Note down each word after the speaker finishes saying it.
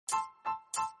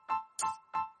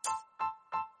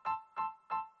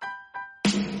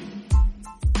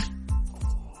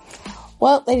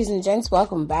Well, ladies and gents,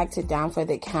 welcome back to Down for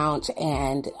the Count.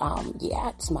 And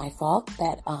it's my fault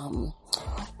that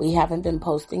we haven't been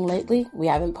posting lately. We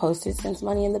haven't posted since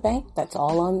Money in the Bank. That's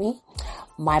all on me.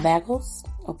 My baggles.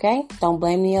 Okay? Don't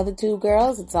blame the other two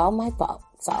girls. It's all my fault.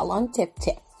 It's all on Tip.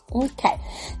 Okay.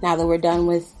 Now that we're done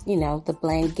with, the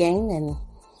blame game and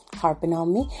harping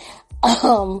on me.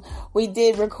 We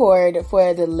did record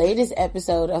for the latest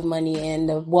episode of not Money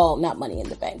in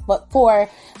the Bank, but for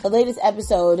the latest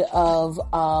episode of,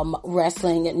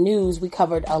 wrestling news, we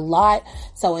covered a lot.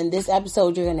 So in this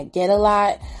episode, you're going to get a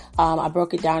lot. I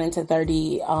broke it down into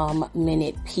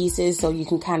 30-minute pieces so you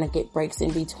can kind of get breaks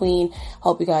in between.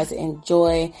 Hope you guys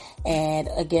enjoy. And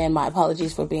again, my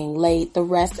apologies for being late. The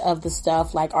rest of the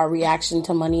stuff, like our reaction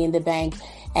to Money in the Bank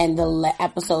and the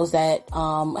episodes that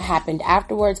happened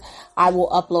afterwards, I will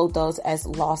upload those as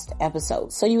lost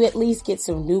episodes. So you at least get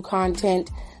some new content,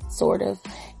 sort of,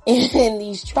 in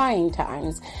these trying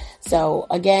times. So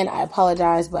again, I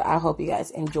apologize, but I hope you guys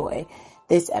enjoy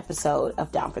this episode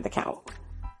of Down for the Count.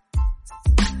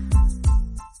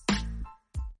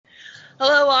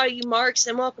 Hello, all you marks,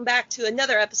 and welcome back to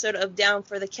another episode of Down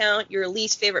for the Count, your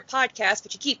least favorite podcast,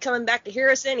 but you keep coming back to hear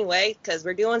us anyway, because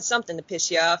we're doing something to piss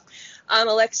you off. I'm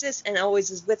Alexis, and always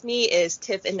is with me is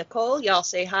Tiff and Nicole. Y'all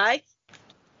say hi.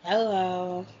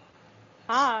 Hello.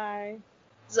 Hi.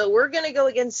 So we're going to go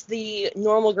against the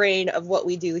normal grain of what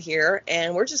we do here,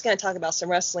 and we're just going to talk about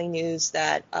some wrestling news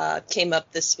that came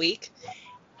up this week.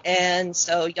 And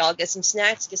so y'all get some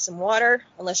snacks, get some water,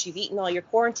 unless you've eaten all your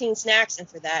quarantine snacks, and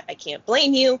for that, I can't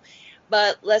blame you.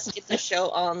 But let's get the show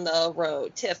on the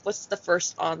road. Tiff, what's the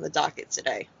first on the docket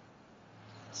today?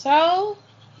 So,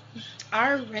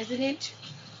 our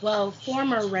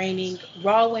former reigning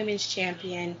Raw Women's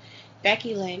Champion,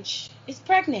 Becky Lynch, is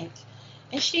pregnant.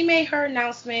 And she made her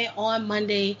announcement on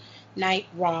Monday Night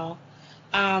Raw.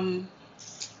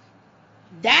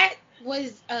 That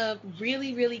was a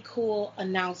really, really cool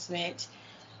announcement.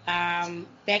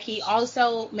 Becky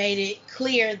also made it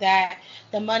clear that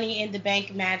the Money in the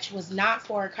Bank match was not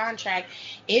for a contract.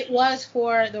 It was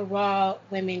for the Raw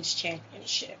Women's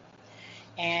Championship.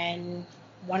 And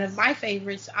one of my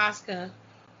favorites, Asuka,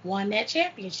 won that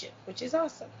championship, which is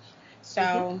awesome.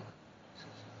 So,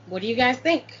 What do you guys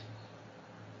think?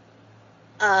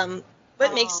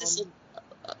 What makes this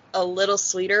a little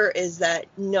sweeter is that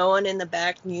no one in the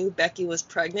back knew Becky was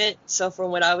pregnant. So from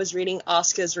what I was reading,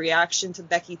 Asuka's reaction to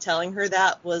Becky telling her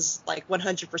that was like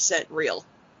 100% real.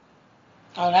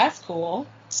 Oh, that's cool.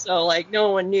 So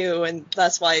no one knew, and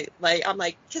that's why I'm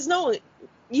like, because no one,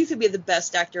 you could be the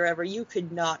best actor ever, you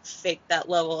could not fake that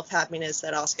level of happiness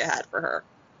that Asuka had for her.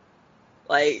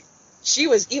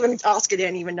 Even Asuka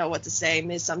didn't even know what to say.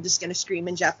 Miss, I'm just gonna scream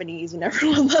in Japanese, and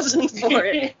everyone loves me for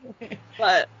it.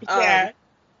 But yeah.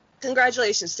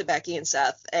 Congratulations to Becky and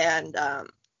Seth, and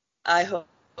I hope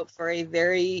for a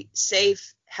very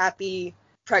safe, happy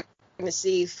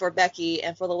pregnancy for Becky,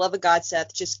 and for the love of God,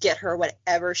 Seth, just get her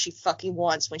whatever she fucking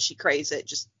wants when she craves it.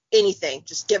 Just anything.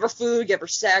 Just give her food, give her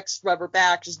sex, rub her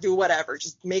back, just do whatever.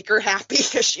 Just make her happy,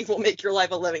 because she will make your life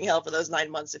a living hell for those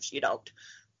 9 months if she don't.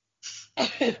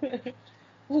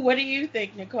 What do you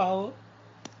think, Nicole?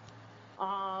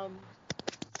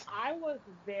 I was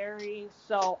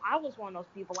one of those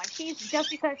people, she's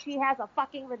just because she has a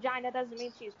fucking vagina doesn't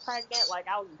mean she's pregnant.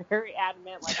 I was very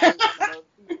adamant, I was one of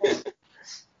those people.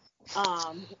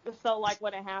 So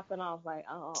when it happened, I was like,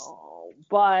 oh,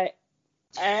 but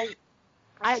I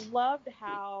loved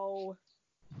how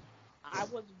I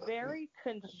was very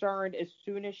concerned as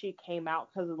soon as she came out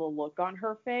because of the look on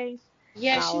her face.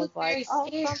 Yeah, and she I was very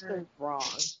scared. something's wrong.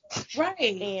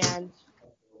 Right.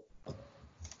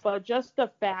 But just the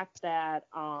fact that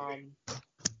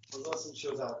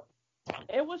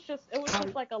it was just a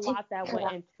lot that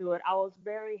went into it. I was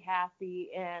very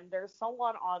happy, and there's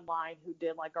someone online who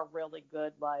did a really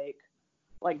good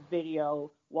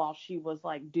video while she was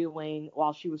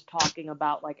talking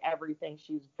about everything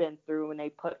she's been through, and they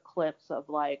put clips of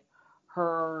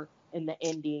her in the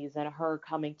indies and her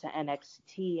coming to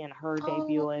NXT and her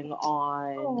debuting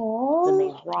on the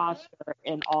main roster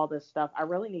and all this stuff. I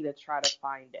really need to try to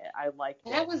find it. I liked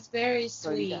it. That was very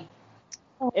sweet.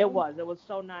 It was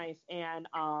so nice, and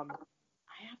I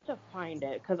have to find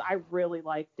it because I really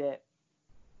liked it.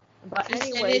 But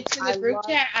anyway, send it to the group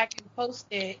chat. I can post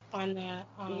it on the.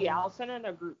 Yeah, I'll send it in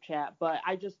a group chat. But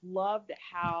I just loved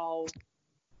how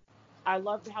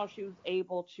she was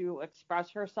able to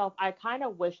express herself. I kind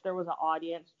of wish there was an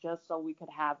audience just so we could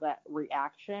have that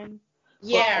reaction.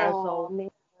 Yeah. But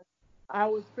also, I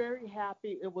was very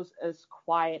happy it was as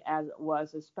quiet as it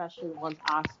was, especially once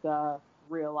Asuka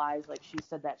realized, she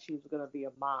said that she was going to be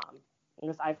a mom.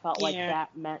 because I felt like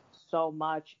that meant so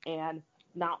much, and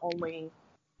not only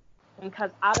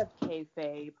because out of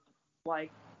kayfabe,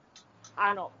 like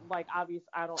I don't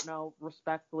know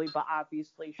respectfully, but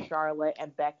obviously Charlotte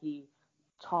and Becky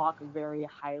talk very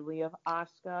highly of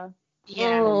Asuka.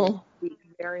 Yeah. Speak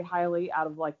very highly out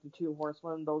of like the two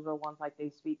horsewomen. Those are ones like they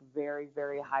speak very,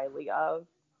 very highly of.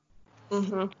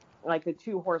 Mm-hmm. Like the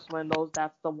two horsewomen,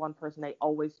 that's the one person they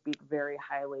always speak very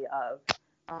highly of.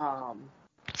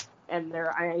 And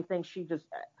I think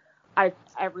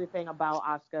everything about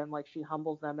Asuka, and like she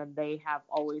humbles them, and they have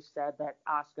always said that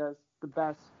Asuka's the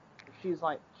best. She's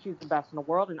the best in the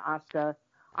world, and Asuka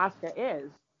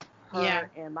is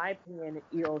her, in my opinion,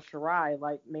 Io Shirai,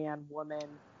 like man, woman,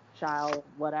 child,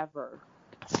 whatever.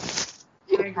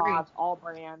 Across all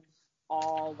brands,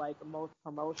 all like most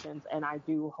promotions, and I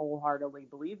do wholeheartedly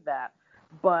believe that.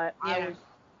 But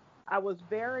I was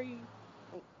very.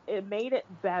 It made it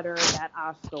better that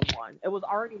Asuka won. It was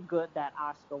already good that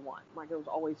Asuka won. Like, it was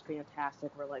always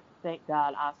fantastic. We're like, thank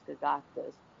God Asuka got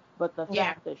this. But the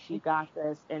fact that she got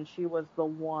this, and she was the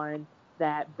one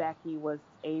that Becky was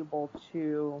able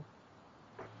to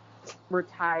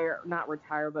not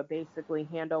retire, but basically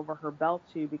hand over her belt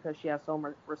to, because she has so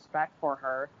much respect for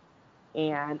her.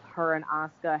 And her and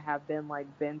Asuka have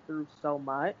been through so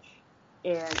much.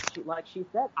 And she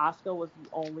said, Asuka was the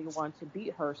only one to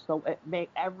beat her, so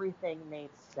everything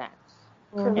made sense.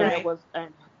 Correct.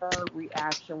 And her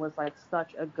reaction was like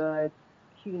such a good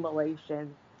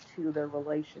accumulation to their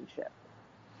relationship.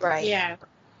 Right. Yeah.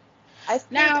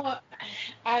 Now,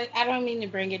 I don't mean to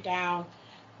bring it down,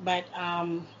 but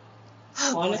on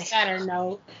a sadder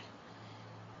note,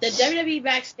 the WWE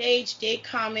backstage did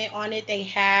comment on it. They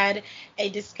had a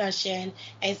discussion,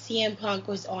 and CM Punk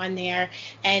was on there,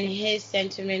 and his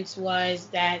sentiments was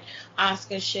that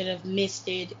Asuka should have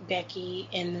misted Becky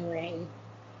in the ring.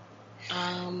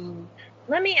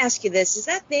 Let me ask you this: is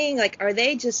that thing like,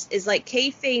 is like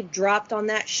kayfabe dropped on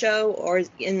that show,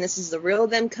 and this is the real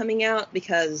them coming out?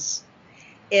 Because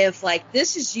if like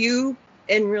this is you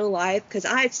in real life, because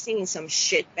I've seen some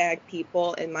shitbag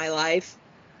people in my life.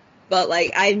 But,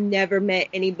 like, I've never met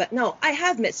anybody. No, I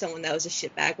have met someone that was a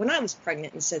shitbag when I was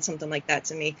pregnant and said something like that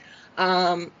to me.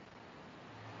 And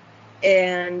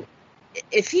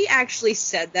if he actually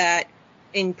said that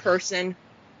in person,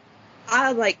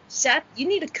 I was like, Seth, you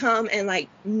need to come and, like,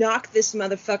 knock this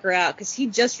motherfucker out, because he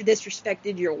just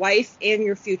disrespected your wife and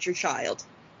your future child.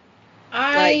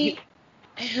 I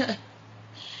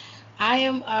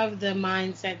am of the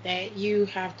mindset that you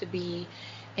have to be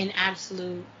an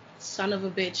absolute son of a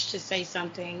bitch to say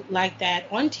something like that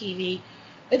on TV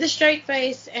with a straight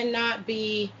face and not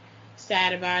be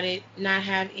sad about it, not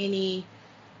have any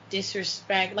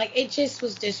disrespect. Like, it just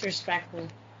was disrespectful.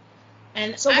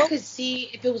 And so I could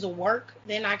see if it was a work,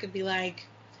 then I could be like,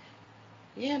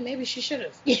 yeah, maybe she should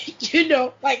have.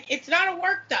 Like, it's not a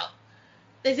work though.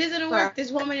 This isn't a work.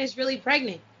 This woman is really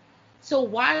pregnant. So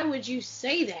why would you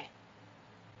say that?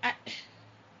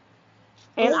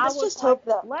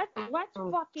 Let's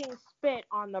fucking spit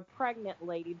on the pregnant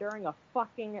lady during a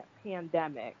fucking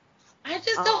pandemic. I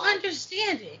just don't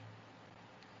understand it.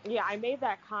 Yeah, I made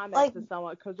that comment to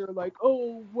someone because they're like,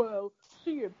 oh, well,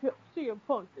 CM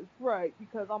Punk is right.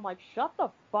 Because I'm like, shut the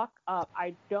fuck up.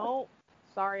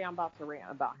 Sorry, I'm about to rant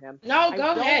about him. No,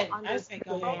 go ahead. I don't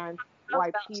understand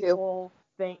why people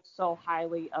think so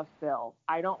highly of Phil.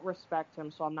 I don't respect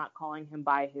him, so I'm not calling him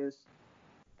by his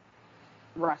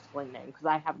wrestling name because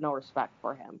I have no respect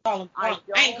for him. I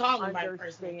ain't calling him by his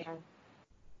first name.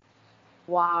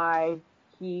 Why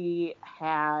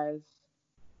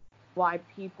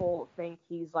people think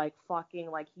he's like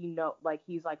fucking, like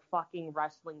he's like fucking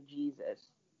wrestling Jesus.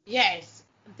 Yes,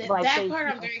 that part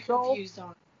I'm very confused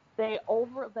on. They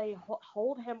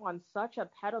hold him on such a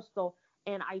pedestal,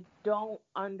 and I don't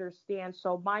understand.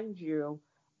 So mind you,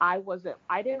 I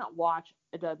didn't watch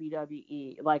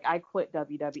WWE. Like, I quit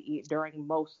WWE during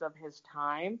most of his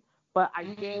time, but I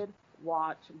did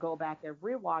go back and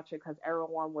rewatch it because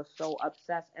everyone was so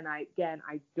obsessed, and I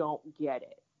don't get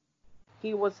it.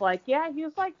 He was like,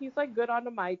 he's good on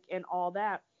the mic and all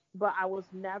that, but I was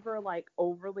never like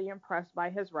overly impressed by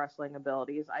his wrestling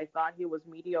abilities. I thought he was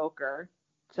mediocre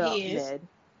to mid.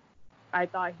 I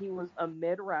thought he was a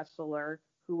mid wrestler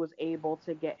who was able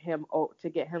to get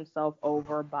himself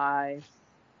over by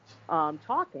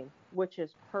talking, which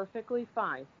is perfectly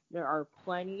fine. There are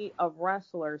plenty of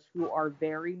wrestlers who are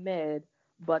very mid,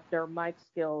 but their mic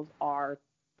skills are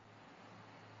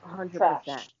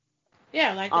 100%.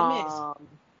 Yeah, like The Miz.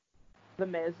 The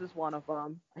Miz is one of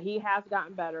them. He has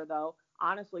gotten better, though.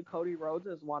 Honestly, Cody Rhodes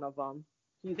is one of them.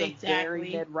 He's a very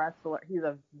mid wrestler. He's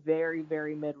a very,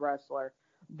 very mid wrestler.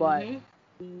 but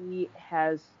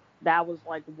that was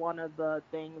like one of the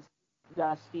things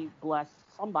that Steve blessed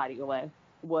somebody with,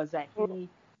 was that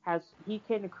he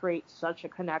can create such a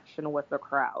connection with the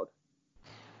crowd.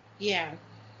 Yeah.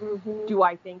 Mm-hmm. Do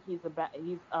I think he's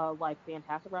a like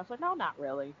fantastic wrestler? No, not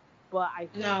really. But I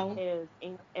think his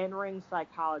in-ring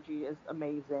psychology is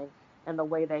amazing, and the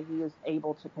way that he is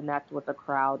able to connect with the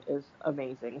crowd is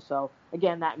amazing. So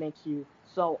again, that makes you.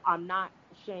 So I'm not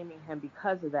shaming him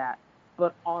because of that.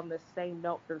 But on the same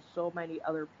note, there's so many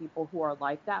other people who are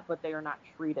like that, but they are not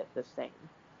treated the same.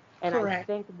 And Correct. I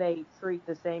think they treat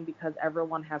the same because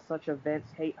everyone has such a Vince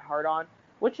hate hard on,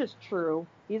 which is true.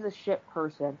 He's a shit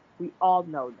person. We all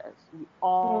know this. We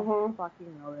all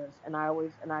fucking know this. And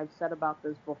I've said about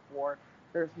this before.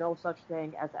 There's no such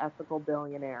thing as ethical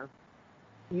billionaire.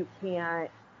 You can't.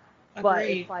 Agreed. But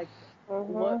it's like,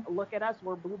 look at us.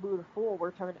 We're Boo Boo the Fool.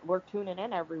 We're tuning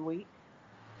in every week.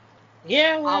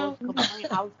 Yeah, well.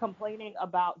 I was complaining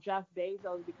about Jeff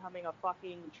Bezos becoming a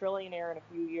fucking trillionaire in a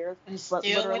few years, And but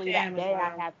still literally with that Amazon. day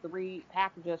I had 3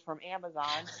 packages from Amazon.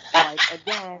 Like,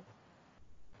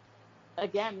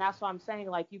 again, that's what I'm saying.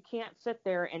 Like, you can't sit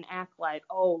there and act like,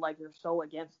 oh, like you're so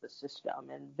against the system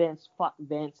and fuck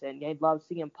Vince, and they love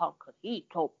CM Punk because he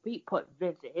put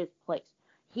Vince in his place.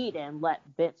 He didn't let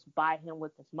Vince buy him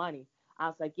with his money. I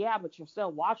was like, yeah, but you're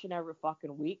still watching every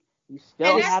fucking week. You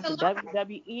still have the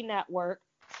WWE Network.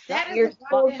 You're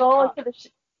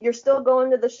still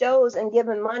going to the shows and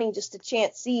giving money just to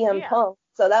chant CM Punk.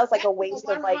 So that was like a waste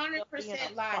of like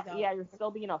 100% lie, though. Yeah, you're still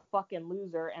being a fucking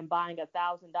loser and buying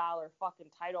 $1,000 fucking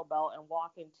title belt and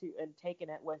walking to and taking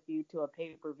it with you to a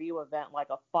pay-per-view event like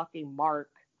a fucking mark.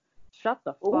 Shut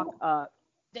the fuck up.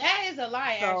 That is a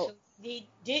lie, actually. He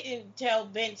didn't tell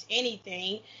Vince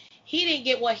anything. He didn't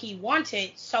get what he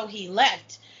wanted, so he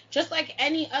left. Just like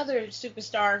any other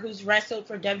superstar who's wrestled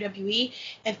for WWE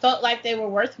and felt like they were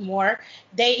worth more,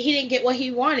 he didn't get what he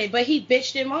wanted, but he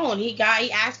bitched him on. He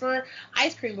asked for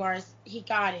ice cream bars. He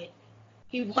got it.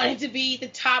 He wanted to be the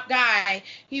top guy.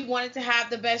 He wanted to have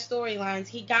the best storylines.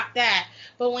 He got that.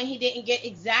 But when he didn't get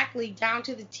exactly down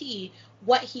to the T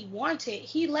what he wanted,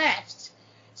 he left.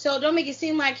 So don't make it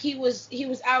seem like he was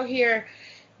out here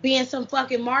being some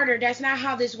fucking martyr. That's not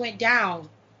how this went down.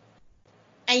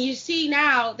 And you see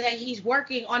now that he's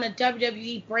working on a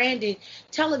WWE branded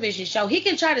television show. He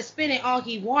can try to spin it all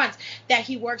he wants that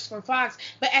he works for Fox,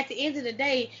 but at the end of the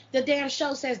day, the damn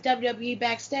show says WWE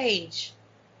Backstage.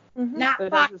 Not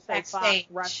Fox Backstage.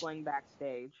 Fox Wrestling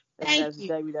Backstage. It Thank says you.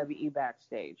 WWE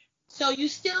Backstage. So you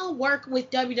still work with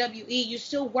WWE. You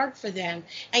still work for them.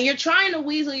 And you're trying to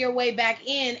weasel your way back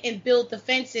in and build the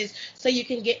fences so you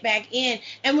can get back in.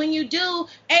 And when you do,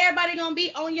 everybody going to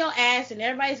be on your ass and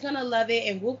everybody's going to love it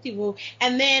and whoop-de-whoop.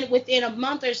 And then within a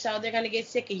month or so, they're going to get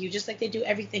sick of you just like they do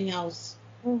everything else.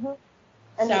 And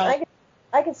I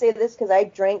can say this because I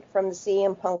drank from the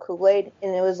CM Punk Kool-Aid,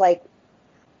 and it was like,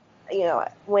 you know,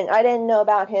 when I didn't know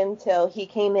about him till he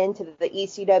came into the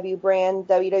ECW brand,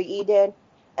 WWE did.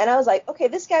 And I was like, okay,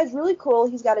 this guy's really cool.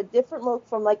 He's got a different look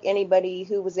from like anybody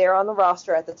who was there on the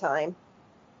roster at the time.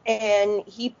 And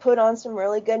he put on some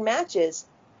really good matches.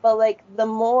 But like the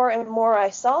more and more I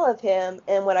saw of him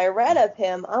and what I read of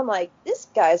him, I'm like, this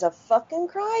guy's a fucking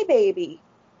crybaby.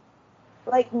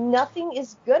 Like nothing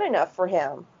is good enough for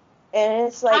him. And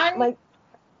it's like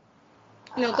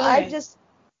No, go ahead.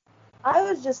 I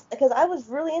was just because I was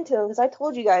really into him because I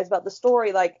told you guys about the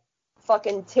story, like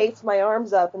fucking taped my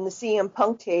arms up in the CM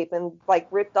Punk tape and like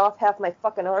ripped off half my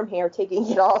fucking arm hair taking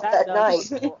it off that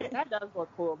night. Cool. That does look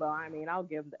cool though. I mean, I'll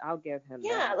give him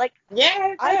that. Like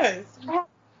it does.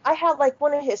 I had like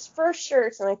one of his first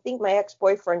shirts, and I think my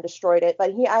ex-boyfriend destroyed it,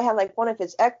 but I had like one of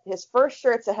his first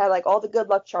shirts that had like all the good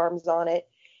luck charms on it.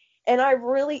 And I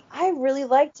really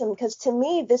liked him because to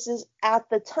me, this is at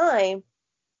the time,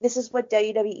 this is what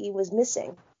WWE was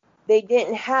missing. They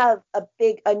didn't have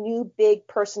a new big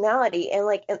personality. And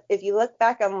like, if you look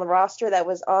back on the roster that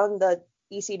was on the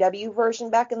ECW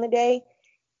version back in the day,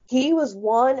 he was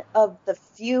one of the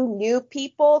few new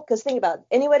people. Because think about it,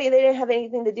 anybody they didn't have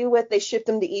anything to do with, they shipped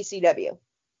them to ECW.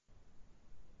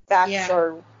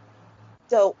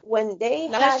 So when they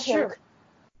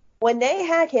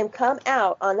had him come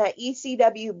out on that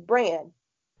ECW brand,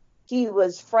 he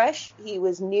was fresh, he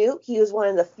was new, he was one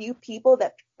of the few people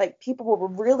that like people were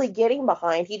really getting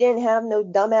behind. He didn't have no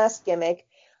dumbass gimmick.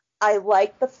 I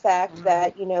like the fact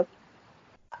that,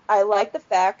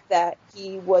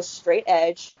 he was straight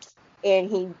edge and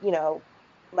he,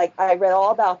 like I read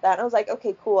all about that and I was like,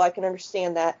 okay, cool, I can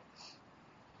understand that.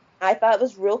 I thought it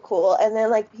was real cool. And then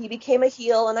like he became a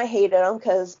heel and I hated him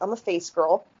because I'm a face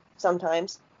girl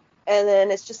sometimes. And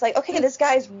then it's just like, okay, this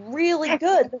guy's really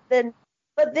good. But then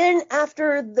But then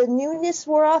after the newness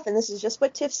wore off, and this is just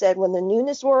what Tiff said, when the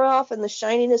newness wore off and the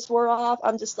shininess wore off,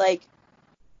 I'm just like,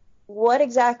 what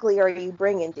exactly are you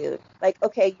bringing, dude? Like,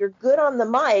 okay, you're good on the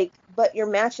mic, but your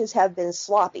matches have been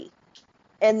sloppy.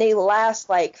 And they last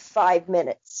like 5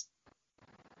 minutes.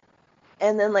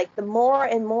 And then like the more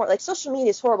and more, like social media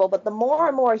is horrible, but the more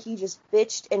and more he just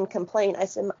bitched and complained,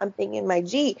 I'm thinking, my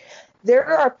G, there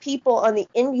are people on the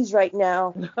indies right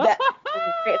now that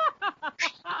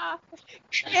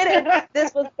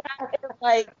this was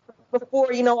like before,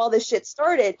 all this shit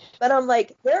started. But I'm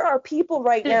like, there are people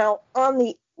right now on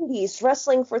the indies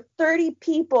wrestling for 30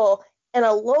 people in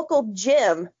a local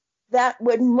gym that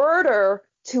would murder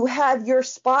to have your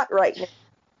spot right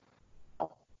now.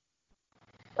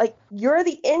 Like, you're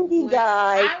the indie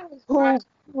guy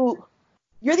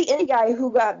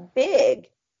who got big,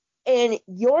 and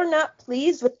you're not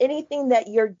pleased with anything that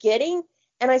you're getting.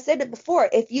 And I said it before,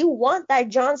 if you want that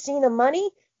John Cena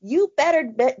money, you better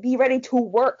be ready to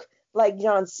work like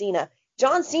John Cena.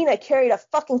 John Cena carried a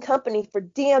fucking company for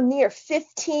damn near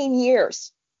 15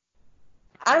 years.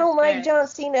 I don't like John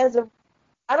Cena as a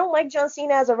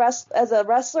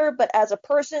wrestler, but as a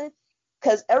person,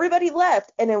 because everybody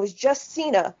left and it was just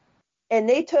Cena, and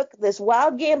they took this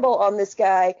wild gamble on this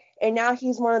guy, and now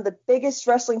he's one of the biggest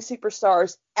wrestling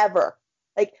superstars ever.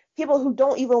 Like, people who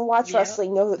don't even watch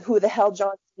wrestling know who the hell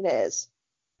John Cena is.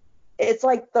 It's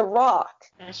like The Rock.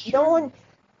 No one,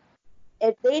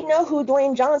 if they know who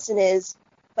Dwayne Johnson is,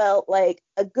 well, like,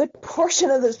 a good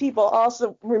portion of those people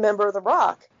also remember The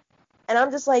Rock. And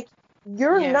I'm just like,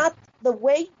 you're not, the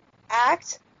way you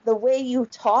act, the way you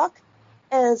talk,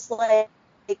 and it's like,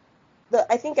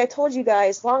 I think I told you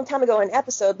guys a long time ago in an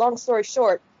episode, long story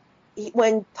short,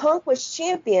 when Punk was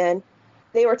champion,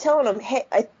 they were telling him, hey,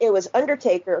 it was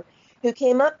Undertaker who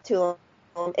came up to him,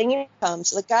 and here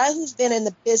comes the guy who's been in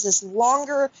the business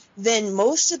longer than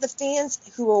most of the fans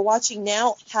who are watching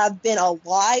now have been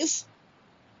alive,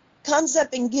 comes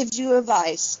up and gives you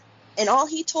advice. And all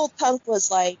he told Punk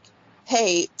was like,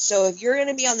 hey, so if you're going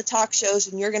to be on the talk shows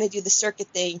and you're going to do the circuit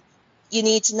thing, you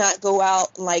need to not go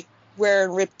out and, like,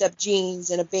 wearing ripped up jeans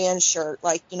and a band shirt.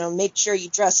 Like, make sure you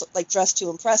dress to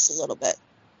impress a little bit.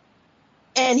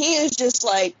 And he was just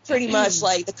like, pretty much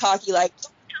like the cocky, like,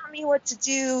 don't tell me what to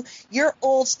do. You're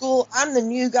old school. I'm the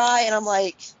new guy. And I'm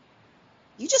like,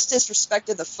 you just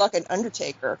disrespected the fucking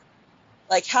Undertaker.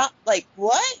 Like, how, like,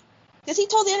 what? Because he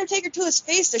told the Undertaker to his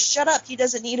face to shut up. He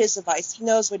doesn't need his advice. He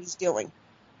knows what he's doing.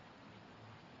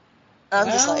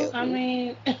 Just like, I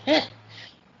mean,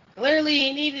 clearly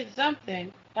he needed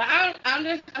something. But I'm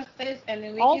just gonna say this, and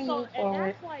then we can move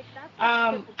forward.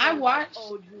 I watched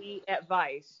OG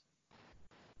advice.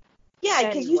 Yeah,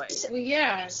 because you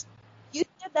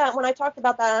said that when I talked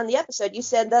about that on the episode. You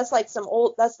said that's like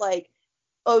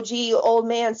OG old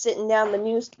man sitting down the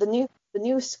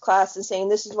news class and saying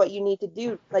this is what you need to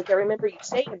do. Like, I remember you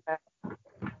saying that,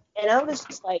 and I was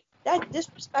just like, that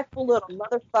disrespectful little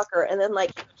motherfucker. And then,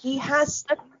 like, he has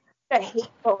such a hate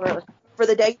for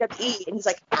the WWE, and he's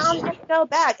like, I'm gonna go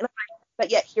back, and I'm like,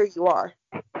 but yet here you are.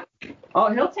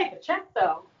 Oh, he'll take a check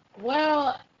though.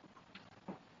 Well,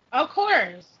 of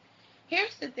course.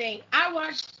 Here's the thing. I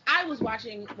was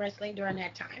watching wrestling during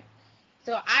that time,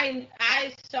 so I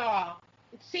saw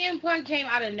CM Punk came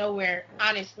out of nowhere.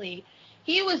 Honestly,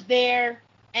 he was there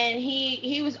and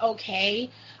he was okay,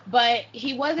 but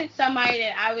he wasn't somebody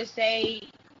that I would say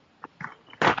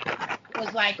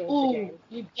was like, ooh,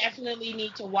 you definitely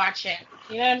need to watch him.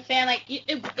 You know what I'm saying? Like,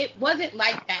 it wasn't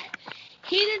like that.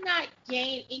 He did not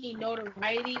gain any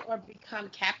notoriety or become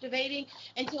captivating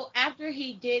until after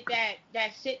he did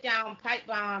that sit-down pipe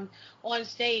bomb on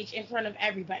stage in front of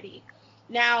everybody.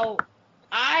 Now,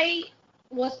 I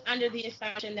was under the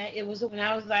assumption that it was when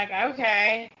I was like,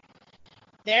 okay,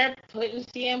 they're putting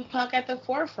CM Punk at the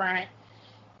forefront.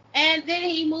 And then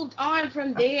he moved on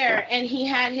from there, and he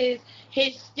had his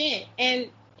stint. And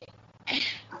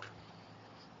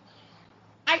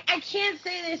I can't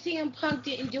say that CM Punk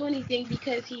didn't do anything,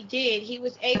 because he did. He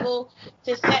was able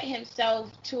to set himself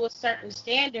to a certain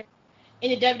standard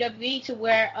in the WWE to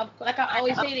where, like I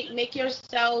always say, to make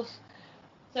yourself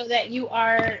so that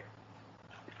you're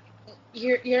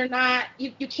not,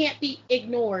 you can't be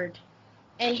ignored.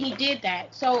 And he did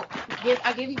that. So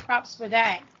I'll give you props for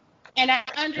that. And I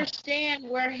understand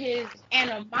where his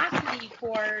animosity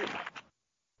for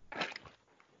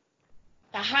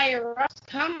the higher ups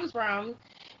comes from.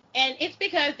 And it's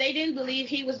because they didn't believe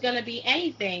he was going to be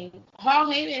anything. Paul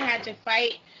Heyman had to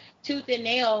fight tooth and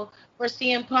nail for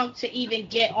CM Punk to even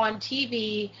get on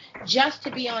TV just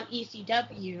to be on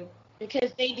ECW,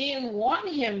 because they didn't want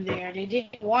him there. They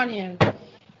didn't want him.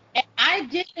 And I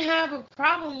didn't have a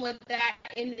problem with that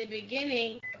in the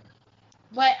beginning,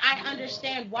 but I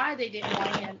understand why they didn't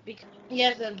want him, because he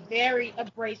has a very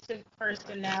abrasive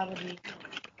personality,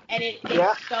 and it's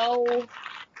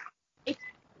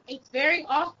very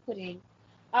off-putting.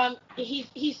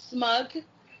 He's smug,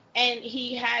 and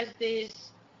he has this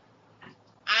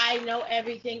I know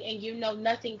everything and you know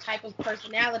nothing type of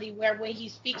personality, where when he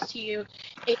speaks to you,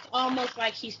 it's almost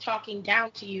like he's talking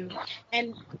down to you,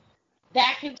 and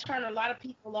that can turn a lot of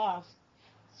people off.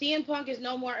 CM Punk is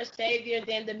no more a savior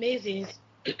than The Miz is,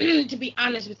 to be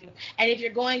honest with you. And if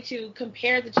you're going to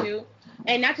compare the two,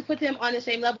 and not to put them on the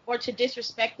same level or to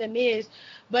disrespect The Miz,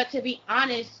 but to be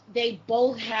honest, they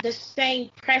both have the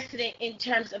same precedent in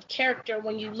terms of character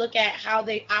when you look at how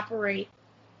they operate.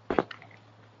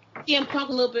 CM Punk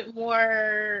a little bit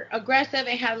more aggressive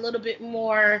and had a little bit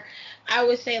more, I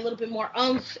would say, a little bit more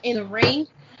oomph in the ring.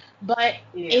 But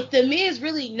if The Miz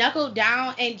really knuckled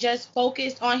down and just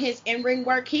focused on his in-ring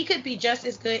work, he could be just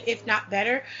as good, if not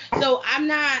better. So I'm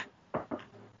not...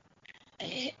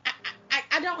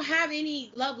 I don't have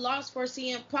any love lost for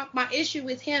CM Punk. My issue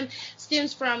with him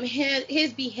stems from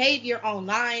his behavior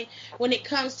online when it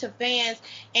comes to fans,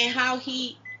 and how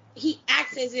he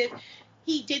acts as if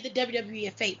he did the WWE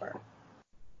a favor.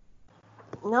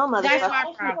 No, motherfucker. That's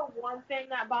my problem. Also, one thing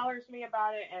that bothers me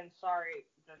about it, and sorry,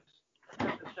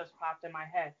 this just popped in my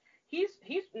head. He's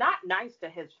not nice to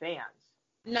his fans.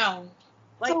 No.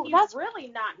 Like, so he's really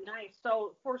not nice.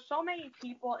 So for so many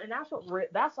people, and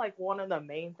that's like one of the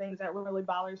main things that really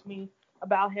bothers me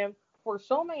about him. For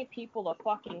so many people to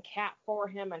fucking cat for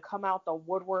him and come out the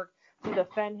woodwork to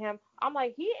defend him, I'm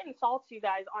like, he insults you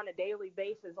guys on a daily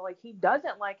basis. Like, he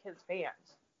doesn't like his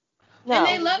fans. No. And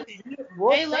they love it.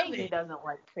 They love it. He doesn't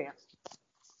like fans.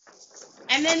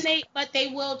 And then they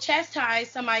will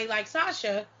chastise somebody like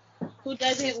Sasha, who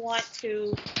doesn't want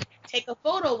to take a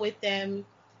photo with them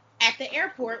at the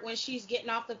airport when she's getting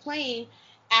off the plane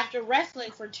after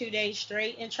wrestling for 2 days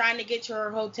straight and trying to get to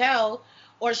her hotel,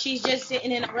 or she's just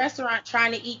sitting in a restaurant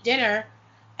trying to eat dinner,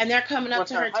 and they're coming up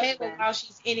to her table while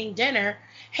she's eating dinner.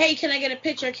 Hey, can I get a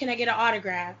picture? Can I get an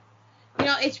autograph? You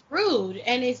know, it's rude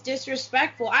and it's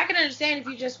disrespectful. I can understand if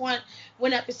you just went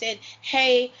up and said,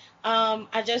 hey,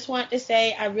 I just want to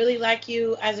say I really like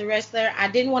you as a wrestler. I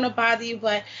didn't want to bother you,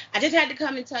 but I just had to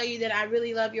come and tell you that I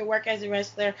really love your work as a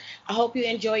wrestler. I hope you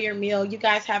enjoy your meal. You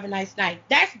guys have a nice night.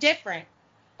 That's different.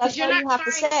 That's what you have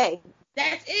to say.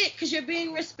 That's it, because you're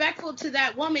being respectful to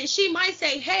that woman. She might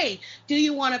say, hey, do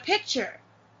you want a picture?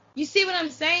 You see what I'm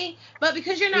saying? But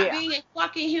because you're not being a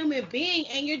fucking human being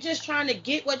and you're just trying to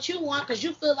get what you want because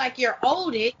you feel like you're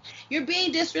owed it, you're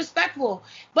being disrespectful.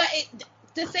 But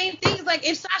the same thing is like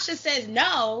if Sasha says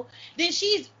no, then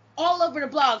she's all over the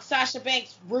blog. Sasha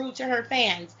Banks rude to her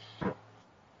fans.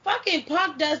 Fucking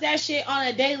Punk does that shit on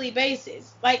a daily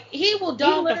basis. Like, he will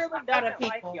dog the fuck out of people.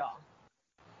 Like y'all.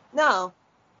 No,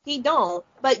 he don't.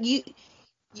 But he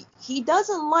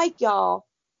doesn't like y'all.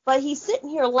 But he's sitting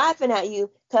here laughing at you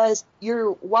because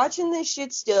you're watching this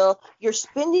shit still. You're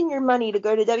spending your money to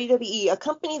go to WWE, a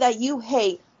company that you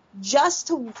hate, just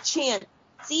to chant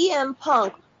CM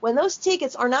Punk when those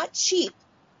tickets are not cheap.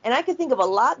 And I could think of a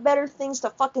lot better things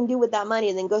to fucking do with that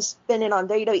money than go spend it on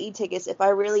WWE tickets if I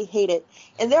really hate it.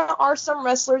 And there are some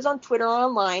wrestlers on Twitter or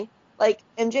online, like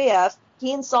MJF,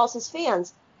 he insults his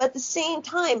fans. But at the same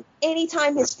time,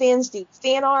 anytime his fans do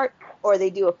fan art or they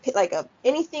do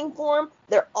anything for him,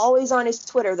 they're always on his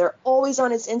Twitter. They're always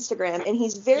on his Instagram, and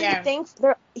he's very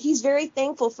thankful. He's very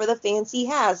thankful for the fans he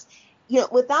has. You know,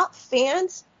 without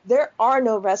fans, there are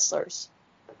no wrestlers.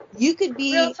 You could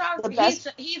be the best.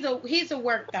 He's a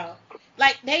work though.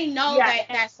 Like, they know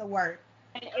that's a work.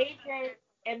 And AJ,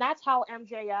 and that's how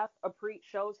MJF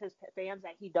shows his fans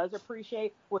that he does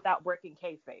appreciate without breaking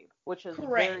kayfabe, which is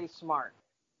very smart.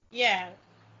 Yeah.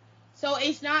 So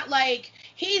it's not like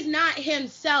he's not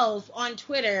himself on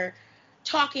Twitter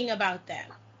talking about them.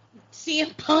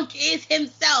 CM Punk is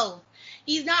himself.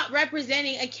 He's not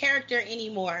representing a character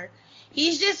anymore.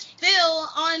 He's just Phil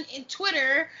on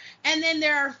Twitter, and then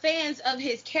there are fans of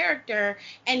his character,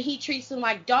 and he treats them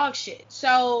like dog shit.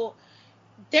 So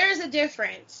there's a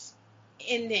difference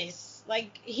in this.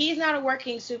 Like, he's not a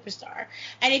working superstar.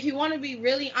 And if you want to be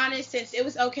really honest, since it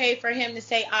was okay for him to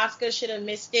say Asuka should have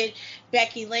missed it,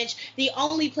 Becky Lynch, the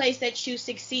only place that you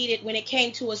succeeded when it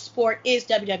came to a sport is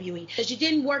WWE. Because you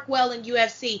didn't work well in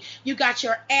UFC. You got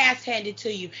your ass handed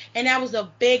to you. And that was a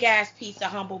big-ass piece of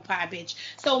humble pie, bitch.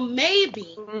 So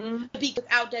maybe,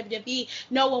 without WWE,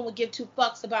 no one would give two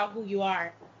fucks about who you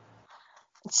are.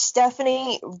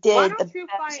 Stephanie did the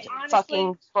best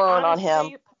fucking burn on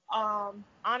him.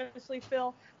 honestly,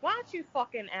 Phil, why don't you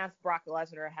fucking ask Brock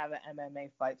Lesnar to have an MMA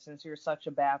fight since you're such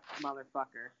a bad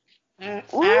motherfucker? I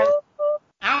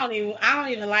don't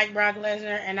even like Brock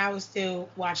Lesnar, and I would still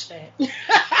watch that.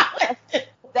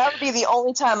 That would be the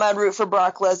only time I'd root for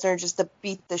Brock Lesnar, just to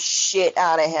beat the shit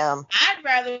out of him. I'd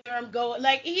rather him go,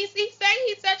 like, he's saying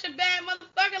he's such a bad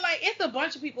motherfucker. Like, it's a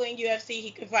bunch of people in UFC he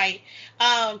could fight.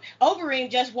 Overeem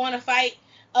just won a fight,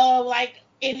 like,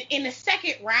 in the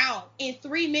second round. In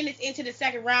 3 minutes into the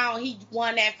second round, he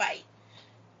won that fight.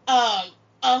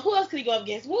 Who else could he go up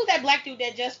against? Who was that black dude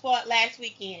that just fought last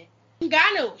weekend?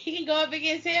 Ngannou. He can go up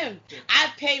against him.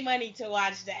 I'd pay money to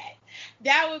watch that.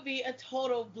 That would be a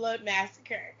total blood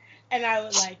massacre, and I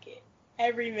would like it.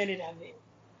 Every minute of it.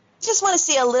 Just want to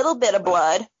see a little bit of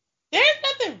blood. There's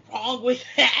nothing wrong with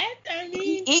that. I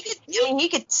mean, he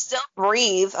could still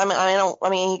breathe.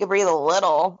 He could breathe a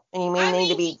little, and you need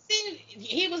to be.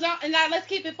 He was on, and now let's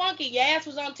keep it funky. Your ass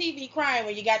was on TV crying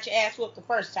when you got your ass whooped the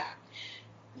first time.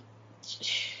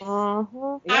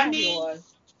 Mm-hmm. I mean,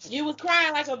 you was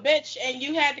crying like a bitch, and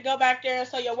you had to go back there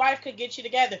so your wife could get you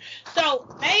together. So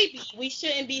maybe we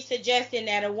shouldn't be suggesting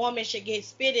that a woman should get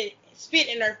spit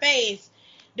in her face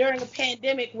during a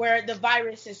pandemic where the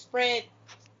virus is spread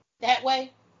that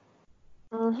way.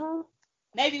 Mm-hmm.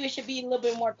 Maybe we should be a little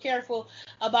bit more careful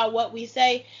about what we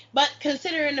say. But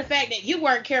considering the fact that you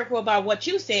weren't careful about what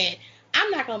you said,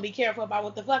 I'm not going to be careful about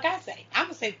what the fuck I say. I'm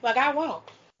going to say fuck I won't.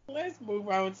 Let's move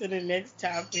on to the next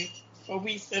topic before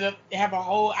we sit up and have a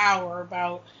whole hour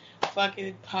about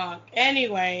fucking Punk.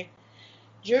 Anyway,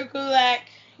 Drew Gulak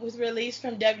was released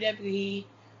from WWE.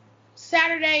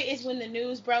 Saturday is when the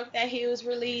news broke that he was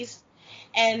released.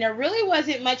 And there really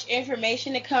wasn't much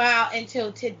information to come out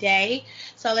until today.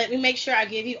 So let me make sure I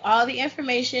give you all the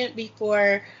information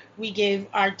before we give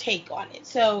our take on it.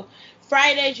 So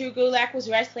Friday, Drew Gulak was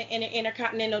wrestling in an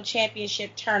Intercontinental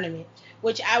Championship tournament,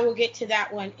 which I will get to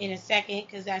that one in a second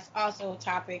because that's also a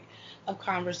topic of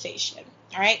conversation.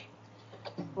 All right.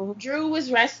 Drew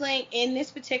was wrestling in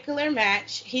this particular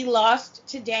match. He lost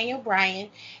to Daniel Bryan,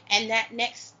 and that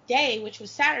next day, which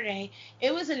was Saturday,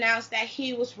 it was announced that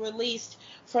he was released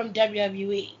from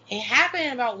WWE. It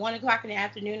happened about 1 o'clock in the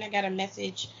afternoon. I got a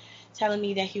message telling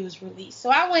me that he was released. So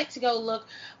I went to go look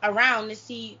around to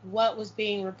see what was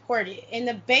being reported. And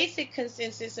the basic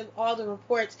consensus of all the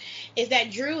reports is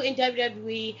that Drew and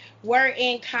WWE were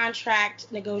in contract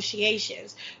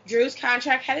negotiations. Drew's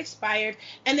contract had expired,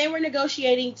 and they were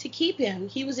negotiating to keep him.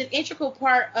 He was an integral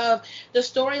part of the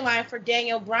storyline for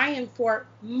Daniel Bryan for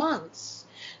months.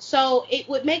 So it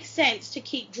would make sense to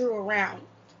keep Drew around.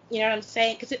 You know what I'm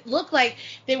saying? Because it looked like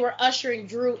they were ushering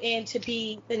Drew in to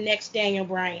be the next Daniel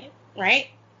Bryan, right?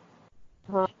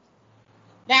 Uh-huh.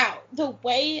 Now, the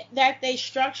way that they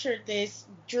structured this,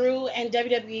 Drew and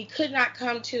WWE could not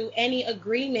come to any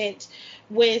agreement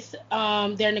with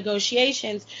their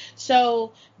negotiations.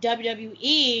 So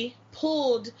WWE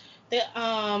pulled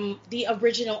the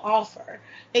original offer.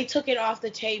 They took it off the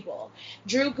table.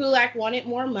 Drew Gulak wanted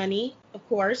more money, of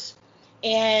course,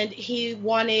 and he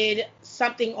wanted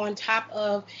something on top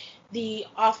of the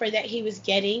offer that he was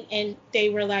getting, and they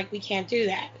were like, we can't do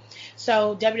that.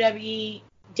 So WWE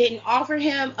didn't offer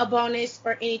him a bonus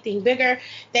or anything bigger.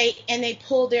 They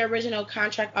pulled their original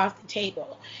contract off the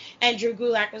table. And Drew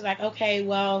Gulak was like, okay,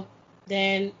 well,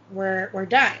 then we're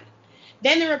done.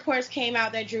 Then the reports came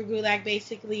out that Drew Gulak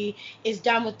basically is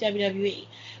done with WWE.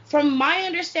 From my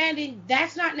understanding,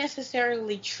 that's not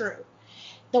necessarily true.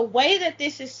 The way that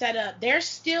this is set up, they're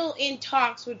still in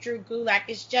talks with Drew Gulak.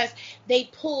 It's just they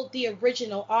pulled the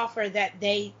original offer that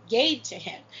they gave to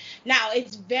him. Now,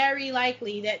 it's very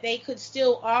likely that they could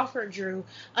still offer Drew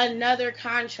another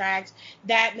contract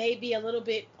that may be a little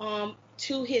bit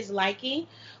to his liking,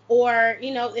 or,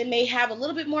 you know, it may have a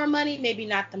little bit more money, maybe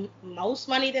not the most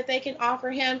money that they can offer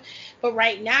him, but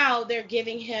right now they're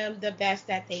giving him the best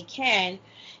that they can.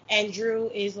 And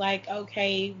Drew is like,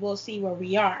 okay, we'll see where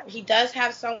we are. He does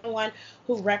have someone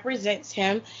who represents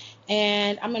him,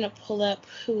 and I'm going to pull up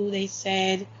who they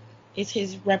said is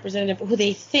his representative, who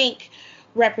they think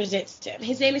represents him.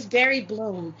 His name is Barry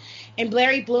Bloom, and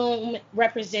Barry Bloom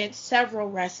represents several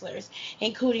wrestlers,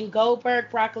 including Goldberg,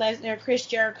 Brock Lesnar, Chris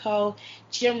Jericho,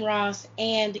 Jim Ross,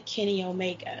 and Kenny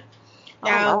Omega.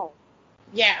 Now,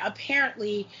 yeah,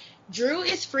 apparently Drew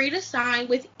is free to sign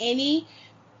with any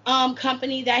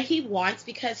company that he wants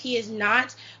because he is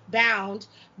not bound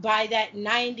by that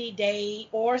 90-day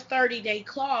or 30-day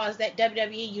clause that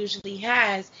WWE usually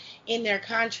has in their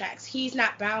contracts. He's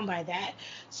not bound by that.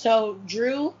 So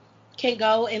Drew can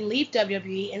go and leave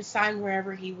WWE and sign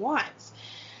wherever he wants.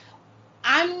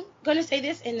 I'm going to say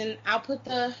this, and then I'll put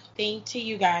the thing to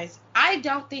you guys. I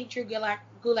don't think Drew Gulak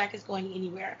Gulak is going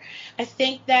anywhere. I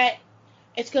think that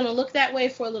it's going to look that way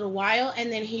for a little while,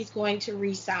 and then he's going to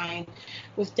re-sign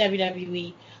with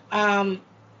WWE.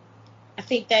 I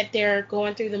think that they're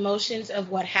going through the motions of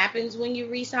what happens when you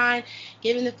re-sign,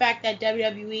 given the fact that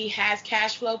WWE has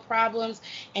cash flow problems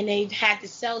and they've had to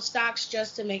sell stocks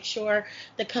just to make sure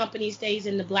the company stays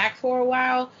in the black for a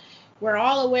while. We're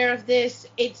all aware of this.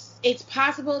 It's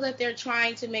possible that they're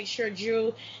trying to make sure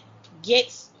Drew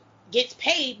gets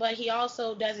paid, but he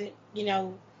also doesn't,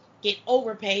 get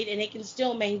overpaid, and they can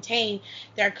still maintain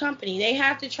their company. They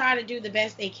have to try to do the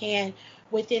best they can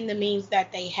within the means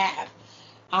that they have.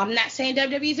 I'm not saying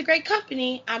WWE is a great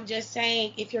company. I'm just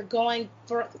saying if you're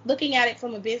looking at it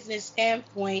from a business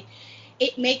standpoint,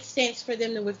 it makes sense for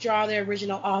them to withdraw their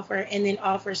original offer and then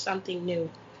offer something new.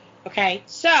 Okay,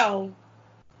 so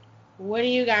what do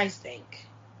you guys think?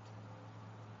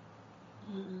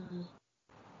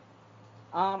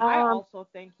 I also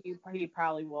think he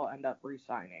probably will end up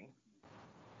re-signing.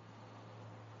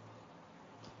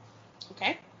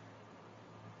 Okay.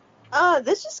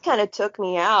 This just kind of took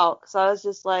me out because I was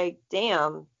just like,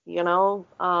 damn,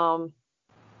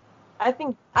 I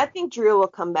think Drew will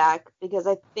come back because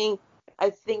I think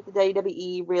the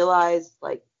WWE realized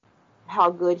like how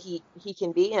good he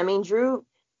can be. I mean,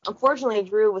 unfortunately,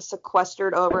 Drew was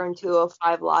sequestered over in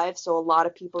 205 Live, so a lot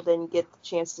of people didn't get the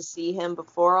chance to see him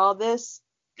before all this.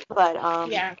 But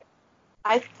yeah,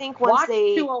 I think once watch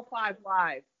 205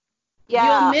 Live.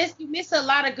 Yeah, you miss a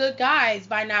lot of good guys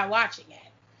by not watching it.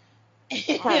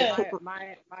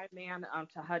 my man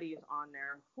Tahadi is on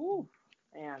there. Whew,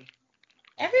 man.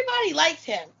 Everybody likes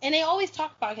him, and they always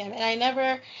talk about him. And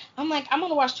I'm like, I'm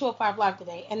gonna watch 205 Live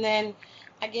today, and then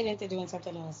I get into doing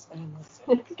something else.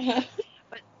 But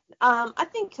I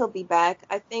think he'll be back.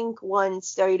 I think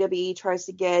once WWE tries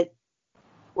to get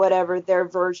whatever their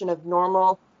version of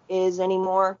normal is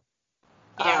anymore,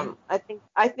 yeah. I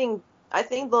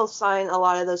think they'll sign a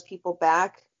lot of those people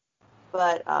back.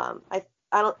 But I'm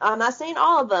not saying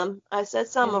all of them. I said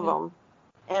some of them,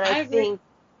 and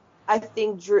I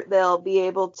think Drew, they'll be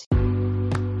able to.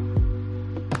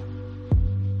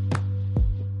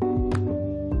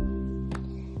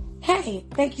 Hey,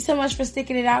 thank you so much for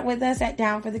sticking it out with us at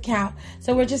Down for the Count.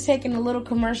 So we're just taking a little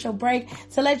commercial break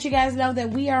to let you guys know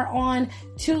that we are on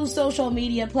 2 social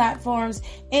media platforms,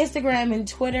 Instagram and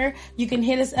Twitter. You can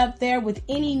hit us up there with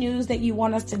any news that you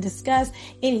want us to discuss,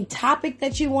 any topic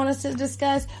that you want us to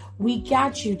discuss. We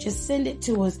got you. Just send it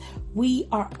to us. We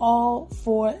are all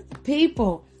for the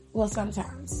people. Well,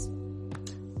 sometimes.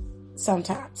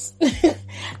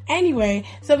 Anyway,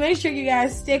 so make sure you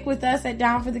guys stick with us at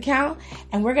Down for the Count,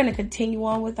 and we're going to continue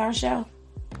on with our show.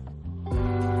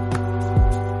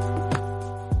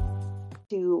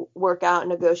 To work out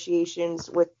negotiations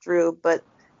with Drew, but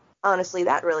honestly,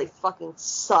 that really fucking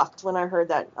sucked when I heard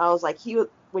that. I was like,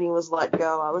 when he was let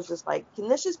go, I was just like, can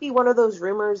this just be one of those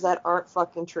rumors that aren't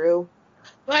fucking true?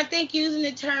 Well, I think using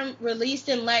the term released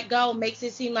and let go makes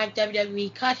it seem like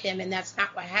WWE cut him, and that's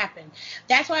not what happened.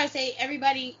 That's why I say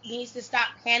everybody needs to stop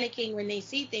panicking when they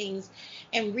see things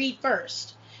and read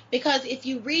first. Because if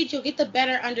you read, you'll get the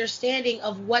better understanding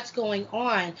of what's going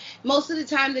on. Most of the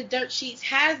time, the dirt sheets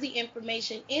has the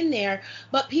information in there,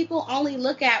 but people only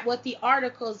look at what the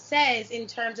article says in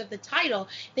terms of the title.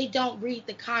 They don't read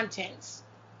the contents.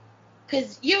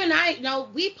 Because you and I know,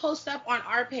 we post up on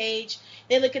our page,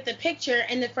 they look at the picture,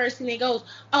 and the first thing they go,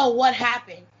 oh, what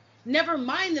happened? Never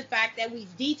mind the fact that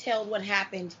we've detailed what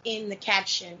happened in the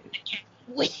caption.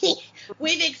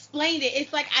 We've explained it.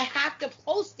 It's like I have to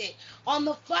post it on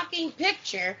the fucking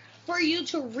picture for you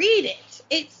to read it.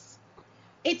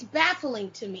 It's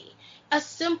baffling to me. A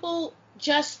simple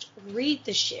just read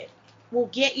the shit will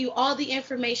get you all the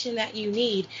information that you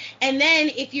need. And then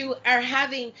if you are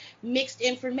having mixed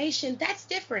information, that's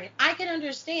different. I can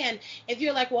understand if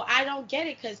you're like, well, I don't get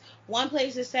it because one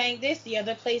place is saying this, the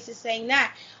other place is saying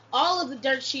that. All of the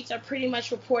dirt sheets are pretty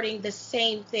much reporting the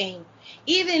same thing.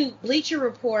 Even Bleacher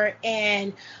Report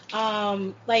and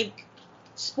like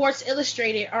Sports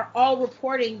Illustrated are all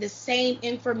reporting the same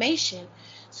information.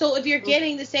 So if you're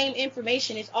getting the same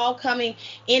information, it's all coming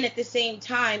in at the same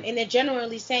time, and they're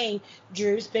generally saying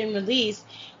Drew's been released.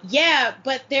 Yeah,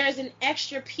 but there's an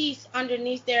extra piece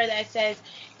underneath there that says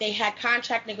they had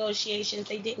contract negotiations,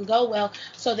 they didn't go well,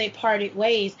 so they parted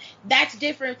ways. That's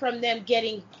different from them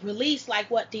getting released, like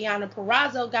what Deonna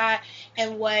Purrazzo got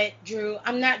and what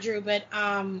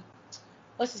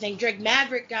what's his name, Drake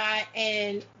Maverick got,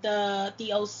 and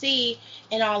the OC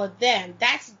and all of them.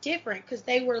 That's different because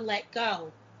they were let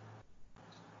go.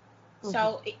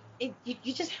 So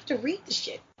you just have to read the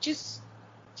shit. Just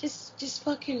Just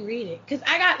fucking read it. Because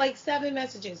I got like 7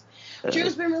 messages.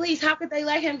 Drew's been released. How could they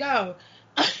let him go?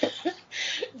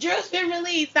 Drew's been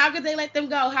released. How could they let them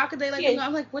go? How could they let them go?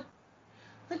 I'm like, what?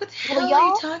 Like, what the hell are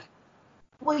you talking?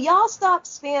 Will y'all stop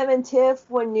spamming Tiff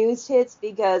when news hits?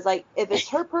 Because, like, if it's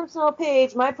her personal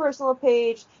page, my personal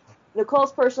page,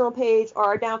 Nicole's personal page, or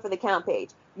our Down for the Count page,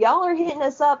 y'all are hitting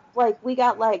us up like we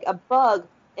got, like, a bug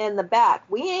in the back.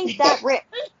 We ain't that rich,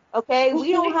 okay?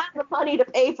 We don't have the money to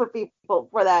pay for people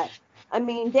for that. I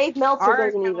mean, Dave Meltzer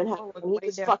doesn't even have it.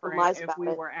 He just fucking lies about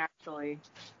it. Were actually...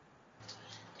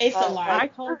 It's a lie. I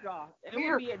told y'all, it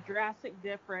would be a drastic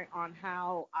difference on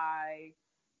how I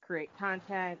create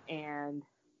content and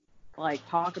like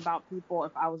talk about people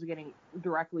if I was getting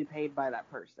directly paid by that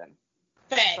person.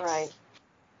 Facts. Right.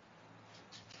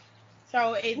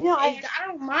 So I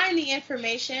don't mind the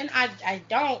information. I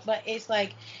don't, but it's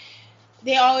like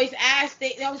they always ask.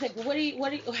 They always like,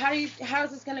 how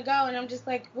is this gonna go? And I'm just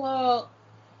like, well,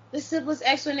 the simplest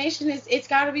explanation is it's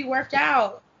got to be worked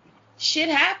out. Shit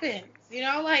happens,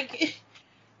 like.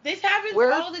 This happens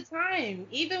all the time,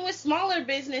 even with smaller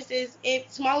businesses,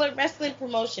 smaller wrestling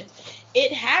promotions.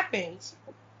 It happens.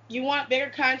 You want bigger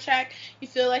contract, you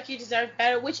feel like you deserve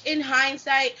better, which in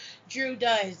hindsight, Drew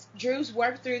does. Drew's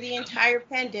worked through the entire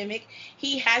pandemic.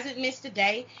 He hasn't missed a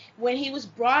day. When he was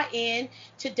brought in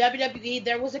to WWE,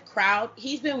 there was a crowd.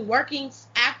 He's been working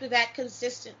after that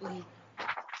consistently.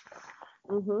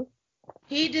 Mm-hmm.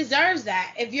 He deserves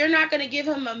that. If you're not going to give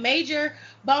him a major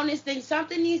bonus, then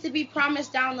something needs to be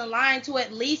promised down the line to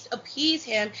at least appease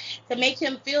him, to make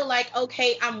him feel like,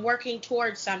 okay, I'm working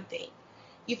towards something.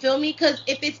 You feel me? Because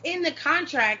if it's in the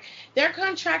contract, they're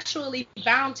contractually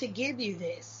bound to give you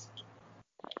this.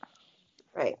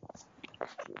 Right.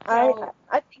 So,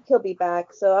 I think he'll be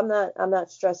back, so I'm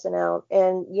not stressing out.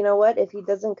 And you know what? If he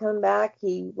doesn't come back,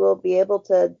 he will be able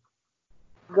to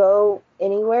go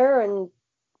anywhere. And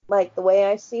like the way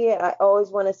I see it, I always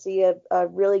want to see a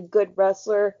really good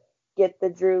wrestler get the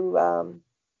Drew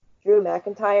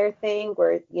McIntyre thing,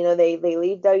 where they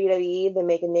leave WWE, they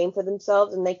make a name for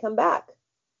themselves, and they come back.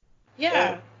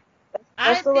 Yeah,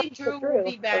 I think Drew will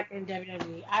be back in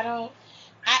WWE.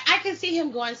 I can see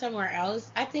him going somewhere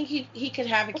else. I think he could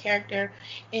have a character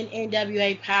in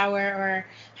NWA Power or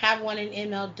have one in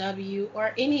MLW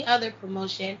or any other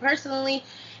promotion. Personally,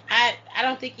 I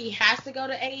don't think he has to go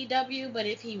to AEW, but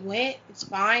if he went, it's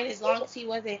fine as long as he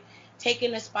wasn't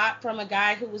taking a spot from a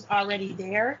guy who was already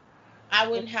there. I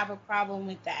wouldn't have a problem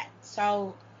with that.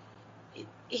 So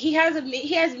he has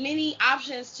many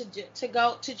options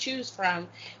to choose from,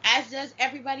 as does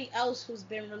everybody else who's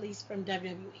been released from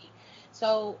WWE.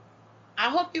 So I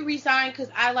hope you resign, because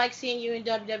I like seeing you in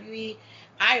WWE.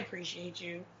 I appreciate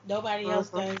you. Nobody else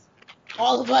does.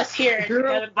 All of us here. Drew,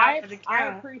 I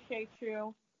appreciate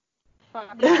you.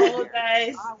 Nicole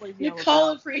does.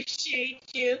 Nicole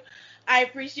appreciates you. I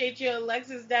appreciate you.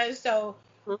 Alexis does. So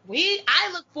I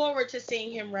look forward to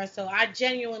seeing him wrestle. I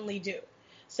genuinely do.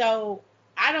 So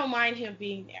I don't mind him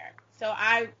being there. So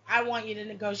I want you to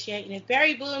negotiate. And if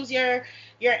Barry Bloom's your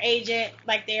agent,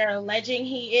 like they are alleging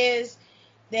he is,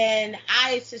 then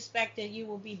I suspect that you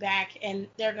will be back and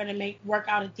they're going to work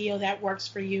out a deal that works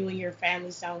for you and your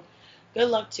family. So good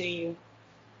luck to you.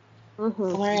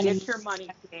 Mm-hmm. Get your money,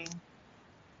 King.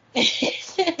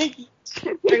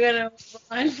 We're gonna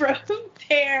run from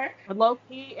there. Low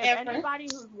key, if anybody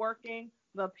who's working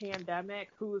the pandemic,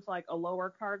 who's like a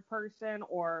lower card person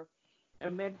or a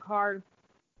mid card,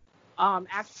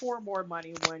 ask for more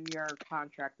money when your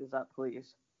contract is up,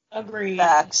 please. Agreed.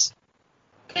 Facts.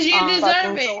 Because you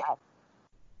deserve it.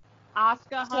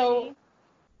 Asuka, honey,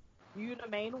 you the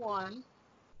main one.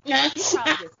 She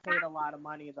probably gets paid a lot of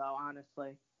money, though,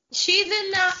 honestly. She's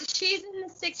in the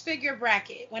 6-figure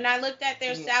bracket. When I looked at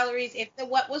their salaries, if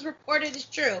what was reported is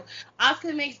true,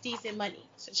 Asuka makes decent money,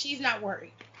 so she's not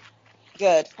worried.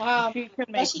 Good. She can make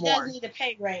but she more. does need a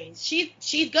pay raise.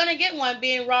 She's gonna get one,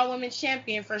 being Raw Women's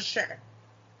Champion for sure.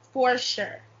 For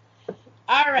sure.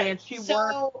 All right. And she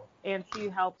worked and she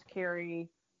helped carry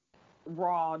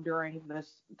Raw during this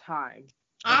time.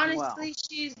 Honestly,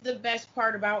 she's the best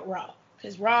part about Raw,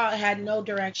 because Raw had no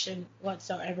direction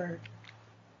whatsoever.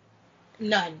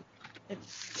 None.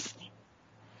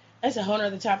 That's a whole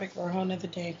nother topic for a whole nother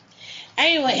day.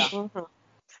 Anyway,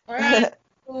 we're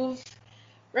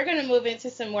gonna move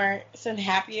into some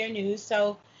happier news.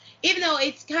 So even though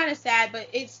it's kind of sad, but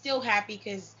it's still happy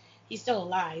because he's still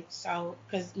alive. So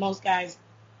because most guys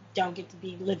don't get to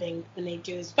be living when they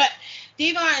do this. But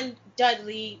Devon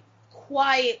Dudley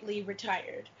quietly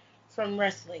retired from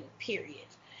wrestling, period.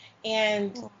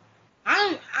 And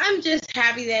I'm just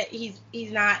happy that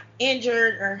he's not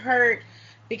injured or hurt.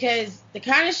 because the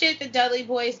kind of shit the Dudley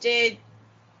Boys did,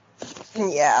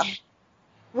 Yeah.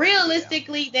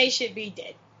 realistically, they should be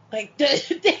dead. Like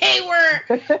they were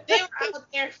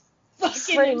out there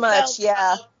fucking Pretty themselves much,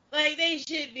 yeah. up. Like they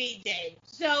should be dead.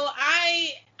 So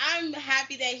I'm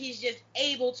happy that he's just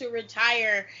able to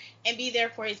retire and be there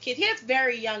for his kids. He has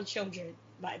very young children,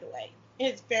 by the way.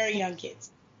 His very young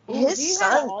kids. His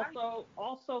son,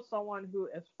 also someone who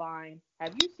is fine.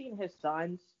 Have you seen his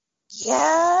sons?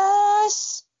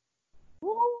 Yes.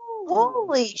 Ooh.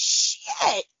 Holy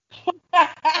shit.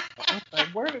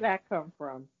 Where did that come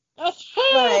from?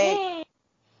 Right.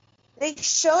 They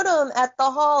showed him at the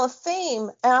Hall of Fame,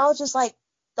 and I was just like,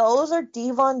 those are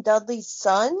Devon Dudley's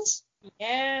sons?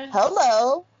 Yeah.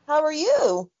 Hello. How are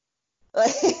you?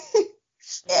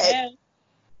 Shit. Yeah.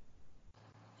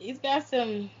 He's got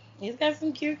some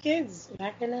cute kids,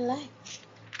 not gonna lie.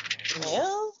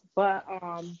 Yeah. But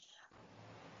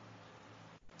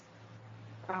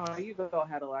you go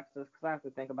ahead, Alexis, because I have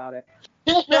to think about it.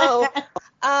 So,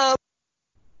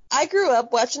 I grew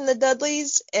up watching the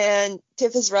Dudleys, and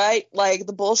Tiff is right. Like,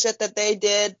 the bullshit that they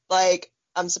did, like,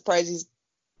 I'm surprised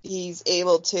he's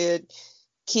able to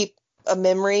keep a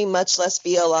memory, much less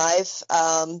be alive.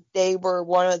 They were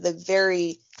one of the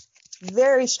very,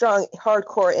 very strong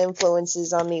hardcore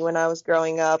influences on me when I was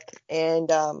growing up, and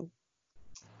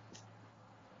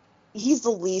he's the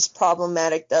least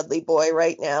problematic Dudley boy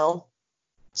right now.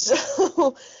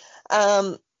 So,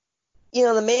 you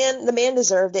know, the man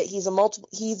deserved it.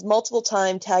 He's multiple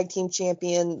time tag team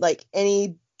champion. Like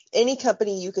any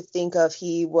company you could think of,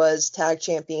 he was tag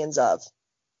champions of.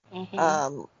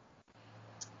 Mm-hmm.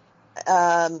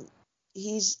 And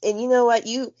you know what,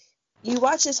 you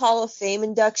watch his Hall of Fame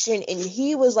induction, and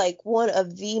he was like one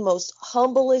of the most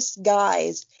humblest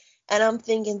guys. And I'm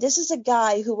thinking, this is a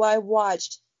guy who I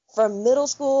watched from middle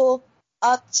school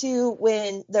up to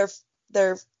when their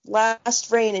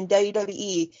last reign in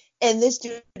WWE. And this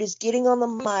dude is getting on the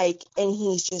mic, and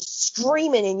he's just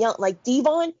screaming and yelling. Like,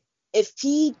 Devon, if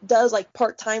he does, like,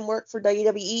 part-time work for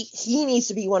WWE, he needs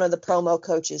to be one of the promo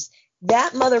coaches.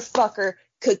 That motherfucker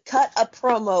could cut a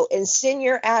promo and send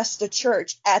your ass to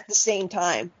church at the same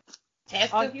time.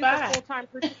 Testify. He's a full-time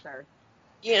producer.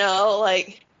 You know,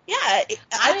 like, yeah,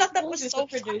 I thought that was so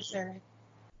producer.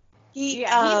 He's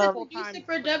a producer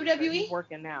for WWE? He's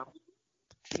working now.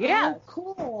 Yeah. Oh,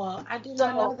 cool. I did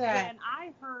not know that. When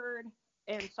I heard,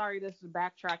 and sorry, this is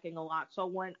backtracking a lot. So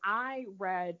when I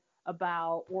read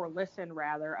about, or listened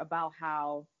rather, about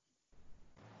how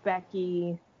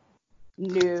Becky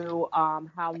knew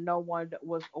how no one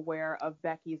was aware of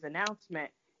Becky's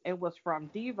announcement, it was from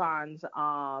Devon's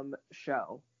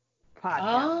show,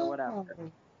 podcast or whatever.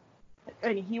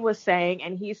 And he was saying,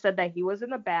 and he said that he was in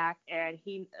the back, and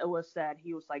he was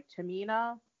like,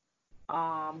 Tamina,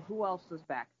 who else was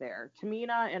back there?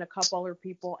 Tamina and a couple other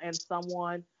people, and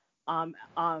someone,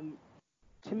 Tamina,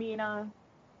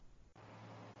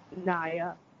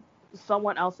 Nia,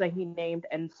 someone else that he named,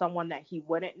 and someone that he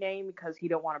wouldn't name because he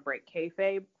didn't want to break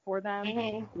kayfabe for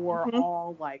them, were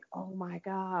all like, oh my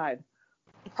God.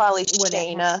 Probably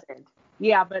Shayna.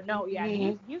 Yeah, but no, yeah,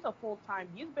 he's a full-time,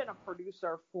 he's been a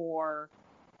producer for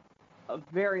a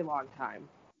very long time.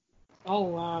 Oh,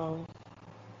 wow.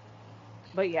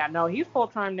 But yeah, no, he's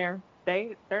full-time there.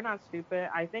 They're not stupid.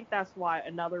 I think that's why,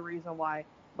 another reason why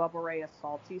Bubba Ray is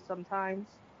salty sometimes.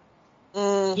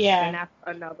 Yeah. And that's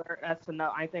another,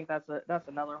 I think that's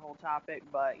another whole topic,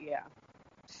 but yeah.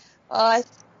 I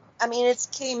mean, it's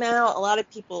came out, a lot of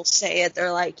people say it,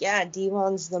 they're like, yeah,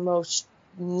 Devon's the most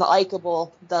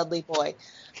likable Dudley boy.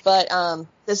 But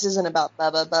this isn't about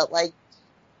Bubba, but like,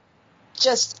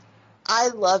 just, I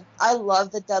love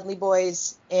the Dudley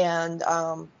boys, and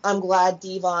I'm glad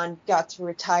Devon got to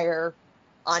retire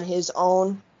on his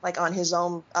own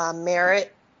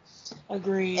merit.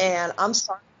 Agreed. And I'm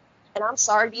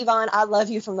sorry, Devon. I love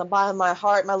you from the bottom of my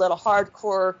heart. My little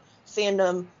hardcore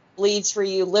fandom bleeds for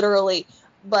you, literally.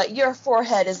 But your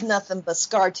forehead is nothing but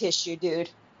scar tissue, dude.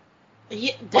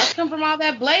 Yeah, that come from all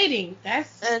that blading.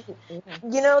 And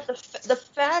you know, the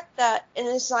fact that, and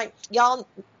it's like, y'all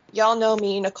know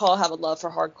me and Nicole have a love for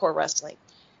hardcore wrestling.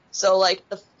 So like,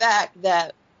 the fact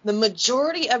that the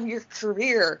majority of your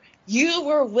career you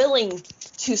were willing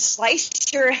to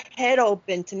slice your head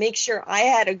open to make sure I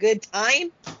had a good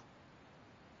time,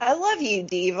 I love you,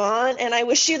 Devon, and I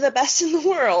wish you the best in the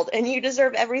world, and you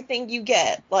deserve everything you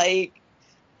get. Like,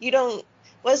 you don't,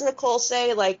 what does Nicole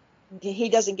say? Like, he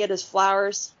doesn't get his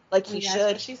flowers like he should.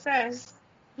 That's what she says.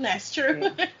 That's true.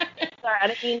 Yeah. Sorry, I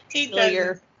didn't mean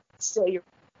to steal your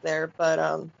there, but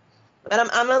I'm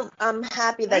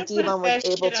happy that Devon was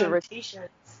able to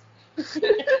t-shirts.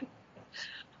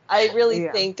 I really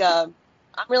think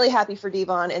I'm really happy for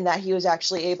Devon in that he was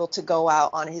actually able to go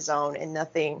out on his own and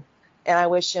nothing. And I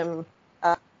wish him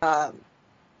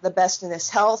the best in his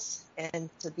health and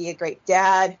to be a great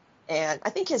dad. And I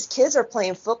think his kids are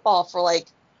playing football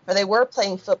they were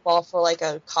playing football for like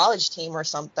a college team or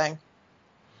something.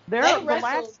 The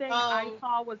last thing I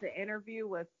saw was an interview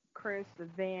with Chris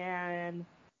Van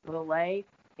Vliet,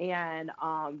 and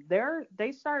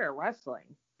they started wrestling.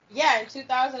 Yeah, in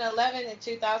 2011 and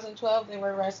 2012 they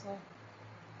were wrestling.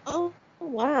 Oh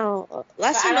wow!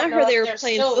 Last time I heard they were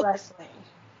playing still wrestling.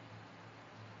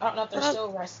 I don't know if they're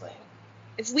still wrestling.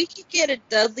 If we could get a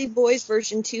Dudley Boys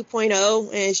version 2.0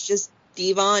 and it's just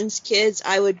Devon's kids,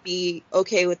 I would be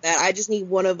okay with that. I just need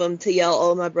one of them to yell,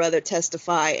 "Oh, my brother,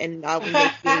 testify," and I will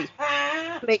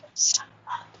make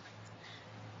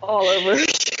all over.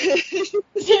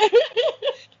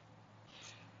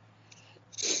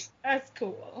 That's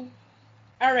cool.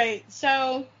 All right,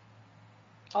 so.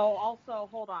 Oh, also,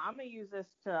 hold on. I'm gonna use this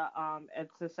to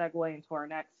segue into our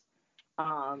next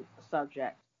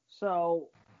subject. So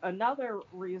another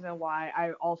reason why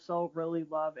I also really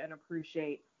love and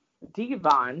appreciate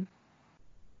Devon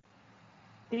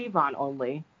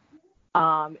only,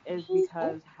 is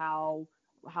because how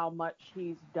much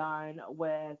he's done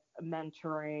with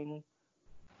mentoring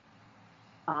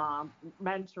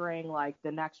like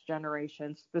the next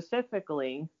generation,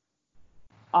 specifically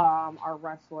our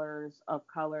wrestlers of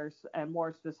colors, and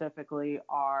more specifically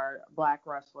our Black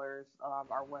wrestlers,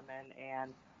 our women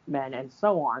and men and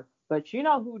so on. But you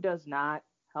know who does not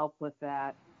help with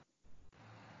that?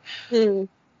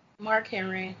 Mark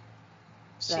Henry.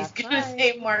 That's She's gonna right.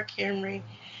 say Mark Henry.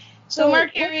 So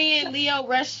Mark Henry and Lio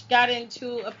Rush got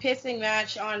into a pissing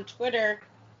match on Twitter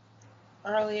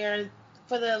earlier.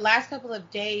 For the last couple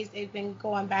of days, they've been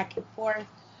going back and forth.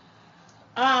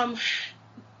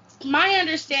 My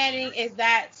understanding is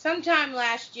that sometime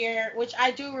last year, which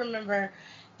I do remember,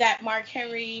 that Mark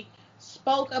Henry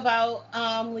spoke about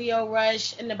Lio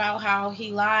Rush and about how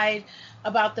he lied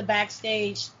about the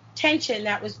backstage tension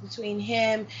that was between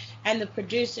him and the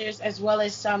producers, as well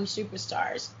as some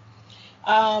superstars.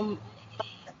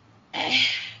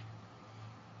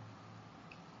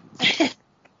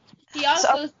 He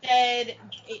also said,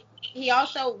 he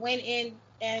also went in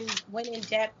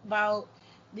depth about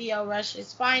Lio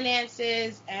Rush's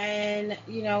finances and,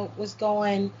 was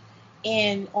going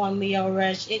in on Lio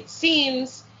Rush. It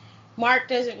seems Mark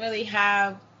doesn't really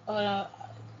have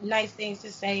nice things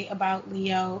to say about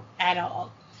Lio at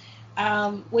all.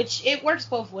 Which it works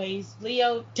both ways.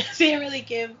 Lio doesn't really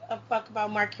give a fuck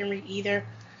about Mark Henry either.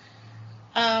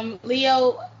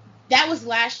 Lio, that was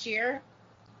last year,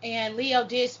 and Lio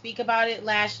did speak about it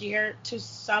last year to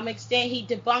some extent. He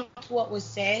debunked what was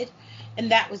said,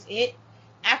 and that was it.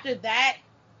 After that,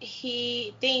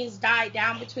 things died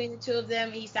down between the two of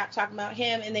them. He stopped talking about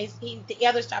him, and the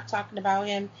others stopped talking about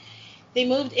him. They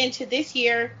moved into this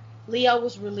year. Lio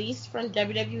was released from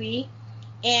WWE,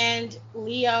 and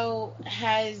Lio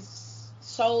has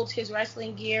sold his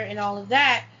wrestling gear and all of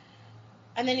that.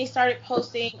 And then he started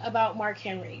posting about Mark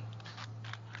Henry.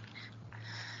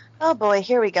 Oh boy,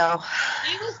 here we go.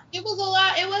 It was a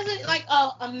lot. It wasn't like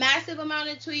a massive amount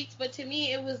of tweets, but to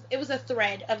me it was a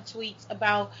thread of tweets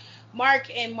about Mark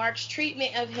and Mark's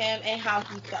treatment of him and how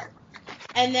he felt.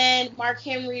 And then Mark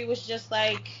Henry was just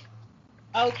like,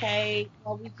 okay,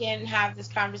 well, we can have this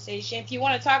conversation. If you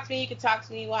want to talk to me, you can talk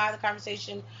to me. We'll have the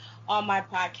conversation on my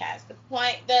podcast.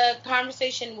 The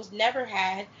conversation was never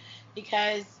had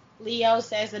because Lio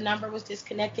says the number was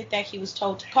disconnected that he was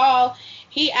told to call.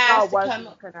 He asked to come.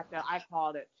 Disconnected. I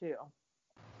called it too.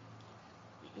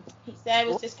 He said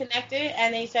it was disconnected,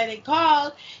 and they said they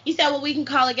called. He said, well, we can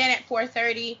call again at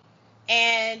 4:30.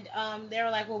 And they were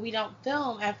like, well, we don't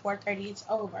film at 4:30. It's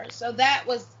over. So that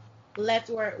was left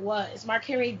where it was. Mark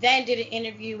Henry then did an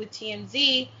interview with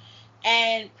TMZ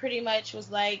and pretty much was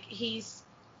like, he's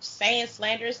saying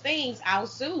slanderous things. I'll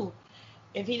sue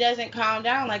if he doesn't calm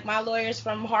down. Like, my lawyers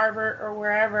from Harvard or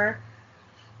wherever.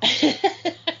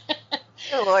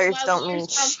 Your lawyers don't mean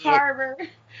shit. Harvard.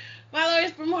 My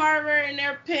lawyers from Harvard, and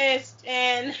they're pissed.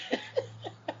 And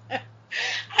I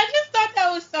just thought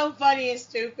that was so funny and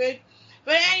stupid.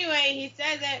 But anyway, he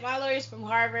said that my lawyer's from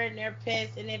Harvard and they're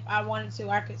pissed, and if I wanted to,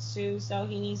 I could sue, so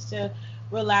he needs to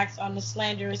relax on the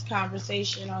slanderous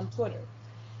conversation on Twitter.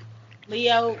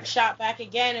 Lio shot back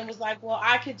again and was like, well,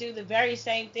 I could do the very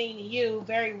same thing to you.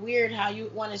 Very weird how you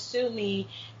would want to sue me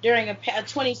during a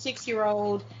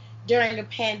 26-year-old during a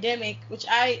pandemic, which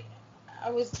I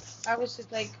was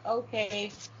just like,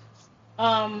 okay.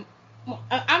 I'm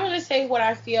going to say what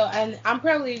I feel, and I'm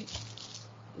probably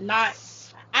not.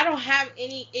 I don't have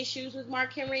any issues with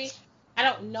Mark Henry. I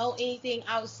don't know anything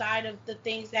outside of the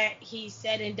things that he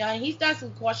said and done. He's done some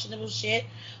questionable shit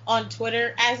on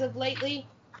Twitter as of lately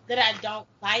that I don't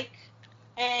like.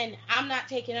 And I'm not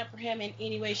taking up for him in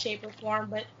any way, shape, or form.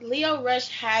 But Lio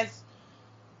Rush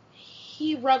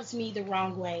he rubs me the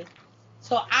wrong way.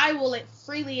 So I will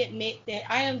freely admit that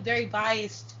I am very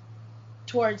biased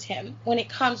towards him when it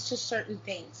comes to certain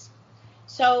things.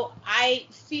 So I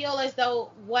feel as though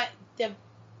what the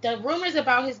rumors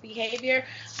about his behavior,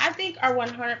 I think, are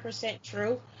 100%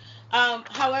 true.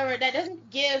 However, that doesn't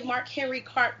give Mark Henry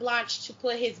carte blanche to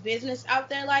put his business out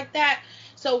there like that.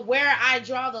 So where I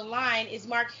draw the line is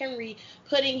Mark Henry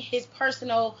putting his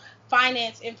personal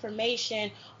finance information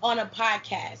on a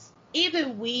podcast.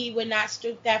 Even we would not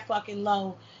stoop that fucking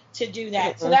low to do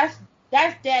that. So that's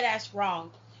dead ass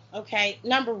wrong. Okay,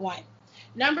 number one.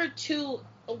 Number two,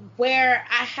 where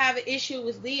I have an issue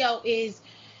with Leo is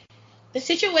the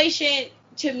situation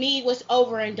to me was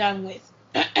over and done with.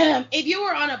 If you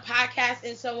were on a podcast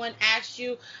and someone asked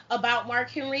you about Mark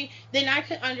Henry, then I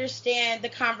could understand the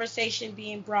conversation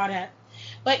being brought up.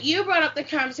 But you brought up the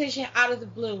conversation out of the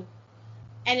blue.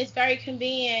 And it's very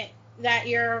convenient that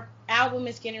your album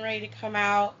is getting ready to come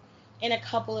out in a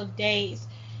couple of days.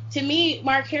 To me,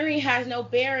 Mark Henry has no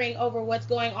bearing over what's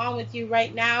going on with you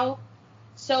right now.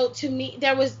 So to me,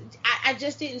 I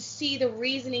just didn't see the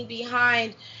reasoning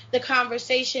behind the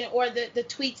conversation or the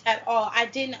tweets at all. I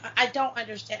don't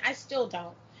understand. I still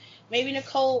don't. Maybe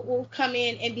Nicole will come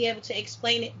in and be able to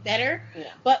explain it better. Yeah.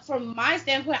 But from my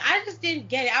standpoint, I just didn't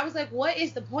get it. I was like, what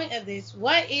is the point of this?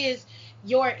 What is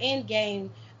your end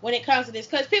game when it comes to this?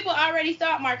 Because people already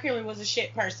thought Mark Henry was a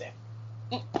shit person.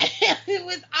 It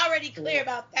was already clear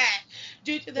about that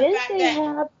due to the fact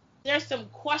that there's some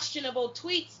questionable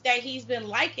tweets that he's been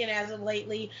liking as of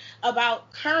lately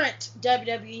about current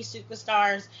WWE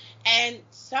superstars, and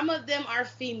some of them are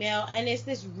female, and it's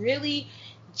this really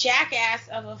jackass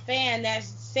of a fan that's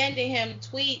sending him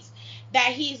tweets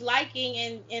that he's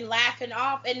liking and laughing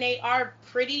off, and they are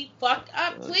pretty fucked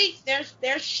up tweets.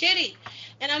 They're shitty,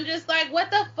 and I'm just like,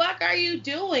 what the fuck are you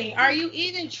doing? Are you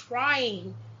even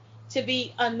trying to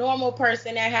be a normal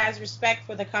person that has respect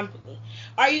for the company?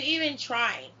 Are you even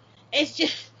trying? It's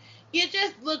just, it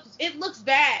looks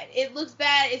bad. It looks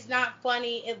bad. It's not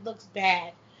funny. It looks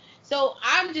bad. So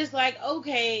I'm just like,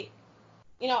 okay,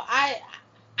 I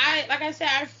like I said,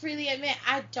 I freely admit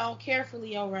I don't care for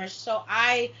Lio Rush. So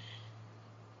I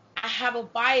have a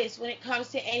bias when it comes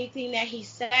to anything that he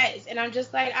says. And I'm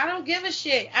just like, I don't give a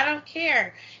shit. I don't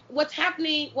care. What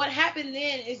happened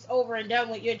then is over and done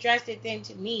with. You addressed it then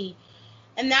to me.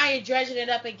 And now you're dredging it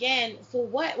up again. For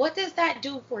what? What does that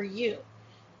do for you?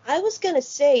 I was gonna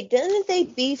say, didn't they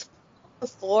beef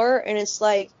before? And it's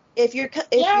like, if you're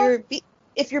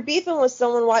beefing with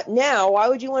someone, why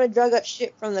would you want to drug up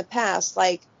shit from the past?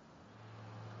 Like,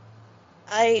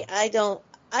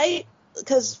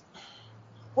 because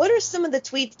what are some of the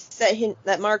tweets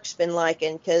that Mark's been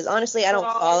liking? Because honestly, I don't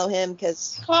follow him.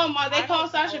 Because they call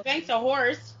Sasha Banks a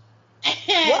horse,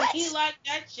 and what? He liked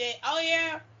that shit. Oh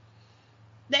yeah,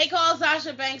 they call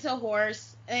Sasha Banks a horse.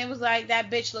 And it was like, that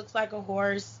bitch looks like a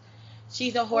horse.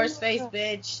 She's a horse-faced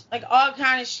bitch. Like, all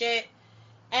kind of shit.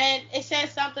 And it said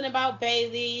something about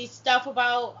Bayley, stuff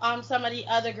about some of the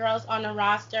other girls on the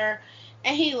roster.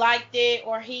 And he liked it,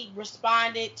 or he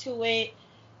responded to it.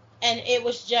 And it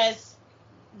was just,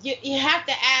 you have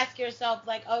to ask yourself,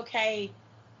 like, okay,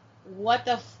 what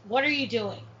are you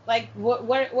doing? Like,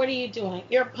 what are you doing?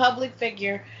 You're a public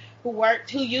figure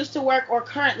who used to work or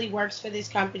currently works for this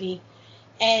company.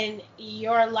 And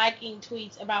you're liking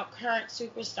tweets about current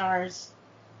superstars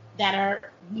that are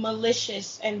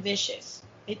malicious and vicious.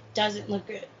 It doesn't look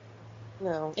good.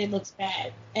 No. It looks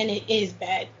bad. And it is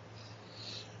bad.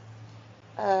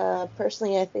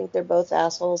 Personally, I think they're both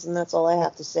assholes, and that's all I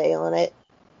have to say on it.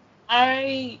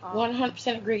 I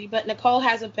 100% agree. But Nicole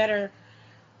has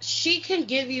she can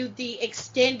give you the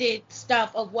extended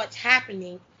stuff of what's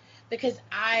happening, because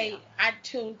I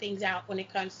tune things out when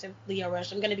it comes to Lio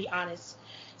Rush. I'm going to be honest.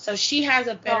 So she has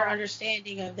a better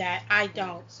understanding of that. I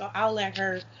don't. So I'll let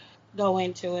her go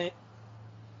into it.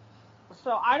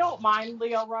 So I don't mind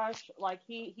Lio Rush. Like,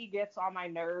 he gets on my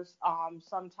nerves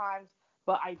sometimes,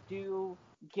 but I do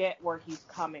get where he's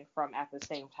coming from at the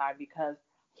same time, because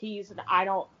he's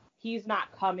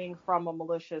not coming from a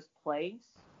malicious place.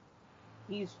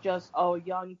 He's just a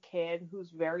young kid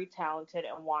who's very talented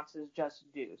and wants his just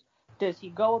dues. Does he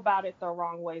go about it the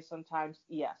wrong way sometimes?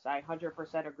 Yes, I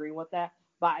 100% agree with that.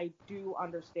 But I do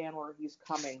understand where he's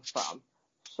coming from.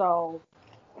 So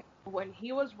when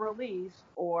he was released,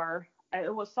 or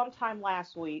it was sometime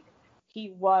last week, he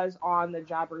was on the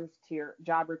Jobber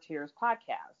Tears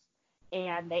podcast.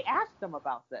 and they asked him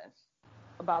about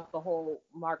the whole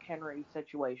Mark Henry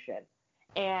situation.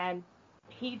 And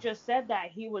he just said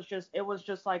that it was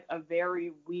just like a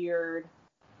very weird,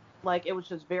 like it was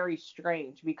just very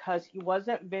strange because he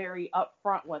wasn't very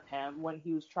upfront with him when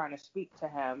he was trying to speak to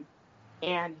him,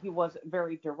 and he wasn't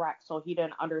very direct, so he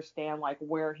didn't understand like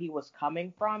where he was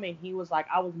coming from. And he was like,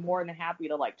 I was more than happy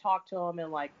to like talk to him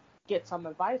and like get some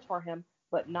advice for him,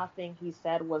 but nothing he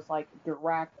said was like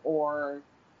direct or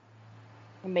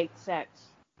make sense.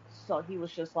 So he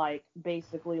was just like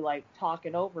basically like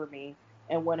talking over me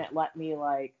and wouldn't let me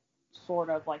like sort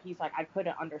of like, he's like, I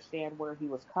couldn't understand where he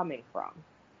was coming from.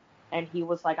 And he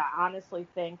was like, I honestly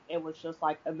think it was just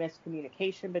like a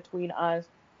miscommunication between us.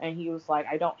 And he was like,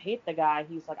 I don't hate the guy.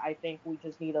 He's like, I think we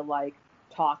just need to like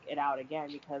talk it out again,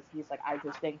 because he's like, I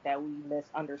just think that we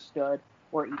misunderstood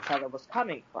where each other was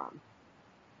coming from.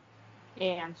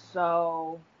 And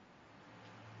so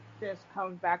this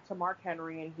comes back to Mark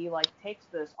Henry, and he like takes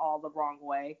this all the wrong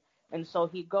way. And so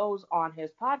he goes on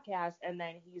his podcast, and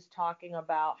then he's talking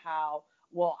about how,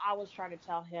 well, I was trying to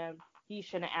tell him he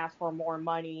shouldn't ask for more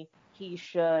money. He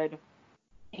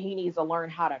needs to learn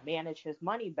how to manage his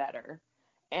money better.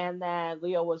 And then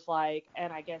Leo was like,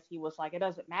 and I guess he was like, it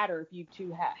doesn't matter if you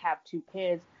two have 2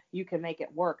 kids, you can make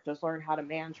it work. Just learn how to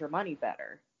manage your money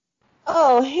better.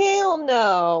 Oh, hell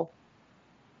no.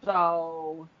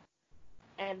 So,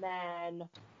 and then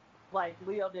like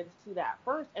Leo didn't see that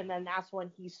first, and then that's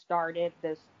when he started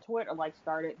this Twitter, like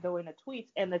started doing the tweets.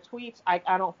 And the tweets,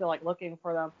 I don't feel like looking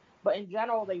for them, but in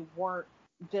general they weren't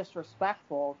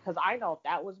disrespectful, because I know if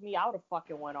that was me, I would have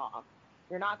fucking went off.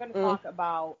 You're not going to talk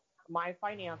about my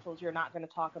financials. You're not going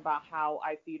to talk about how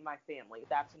I feed my family.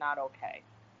 That's not okay.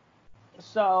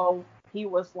 So he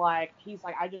was like, he's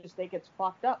like, I just think it's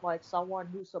fucked up, like someone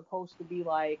who's supposed to be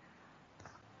like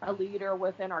a leader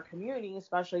within our community,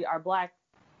 especially our Black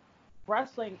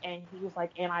wrestling. And he was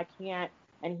like, and I can't,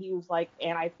 and he was like,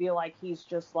 and I feel like he's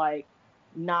just like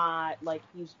not, like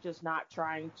he's just not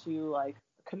trying to like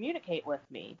communicate with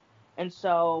me. And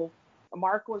so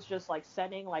Mark was just like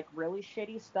sending like really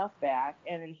shitty stuff back,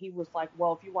 and then he was like,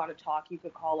 well, if you want to talk, you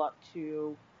could call up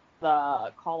to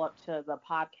the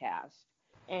podcast.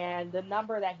 And the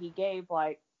number that he gave,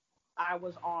 like I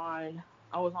was on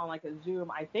like a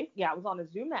Zoom, I think, I was on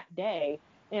a Zoom that day,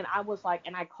 and I was like,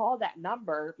 and I called that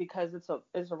number because it's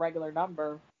a regular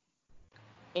number,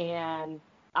 and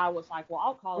I was like, well,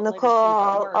 I'll call it later.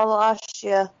 Nicole, I lost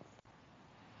you.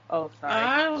 Oh,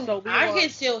 sorry. I can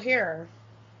still hear her.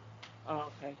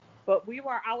 Oh, okay. But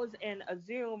I was in a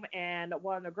Zoom, and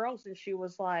one of the girls, and she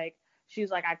was like,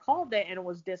 I called it and it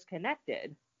was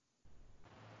disconnected.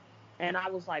 And I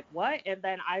was like, what? And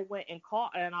then I went and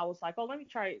called, and I was like, oh, let me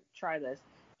try this.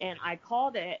 And I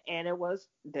called it, and it was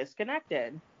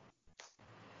disconnected.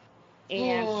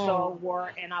 And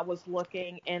and I was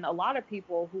looking, and a lot of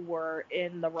people who were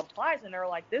in the replies, and they're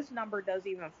like, this number doesn't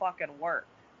even fucking work.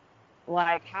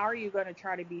 Like, how are you going to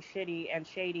try to be shitty and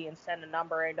shady and send a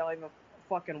number and don't even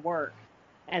fucking work?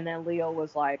 And then Leo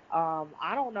was like,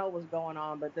 I don't know what's going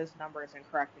on, but this number is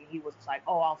incorrect. And he was like,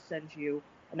 oh, I'll send you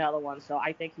another one. So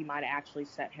I think he might have actually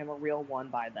sent him a real one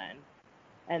by then.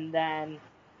 And then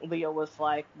Leo was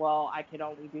like, well, I can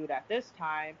only do that this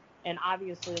time. And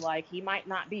obviously, like, he might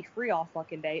not be free all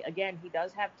fucking day. Again, he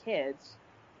does have kids.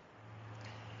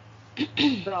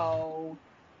 So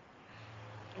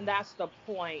that's the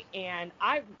point. And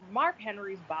Mark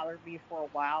Henry's bothered me for a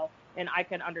while, and I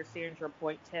can understand your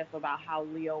point, Tiff, about how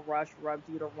Leo Rush rubs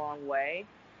you the wrong way,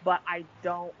 but I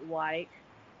don't like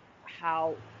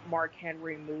how Mark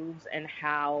Henry moves and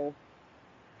how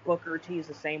Booker T is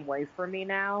the same way for me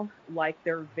now. Like,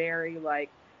 they're very,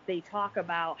 like, they talk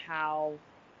about how,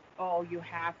 oh, you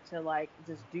have to, like,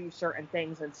 just do certain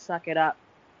things and suck it up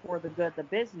for the good of the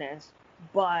business,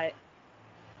 but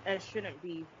it shouldn't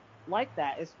be like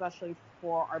that, especially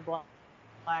for our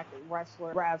black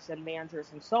wrestler refs and managers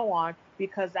and so on,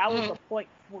 because that was the point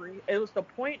it was the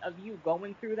point of you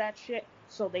going through that shit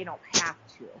so they don't have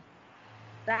to.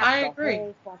 That's the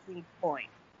whole fucking point.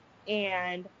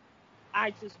 And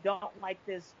I just don't like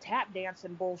this tap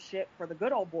dancing bullshit for the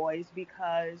good old boys,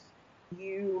 because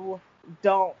he's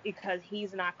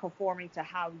not conforming to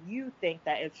how you think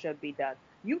that it should be done.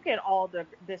 You can all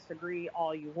disagree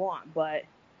all you want, but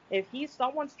if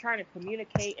someone's trying to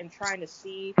communicate and trying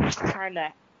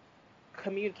to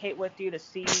communicate with you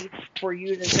for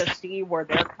you to just see where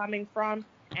they're coming from,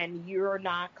 and you're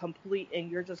not complete, and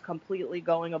you're just completely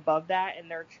going above that, and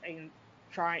they're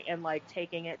trying and like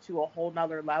taking it to a whole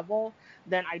nother level,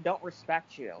 then I don't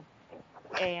respect you.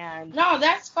 And no,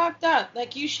 that's fucked up.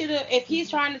 Like, you should have, if he's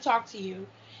trying to talk to you,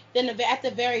 then at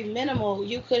the very minimal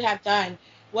you could have done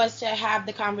was to have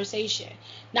the conversation,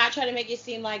 not try to make it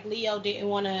seem like Leo didn't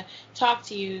want to talk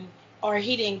to you or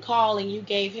he didn't call and you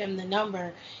gave him the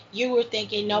number. You were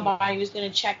thinking nobody was going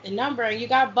to check the number and you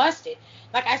got busted.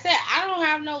 Like I said, I don't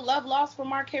have no love lost for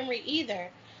Mark Henry either.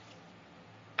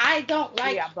 I don't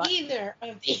like either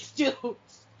of these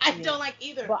dudes. I don't like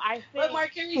either. But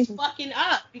Mark Henry's fucking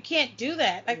up. You can't do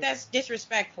that. Like, that's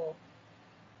disrespectful.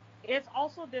 It's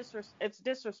also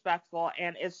disrespectful,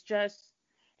 and it's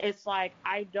like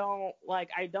I don't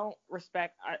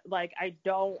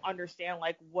understand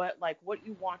what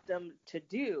you want them to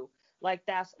do. Like,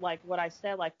 that's like what I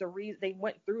said, like the reason they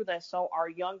went through this so our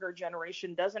younger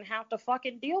generation doesn't have to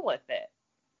fucking deal with it.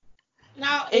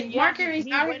 Now, if Mark Henry's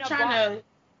out here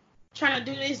trying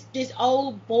to do this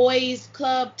old boys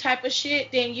club type of shit,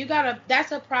 then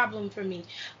that's a problem for me.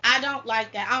 I don't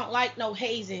like that. I don't like no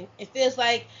hazing. It feels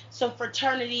like some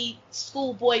fraternity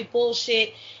schoolboy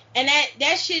bullshit, and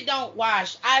that shit don't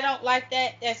wash. I don't like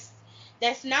that.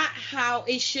 That's not how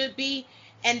it should be,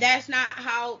 and that's not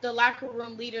how the locker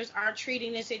room leaders are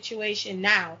treating the situation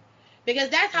now. Because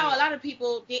that's how a lot of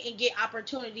people didn't get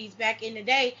opportunities back in the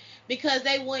day, because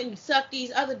they wouldn't suck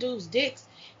these other dudes' dicks.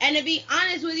 And to be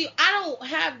honest with you, I don't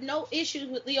have no issues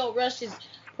with Lio Rush's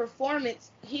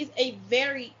performance. He's a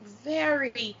very,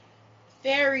 very,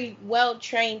 very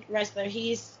well-trained wrestler.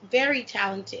 He's very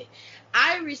talented.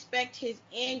 I respect his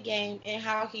end game and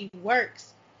how he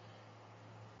works.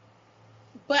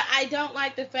 But I don't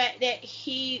like the fact that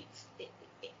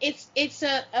it's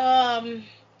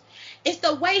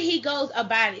the way he goes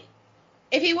about it.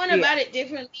 If he went about it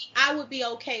differently, I would be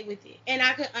okay with it, and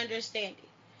I could understand it.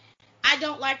 I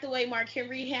don't like the way Mark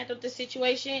Henry handled the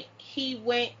situation. He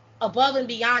went above and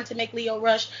beyond to make Lio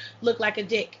Rush look like a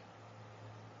dick,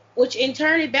 which in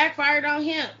turn it backfired on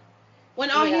him,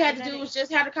 when all he had to do was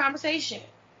just have a conversation.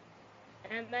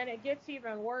 And then it gets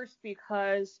even worse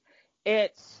because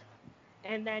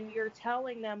and then you're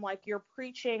telling them, like, you're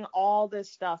preaching all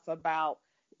this stuff about,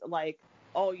 like,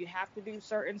 oh, you have to do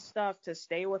certain stuff to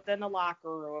stay within the locker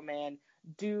room and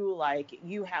do, like,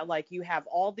 you have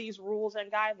all these rules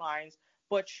and guidelines,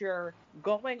 but you're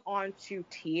going on to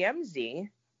TMZ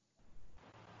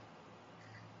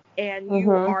and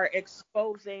you are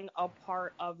exposing a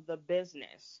part of the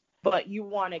business, but you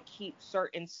want to keep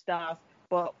certain stuff,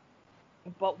 but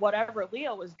whatever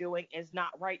Leo is doing is not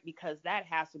right, because that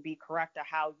has to be correct to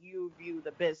how you view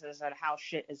the business and how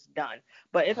shit is done.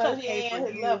 But it's okay for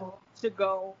you to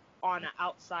go on an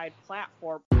outside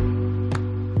platform.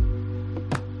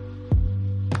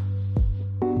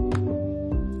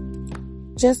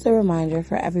 Just a reminder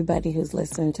for everybody who's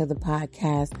listening to the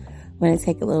podcast, I'm going to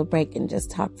take a little break and just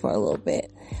talk for a little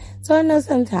bit. So I know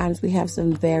sometimes we have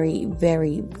some very,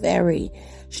 very, very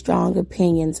strong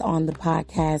opinions on the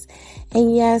podcast.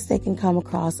 And yes, they can come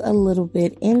across a little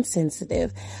bit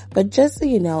insensitive. But just so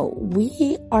you know,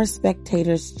 we are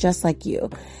spectators just like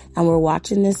you. And we're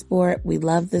watching this sport. We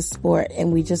love this sport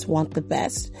and we just want the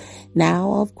best.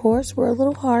 Now, of course, we're a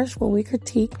little harsh when we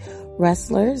critique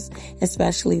wrestlers,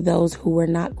 especially those who we're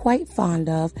not quite fond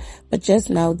of. But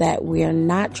just know that we are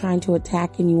not trying to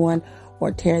attack anyone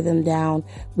or tear them down.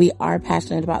 We are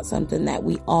passionate about something that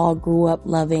we all grew up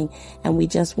loving, and we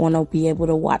just want to be able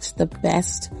to watch the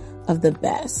best of the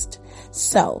best.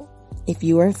 So if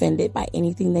you are offended by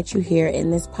anything that you hear in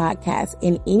this podcast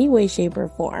in any way, shape, or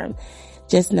form,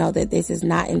 just know that this is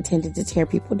not intended to tear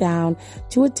people down,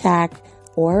 to attack,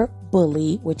 or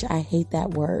bully, which I hate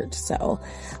that word. So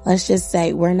let's just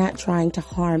say we're not trying to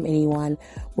harm anyone.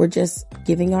 We're just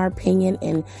giving our opinion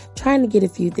and trying to get a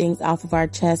few things off of our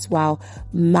chest while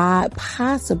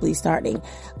possibly starting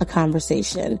a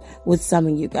conversation with some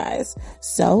of you guys.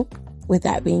 So with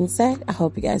that being said, I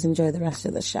hope you guys enjoy the rest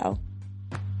of the show.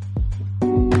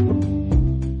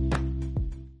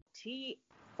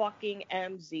 Fucking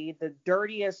MZ, the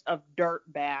dirtiest of dirt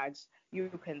bags you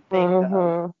can think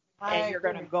of. And you're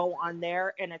going to go on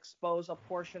there and expose a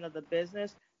portion of the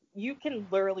business. You can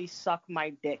literally suck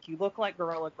my dick. You look like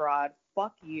Gorilla Grodd.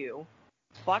 Fuck you.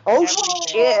 Fuck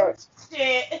everything.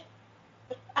 Shit.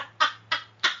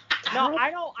 No,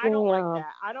 I don't like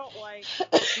that. I don't like,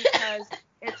 because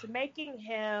it's making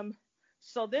him.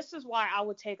 So this is why I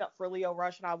would take up for Lio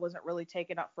Rush and I wasn't really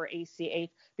taking up for ACH,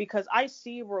 because I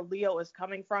see where Leo is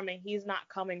coming from, and he's not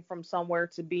coming from somewhere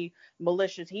to be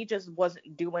malicious. He just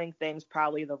wasn't doing things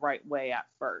probably the right way at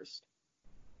first.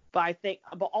 But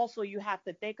also you have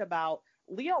to think about,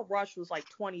 Lio Rush was like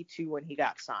 22 when he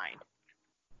got signed.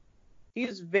 He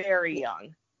was very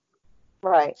young.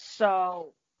 Right.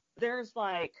 So there's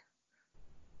like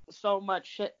so much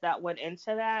shit that went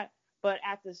into that. But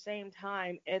at the same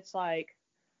time, it's like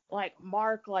like,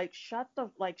 Mark, like, shut the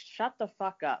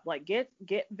fuck up. Like, get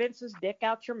Vince's dick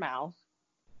out your mouth.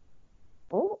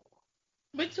 Oh.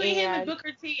 Between him and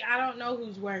Booker T, I don't know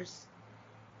who's worse.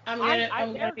 I'm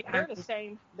gonna be honest.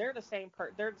 They're the same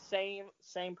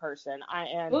person.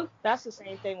 That's the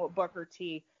same thing with Booker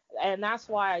T. And that's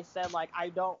why I said, like, I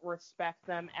don't respect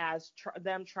them as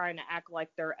them trying to act like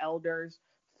they're elders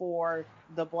for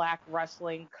the Black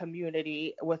wrestling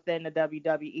community within the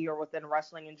WWE or within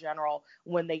wrestling in general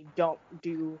when they don't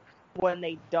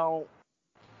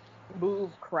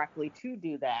move correctly to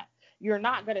do that. You're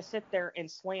not going to sit there and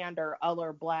slander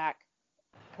other Black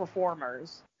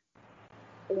performers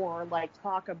or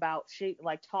talk about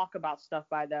stuff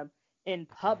by them in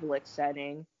public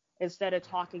setting instead of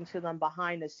talking to them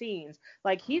behind the scenes.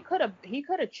 Like, he could have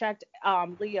checked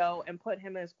Leo and put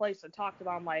him in his place and talked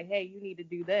about him, like, hey, you need to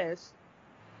do this.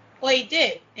 Well, he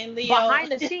did. And Leo,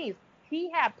 behind the scenes,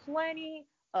 he had plenty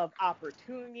of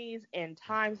opportunities and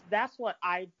times. That's what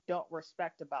I don't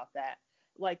respect about that.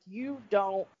 Like, you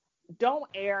don't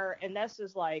air, and this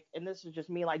is just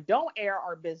me, like, don't air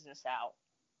our business out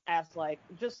as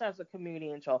just as a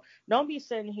comedian show. Don't be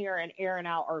sitting here and airing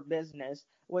out our business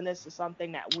when this is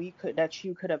something that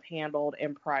you could have handled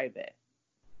in private.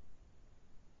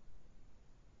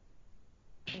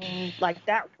 Like,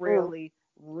 that really,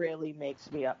 really makes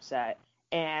me upset.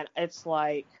 And it's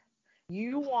like,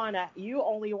 you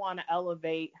only want to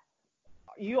elevate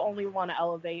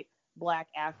Black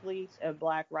athletes and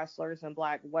Black wrestlers and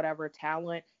Black whatever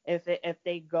talent if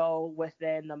they go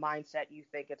within the mindset you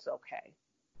think it's okay.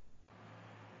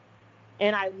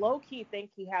 And I low-key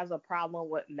think he has a problem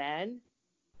with men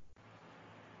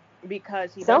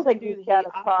because he sounds like he's got a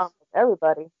problem with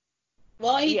everybody.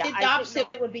 Well, he did the opposite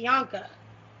with Bianca.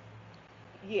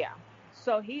 Yeah.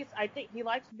 So I think he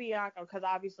likes Bianca because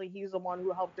obviously he's the one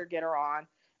who helped her get her on,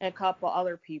 and a couple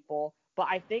other people. But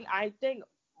I think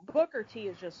Booker T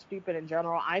is just stupid in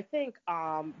general. I think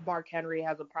Mark Henry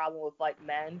has a problem with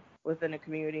men within the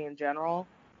community in general.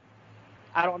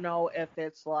 I don't know if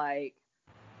it's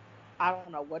I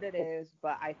don't know what it is,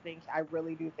 but I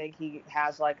really do think he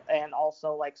has and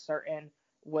also certain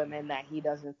women that he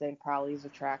doesn't think probably is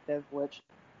attractive, which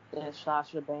is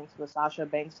Sasha Banks, but Sasha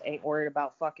Banks ain't worried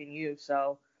about fucking you,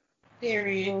 so.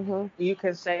 Period. Mm-hmm. You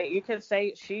can say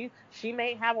she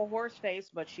may have a horse face,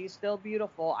 but she's still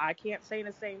beautiful. I can't say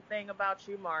the same thing about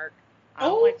you, Mark. I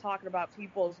don't like talking about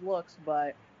people's looks,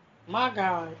 but my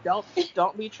God,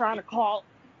 don't be trying to call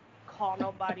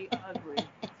nobody ugly.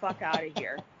 Fuck out of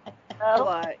here. Oh.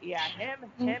 But yeah, him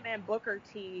and Booker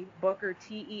T,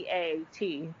 Teat,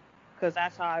 because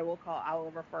that's how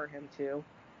I'll refer him to.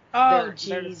 Oh,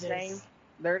 Jesus.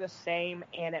 They're the same,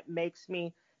 and it makes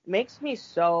me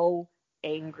so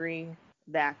angry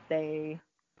that the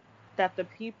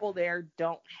people there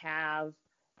don't have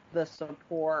the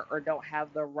support or don't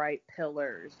have the right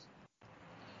pillars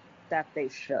that they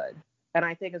should. And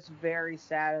I think it's very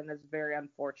sad and it's very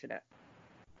unfortunate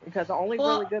because the only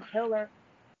really good pillar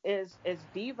is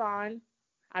Devon.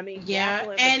 I mean,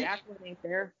 Jacqueline ain't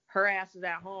there. Her ass is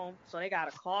at home, so they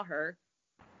gotta call her.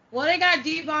 Well, they got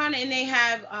Devon and they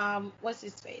have what's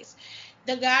his face,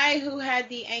 the guy who had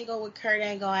the angle with Kurt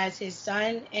Angle as his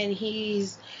son, and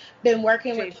he's been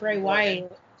working with Bray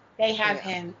Wyatt. They have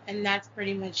him, and that's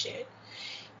pretty much it.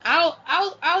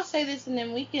 I'll say this, and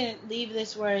then we can leave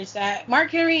this where it's at. Mark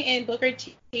Henry and Booker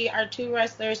T are two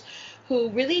wrestlers who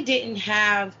really didn't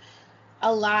have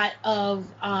a lot of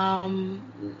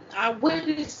I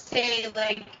wouldn't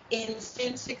say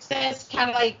instant success, kind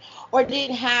of or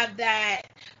didn't have that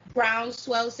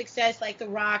groundswell success like The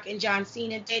Rock and John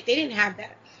Cena did. They didn't have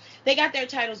that. They got their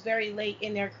titles very late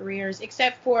in their careers,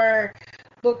 except for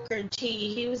Booker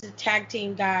T. He was a tag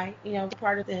team guy,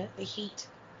 part of the Heat.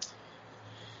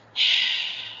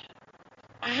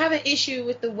 I have an issue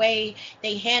with the way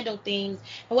they handle things.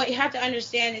 And what you have to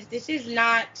understand is this is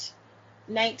not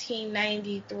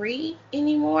 1993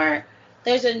 anymore.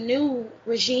 There's a new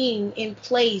regime in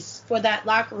place for that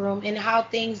locker room and how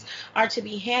things are to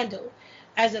be handled.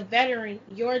 As a veteran,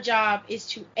 your job is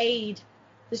to aid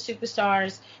the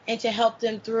superstars and to help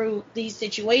them through these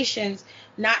situations,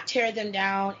 not tear them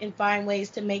down and find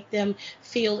ways to make them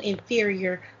feel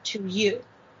inferior to you.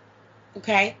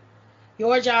 Okay?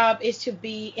 Your job is to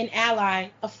be an ally,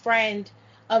 a friend,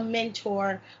 a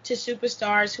mentor to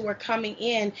superstars who are coming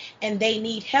in and they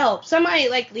need help. Somebody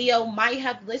like Leo might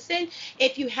have listened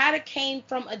if you had came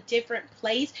from a different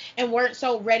place and weren't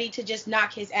so ready to just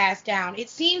knock his ass down. It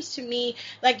seems to me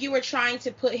like you were trying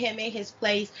to put him in his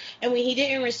place, and when he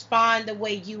didn't respond the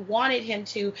way you wanted him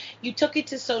to, you took it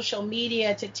to social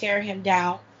media to tear him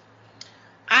down.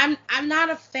 I'm not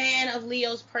a fan of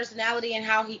Leo's personality and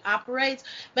how he operates,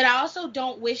 but I also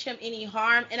don't wish him any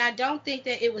harm, and I don't think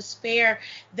that it was fair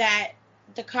that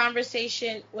the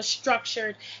conversation was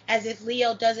structured as if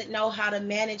Leo doesn't know how to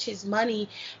manage his money.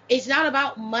 It's not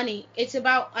about money. It's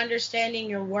about understanding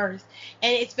your worth.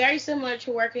 And it's very similar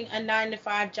to working a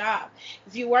 9-to-5 job.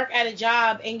 If you work at a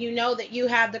job and you know that you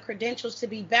have the credentials to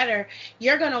be better,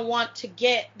 you're going to want to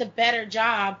get the better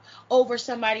job over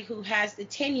somebody who has the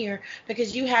tenure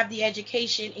because you have the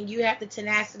education and you have the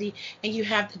tenacity and you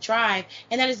have the drive.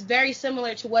 And that is very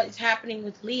similar to what is happening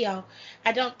with Leo.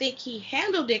 I don't think he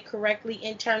handled it correctly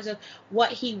in terms of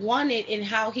what he wanted and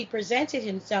how he presented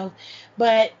himself.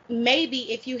 But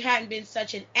maybe if you hadn't been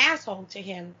such an asshole to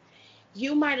him,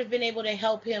 you might have been able to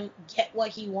help him get what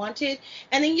he wanted.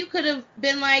 And then you could have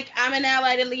been like, I'm an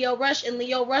ally to Lio Rush, and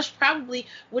Lio Rush probably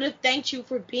would have thanked you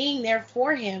for being there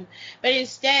for him. But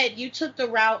instead, you took the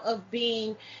route of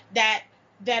being that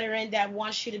veteran that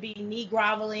wants you to be knee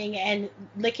groveling and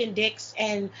licking dicks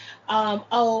and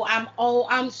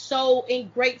I'm so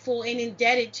grateful and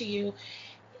indebted to you.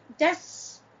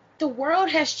 The world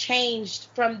has changed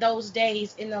from those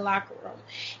days in the locker room.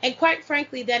 And quite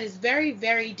frankly, that is very,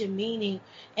 very demeaning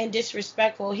and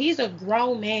disrespectful. He's a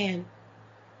grown man,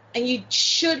 and you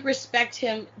should respect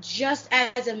him just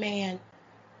as a man,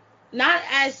 not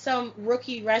as some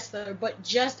rookie wrestler, but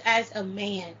just as a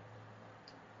man.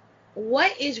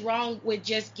 What is wrong with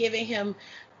just giving him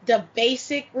the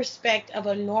basic respect of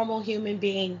a normal human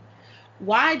being?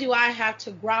 Why do I have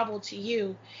to grovel to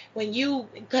you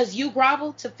because you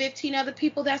grovel to 15 other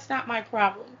people? That's not my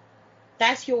problem.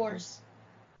 That's yours.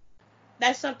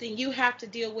 That's something you have to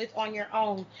deal with on your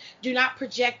own. Do not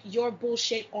project your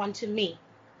bullshit onto me.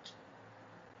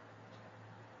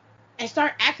 And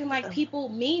start acting like people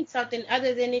mean something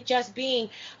other than it just being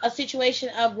a situation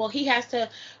of, well, he has to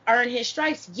earn his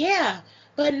stripes. Yeah,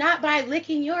 but not by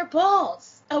licking your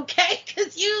balls, okay?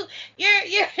 Because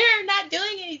you're not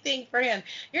doing anything for him.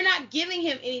 You're not giving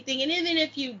him anything. And even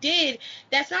if you did,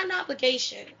 that's not an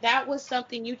obligation. That was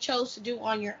something you chose to do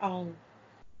on your own.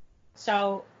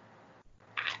 So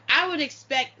I would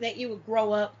expect that you would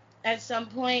grow up at some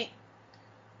point.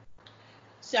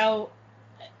 So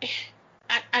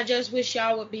I just wish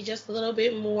y'all would be just a little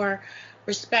bit more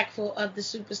respectful of the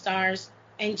superstars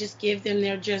and just give them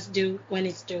their just due when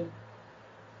it's due.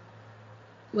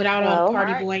 Without all the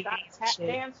party boy shit.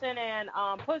 Dancing and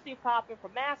pussy popping for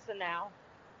Massa now.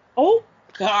 Oh,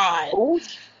 God. Oh.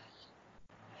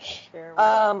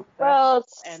 Well,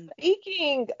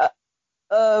 speaking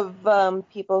of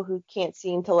people who can't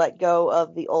seem to let go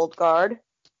of the old guard,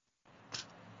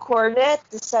 Cornette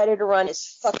decided to run his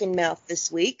fucking mouth this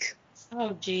week.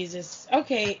 Oh, Jesus.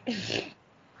 Okay.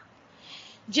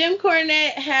 Jim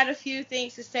Cornette had a few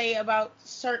things to say about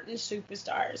certain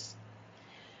superstars.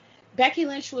 Becky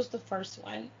Lynch was the first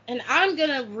one. And I'm going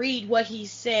to read what he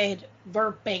said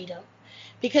verbatim.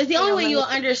 Because the only way you'll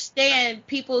understand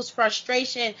people's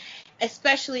frustration,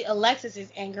 especially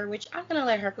Alexis's anger, which I'm going to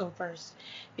let her go first.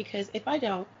 Because if I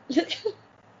don't,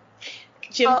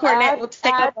 Jim Cornette will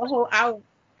take up a whole hour.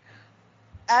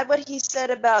 Add what he said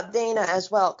about Dana as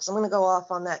well, because I'm going to go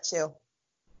off on that too.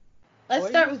 Let's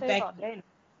start with Becky.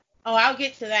 Oh, I'll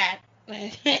get to that.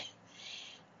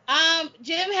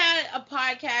 Jim had a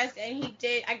podcast, and he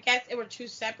did, I guess it were two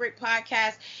separate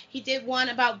podcasts. He did one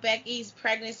about Becky's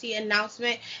pregnancy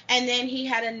announcement, and then he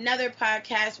had another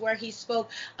podcast where he spoke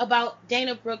about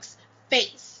Dana Brooks'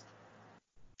 face.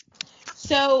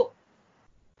 So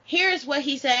here's what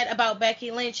he said about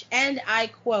Becky Lynch, and I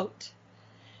quote,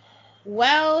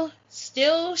 "Well,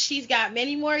 still, she's got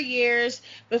many more years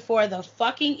before the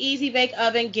fucking Easy Bake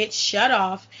Oven gets shut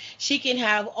off. She can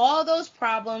have all those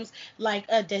problems like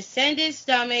a descended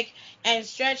stomach and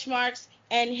stretch marks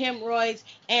and hemorrhoids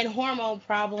and hormone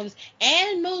problems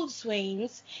and mood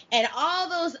swings and all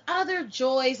those other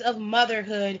joys of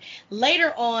motherhood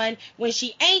later on when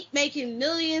she ain't making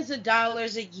millions of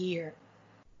dollars a year."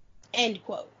 End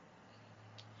quote.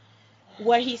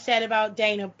 What he said about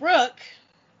Dana Brooke,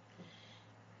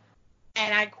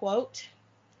 and I quote,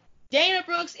 "Dana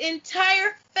Brooks'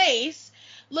 entire face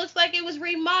looks like it was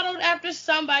remodeled after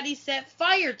somebody set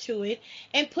fire to it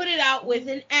and put it out with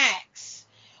an axe.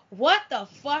 What the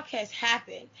fuck has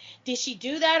happened? Did she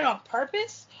do that on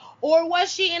purpose? Or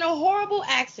was she in a horrible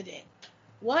accident?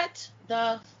 What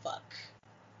the fuck?"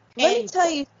 Let me tell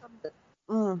you something.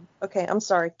 Okay, I'm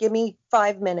sorry. Give me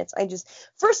 5 minutes.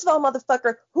 First of all,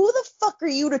 motherfucker, who the fuck are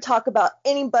you to talk about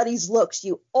anybody's looks,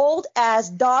 you old ass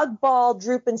dog ball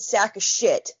drooping sack of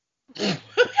shit?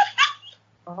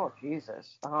 Oh,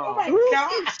 Jesus. Oh my Who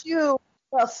God. gives you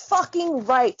the fucking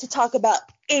right to talk about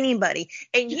anybody?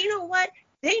 And you know what?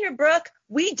 Dana Brooke,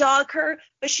 we dog her,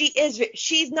 but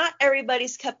she's not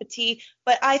everybody's cup of tea,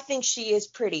 but I think she is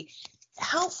pretty.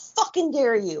 How fucking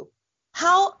dare you?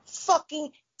 How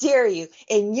fucking dare you?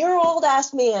 And your old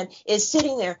ass man is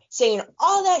sitting there saying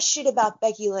all that shit about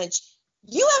Becky Lynch.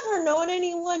 You ever known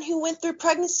anyone who went through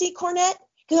pregnancy, Cornette?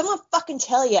 Because I'm going to fucking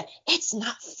tell you, it's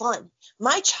not fun.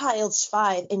 My child's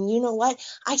 5, and you know what?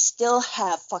 I still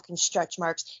have fucking stretch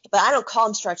marks, but I don't call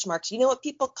them stretch marks. You know what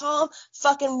people call them?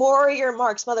 Fucking warrior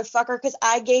marks, motherfucker, because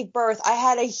I gave birth. I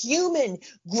had a human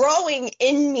growing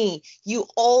in me, you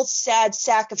old sad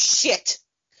sack of shit.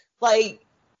 Like,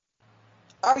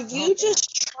 are you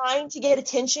just trying to get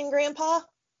attention, Grandpa?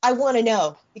 I want to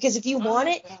know, because if you want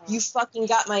it, you fucking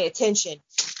got my attention.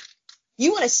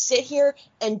 You want to sit here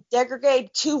and degrade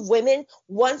 2 women,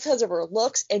 one because of her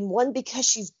looks and one because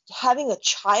she's having a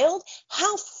child?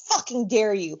 How fucking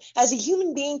dare you? As a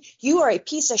human being, you are a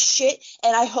piece of shit,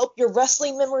 and I hope your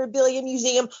wrestling memorabilia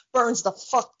museum burns the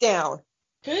fuck down.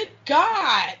 Good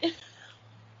God.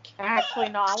 Actually,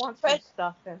 no, I want some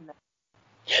stuff in there.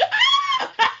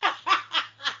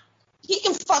 He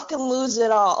can fucking lose it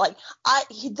all. Like,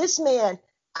 this man,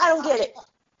 I don't get it.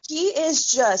 He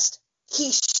is just...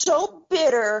 He's so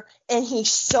bitter and he's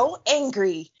so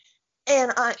angry,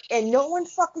 and no one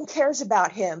fucking cares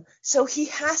about him. So he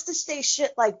has to say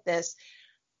shit like this.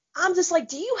 I'm just like,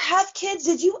 do you have kids?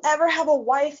 Did you ever have a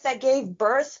wife that gave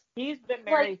birth? He's been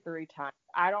married 3 times.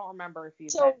 I don't remember if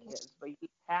he's had kids, but he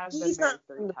has been married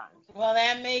 3 times. Well,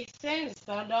 that makes sense.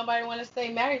 So nobody want to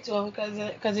stay married to him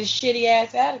because his shitty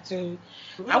ass attitude.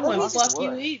 I wouldn't fuck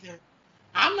you either.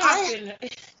 I'm not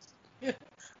gonna.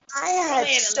 I had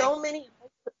so many.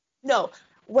 No,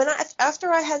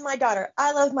 after I had my daughter,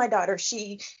 I love my daughter.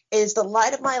 She is the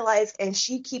light of my life, and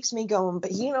she keeps me going.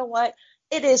 But you know what?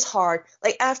 It is hard.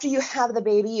 Like, after you have the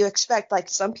baby, you expect, like,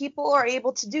 some people are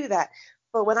able to do that.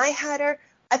 But when I had her,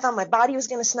 I thought my body was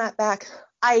going to snap back.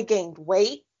 I gained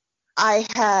weight. I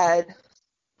had,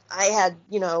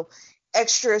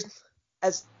 extra,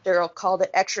 as Daryl called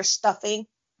it, extra stuffing.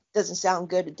 Doesn't sound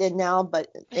good. It did now,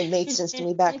 but it made sense to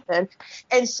me back then.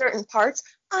 And certain parts,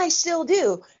 I still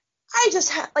do. I just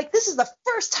had, like, this is the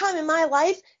first time in my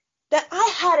life that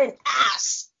I had an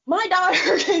ass. My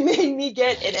daughter made me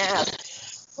get an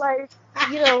ass. Like,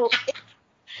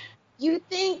 you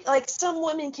think, like, some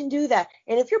women can do that.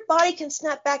 And if your body can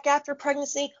snap back after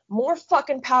pregnancy, more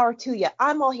fucking power to you.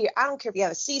 I'm all here. I don't care if you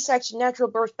have a C-section, natural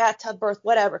birth, bathtub birth,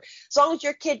 whatever. As long as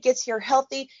your kid gets here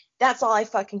healthy, that's all I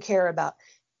fucking care about.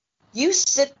 You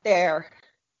sit there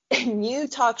and you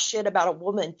talk shit about a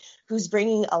woman who's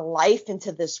bringing a life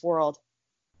into this world.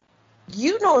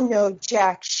 You don't know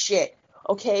jack shit,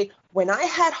 okay? When I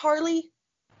had Harley,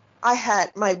 I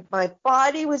had my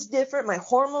body was different. My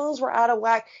hormones were out of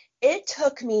whack. It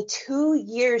took me 2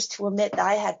 years to admit that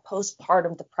I had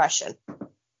postpartum depression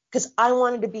because I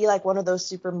wanted to be like one of those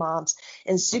super moms,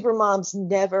 and super moms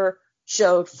never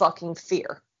showed fucking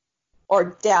fear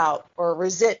or doubt or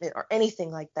resentment or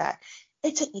anything like that.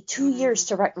 It took me 2 years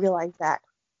to realize that.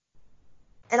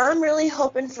 And I'm really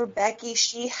hoping for Becky.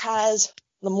 She has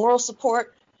the moral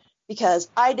support, because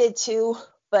I did too,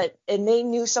 and they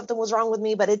knew something was wrong with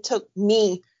me, but it took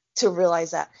me to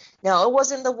realize that. Now, it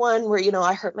wasn't the one where,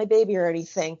 I hurt my baby or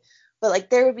anything, but like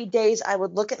there would be days I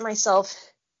would look at myself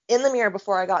in the mirror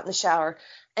before I got in the shower,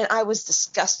 and I was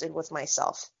disgusted with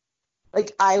myself.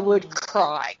 Like, I would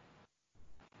cry.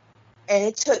 And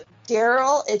it took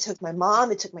Daryl, it took my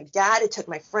mom, it took my dad, it took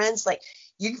my friends. Like,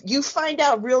 you find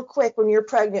out real quick when you're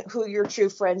pregnant who your true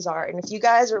friends are. And if you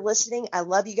guys are listening, I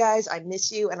love you guys. I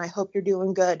miss you, and I hope you're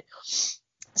doing good.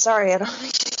 Sorry, I'm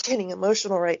getting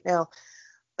emotional right now.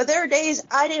 But there are days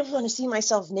I didn't want to see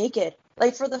myself naked.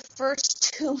 Like, for the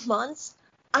first 2 months,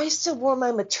 I still wore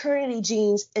my maternity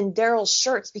jeans and Daryl's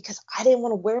shirts because I didn't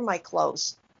want to wear my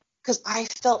clothes because I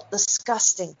felt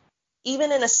disgusting.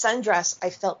 Even in a sundress, I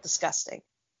felt disgusting.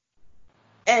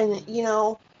 And,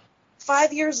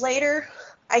 5 years later,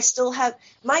 I still have,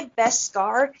 my best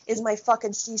scar is my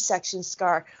fucking C-section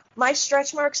scar. My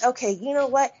stretch marks, okay, you know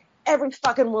what? Every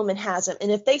fucking woman has them.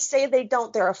 And if they say they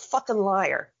don't, they're a fucking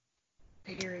liar.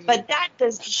 Period. But that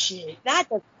does not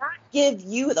give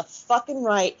you the fucking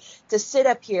right to sit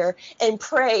up here and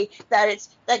pray that it's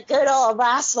the good old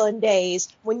wrestling days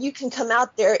when you can come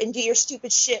out there and do your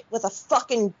stupid shit with a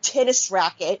fucking tennis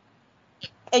racket,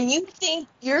 and you think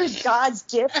you're God's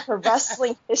gift for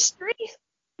wrestling history?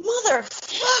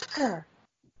 Motherfucker.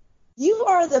 You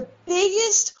are the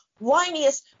biggest,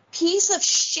 whiniest piece of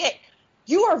shit.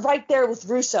 You are right there with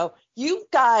Russo. You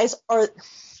guys are...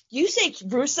 You say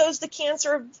Russo's the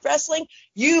cancer of wrestling,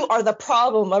 you are the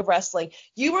problem of wrestling.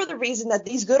 You are the reason that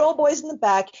these good old boys in the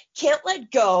back can't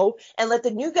let go and let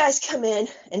the new guys come in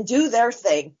and do their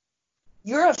thing.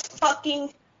 You're a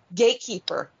fucking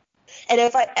gatekeeper. And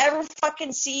if I ever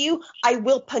fucking see you, I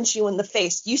will punch you in the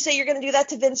face. You say you're going to do that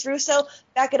to Vince Russo?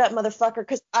 Back it up, motherfucker,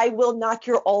 because I will knock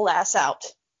your old ass out.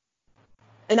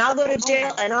 And I'll go to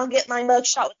jail, and I'll get my mug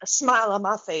shot with a smile on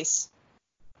my face.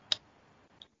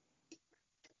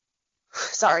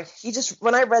 Sorry.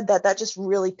 When I read that just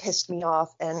really pissed me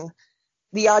off. And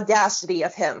the audacity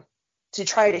of him to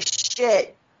try to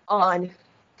shit on,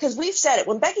 because we've said it.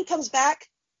 When Becky comes back,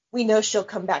 we know she'll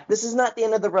come back. This is not the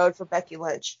end of the road for Becky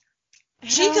Lynch.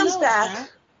 She comes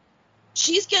back.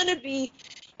 She's going to be,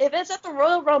 if it's at the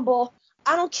Royal Rumble,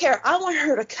 I don't care. I want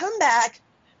her to come back,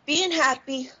 being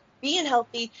happy, being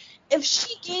healthy. If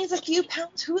she gains a few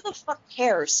pounds, who the fuck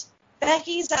cares?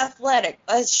 Becky's athletic.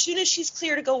 As soon as she's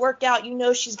clear to go work out, you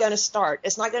know she's going to start.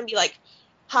 It's not going to be like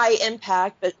high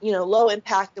impact, but, low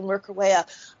impact and work her way up.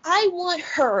 I want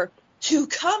her to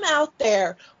come out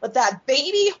there with that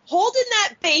baby, holding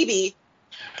that baby,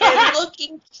 and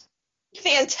looking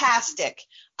fantastic.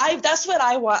 That's what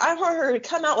I want. I want her to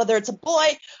come out, whether it's a boy,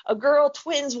 a girl,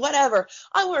 twins, whatever.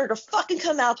 I want her to fucking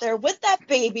come out there with that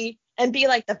baby and be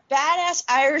like the badass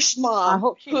Irish mom. I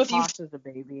hope she tosses the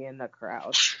baby in the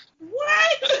crowd.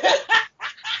 What?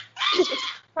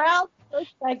 Crowd push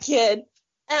that kid.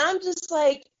 And I'm just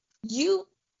like, you're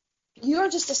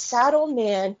just a sad old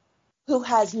man who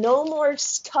has no more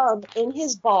scum in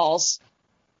his balls.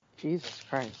 Jesus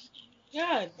Christ.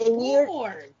 God, and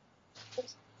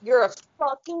you're a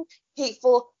fucking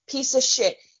hateful piece of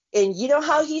shit. And you know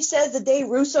how he says the day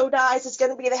Russo dies, it's going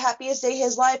to be the happiest day of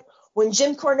his life? When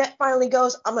Jim Cornette finally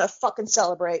goes, I'm going to fucking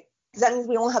celebrate. Because that means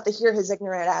we don't have to hear his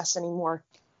ignorant ass anymore.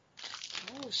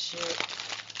 Oh, shit.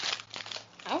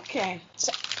 Okay.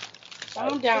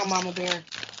 Calm down, Mama Bear.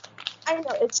 I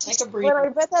know. It's Take just, a breather. when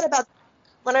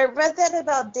I read that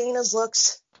about Dana's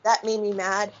looks, that made me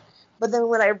mad. But then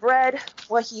when I read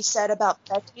what he said about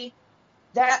Becky,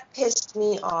 that pissed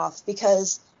me off,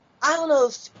 because I don't know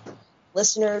if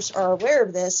listeners are aware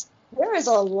of this. There is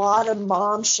a lot of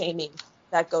mom shaming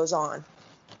that goes on.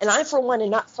 And I, for one, am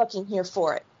not fucking here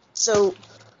for it. So,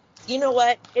 you know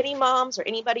what? Any moms or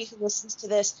anybody who listens to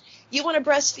this, you want to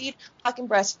breastfeed, fucking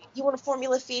breastfeed. You want to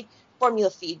formula feed,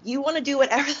 formula feed. You want to do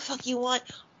whatever the fuck you want.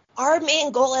 Our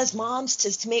main goal as moms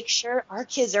is to make sure our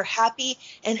kids are happy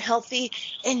and healthy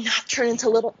and not turn into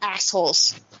little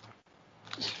assholes.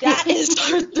 That is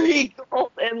our three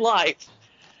goals in life.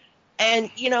 And,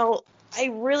 I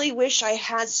really wish I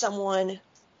had someone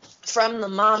from the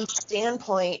mom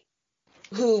standpoint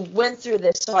who went through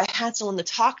this, so I had someone to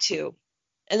talk to.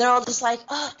 And they're all just like,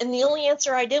 oh, and the only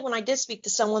answer I did when I did speak to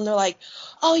someone, they're like,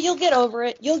 oh, you'll get over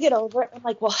it. You'll get over it. I'm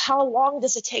like, well, how long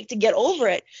does it take to get over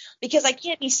it? Because I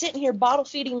can't be sitting here bottle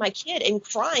feeding my kid and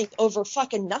crying over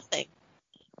fucking nothing.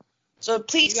 So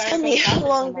please tell me how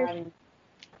long.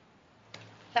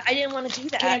 I didn't want to do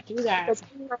that. Can't do that.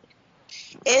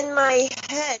 In my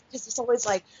head, because it's always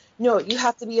like, no, you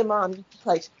have to be a mom.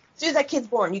 Like, as soon as that kid's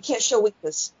born, you can't show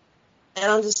weakness.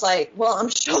 And I'm just like, well, I'm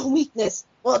showing weakness.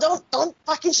 Well, don't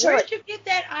fucking show it. Where did you get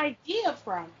that idea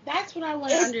from? That's what I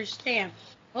want to understand.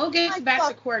 We'll get back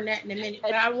to Cornette in a minute,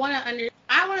 but I want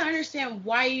to understand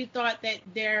why you thought that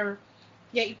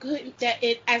you couldn't, that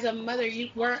it, as a mother, you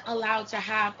weren't allowed to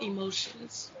have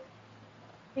emotions.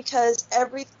 Because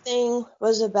everything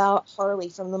was about Harley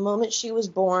from the moment she was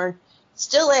born.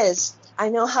 Still is. I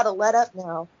know how to let up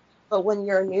now. But when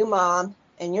you're a new mom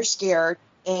and you're scared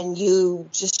and you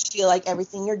just feel like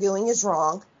everything you're doing is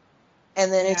wrong,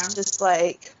 and then it's just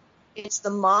like, it's the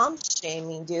mom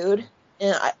shaming, dude.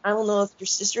 And I don't know if your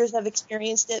sisters have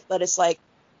experienced it, but it's like,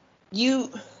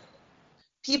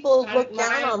 people look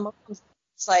down on moms.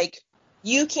 It's like,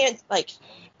 you can't, like,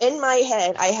 in my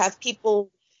head, I have people,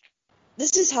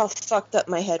 this is how fucked up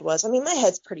my head was. I mean, my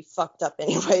head's pretty fucked up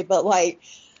anyway, but like,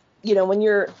 when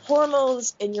your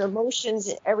hormones and your emotions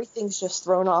and everything's just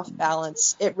thrown off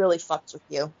balance, it really fucks with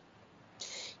you.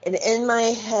 And in my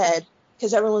head,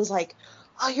 because everyone's like,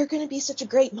 oh, you're going to be such a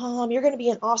great mom. You're going to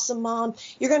be an awesome mom.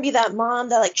 You're going to be that mom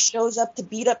that, like, shows up to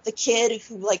beat up the kid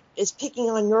who, like, is picking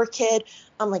on your kid.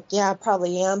 I'm like, yeah, I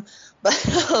probably am. But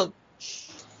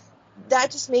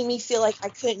that just made me feel like I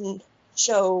couldn't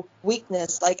show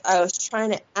weakness. Like, I was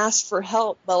trying to ask for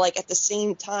help, but, like, at the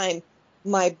same time,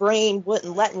 my brain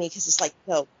wouldn't let me, because it's like,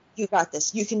 no, you got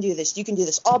this. You can do this. You can do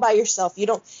this all by yourself. You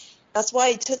don't. That's why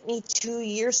it took me 2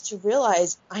 years to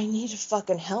realize I need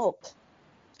fucking help.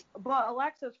 But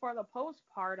Alexis, for the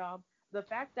postpartum, the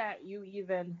fact that you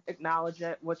even acknowledge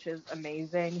it, which is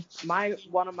amazing.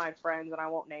 One of my friends, and I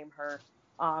won't name her,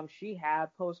 she had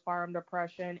postpartum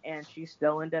depression, and she's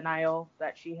still in denial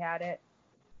that she had it.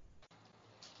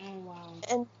 Oh wow!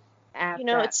 And at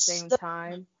that same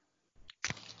time.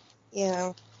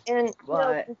 Yeah, and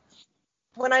but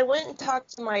when I went and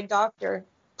talked to my doctor,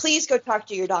 please go talk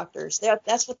to your doctors.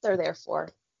 That's what they're there for.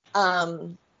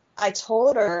 I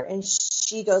told her, and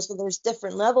she goes, well, there's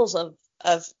different levels of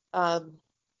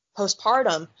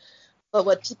postpartum, but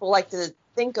what people like to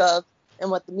think of and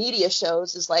what the media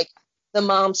shows is like the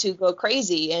moms who go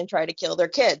crazy and try to kill their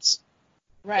kids.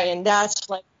 Right. And that's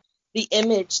like the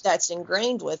image that's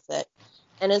ingrained with it.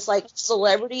 And it's like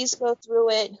celebrities go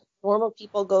through it, normal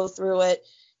people go through it,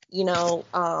 it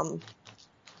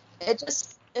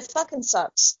fucking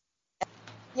sucks.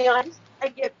 I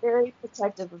get very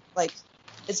protective of, like,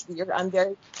 it's weird, I'm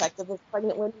very protective of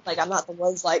pregnant women. Like, I'm not the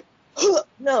ones like,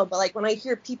 no, but like when I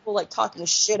hear people like talking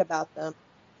shit about them,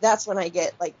 that's when I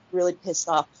get like really pissed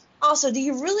off. Also, do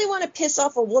you really want to piss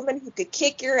off a woman who could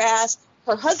kick your ass,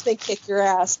 her husband kick your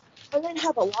ass, and then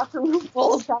have a locker room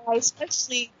full of guys,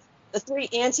 especially the 3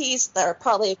 aunties that are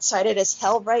probably excited as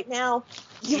hell right now?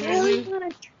 You really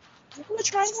want to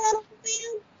try that on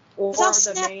man? Or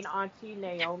the main auntie,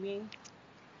 Naomi.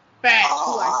 Facts.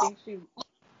 Who I think she...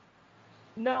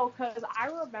 No, because I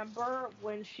remember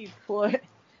when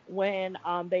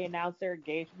they announced their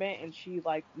engagement, and she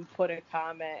like put a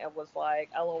comment and was like,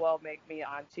 "LOL, make me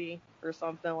auntie," or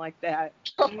something like that.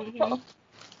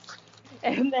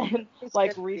 And then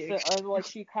like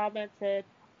she commented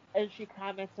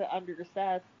under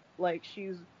Seth, like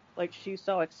she's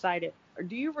so excited.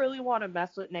 Do you really want to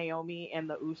mess with Naomi and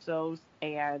the Usos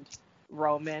and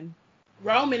Roman?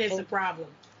 Roman is the problem.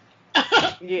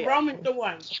 Yeah. Roman's the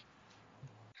one.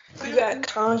 You got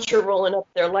Contra rolling up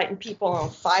there, lighting people on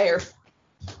fire.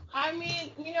 I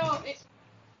mean,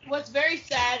 what's very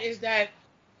sad is that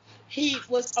he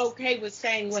was okay with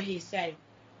saying what he said.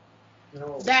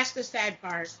 No. That's the sad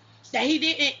part. That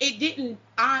it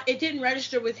didn't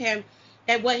register with him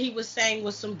that what he was saying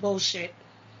was some bullshit.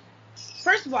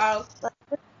 First of all,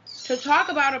 to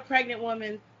talk about a pregnant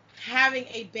woman having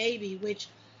a baby, which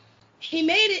he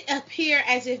made it appear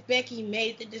as if Becky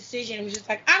made the decision and was just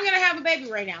like, I'm going to have a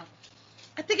baby right now.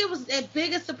 I think it was as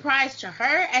big a surprise to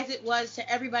her as it was to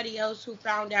everybody else who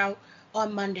found out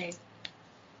on Monday.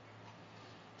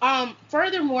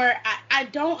 Furthermore, I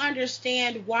don't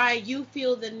understand why you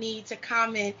feel the need to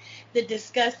comment the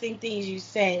disgusting things you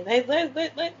say.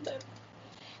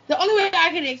 The only way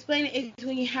I can explain it is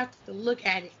when you have to look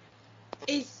at it.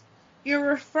 Is you're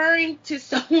referring to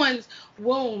someone's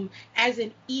womb as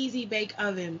an easy bake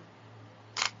oven.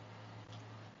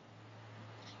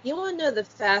 You want to know the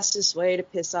fastest way to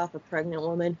piss off a pregnant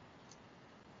woman?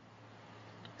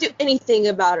 Do anything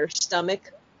about her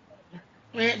stomach.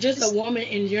 Just a woman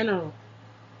in general.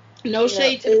 No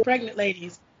shade to the pregnant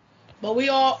ladies. But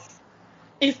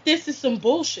this is some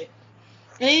bullshit.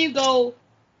 And then you go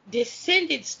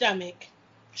distended stomach,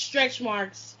 stretch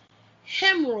marks,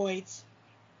 hemorrhoids,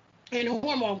 and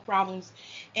hormone problems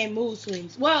and mood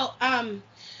swings. Well,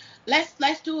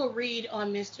 let's do a read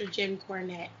on Mr. Jim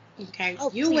Cornette. Okay,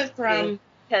 you went from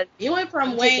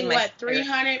weighing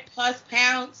 300 plus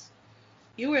pounds.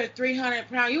 You were 300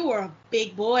 pounds. You were a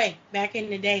big boy back in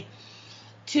the day.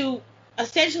 To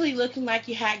essentially looking like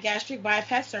you had gastric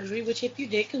bypass surgery, which if you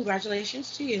did,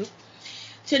 congratulations to you.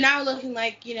 To now looking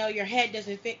like your head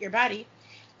doesn't fit your body,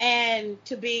 and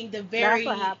to being the very.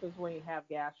 That's what happens when you have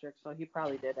gastric. So he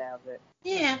probably did have it.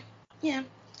 Yeah. And,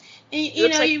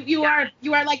 you are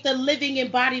like the living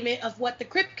embodiment of what the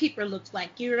Crypt Keeper looks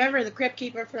like. You remember the Crypt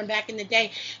Keeper from back in the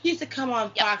day? He used to come on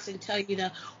Fox and tell you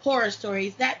the horror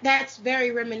stories. That's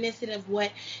very reminiscent of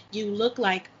what you look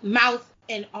like, mouth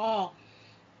and all.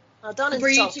 Don't for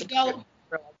you to go.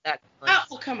 Like that.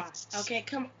 Oh, come on. Okay,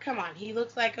 come on. He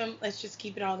looks like him. Let's just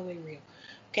keep it all the way real.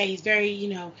 Okay, he's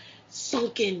very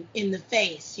sunken in the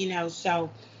face. So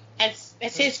that's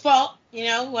his fault.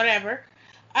 Whatever.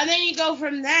 And then you go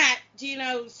from that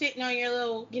to, sitting on your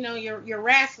little, your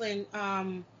wrestling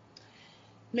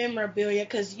memorabilia,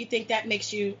 because you think that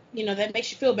makes you,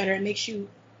 feel better. It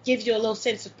gives you a little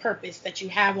sense of purpose that you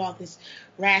have all this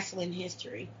wrestling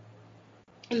history.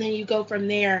 And then you go from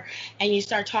there and you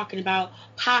start talking about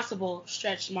possible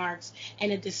stretch marks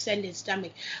and a distended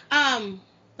stomach.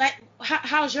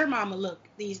 How's your mama look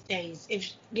these days?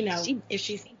 If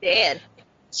she's dead,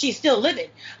 she's still living.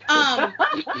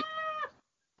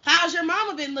 How's your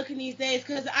mama been looking these days?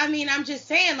 Because, I'm just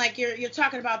saying, like, you're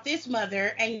talking about this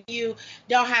mother, and you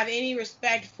don't have any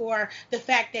respect for the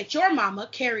fact that your mama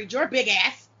carried your big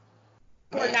ass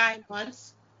for 9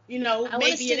 months.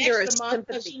 maybe an extra month,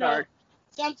 because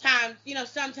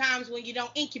sometimes when you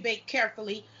don't incubate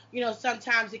carefully,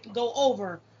 sometimes it can go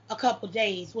over a couple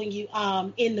days when you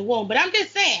in the womb. But I'm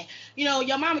just saying,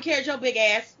 your mama carried your big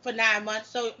ass for 9 months,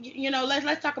 so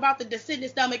let's talk about the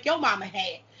descendant stomach your mama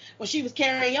had when she was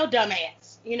carrying your dumb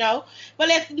ass, But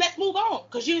let's move on,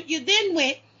 because you then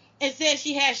went and said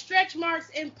she had stretch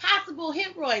marks and possible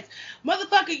hemorrhoids.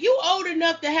 Motherfucker, you old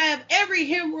enough to have every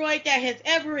hemorrhoid that has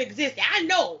ever existed. I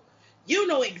know you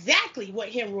know exactly what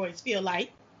hemorrhoids feel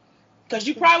like, because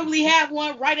you probably have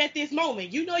one right at this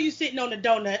moment. You sitting on a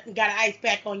donut and got an ice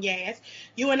pack on your ass.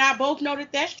 You and I both know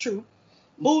that that's true.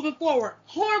 Moving forward,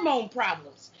 hormone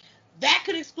problems. That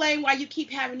could explain why you keep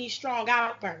having these strong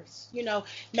outbursts.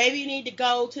 Maybe you need to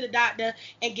go to the doctor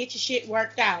and get your shit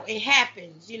worked out. It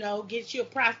happens, get you a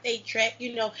prostate check.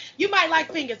 You might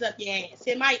like fingers up your ass.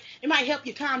 It might help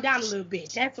you calm down a little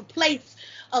bit. That's a place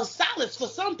of solace for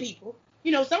some people.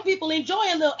 Some people enjoy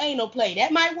a little anal play.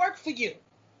 That might work for you.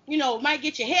 Might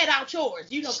get your head out yours,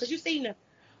 because you seem to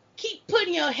keep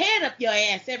putting your head up your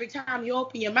ass every time you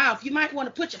open your mouth. You might want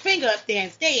to put your finger up there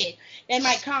instead. That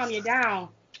might calm you down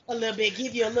a little bit,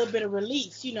 give you a little bit of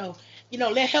release,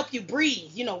 let help you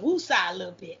breathe, woosah a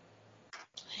little bit.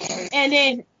 And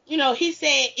then, he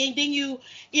said, and then you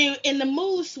in the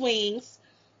mood swings,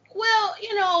 well,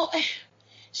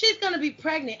 she's going to be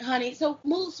pregnant, honey. So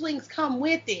mood swings come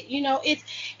with it.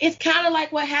 It's kind of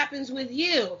like what happens with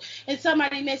you. And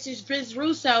somebody messaged Vince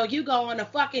Russo, you go on a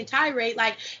fucking tirade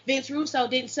like Vince Russo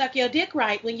didn't suck your dick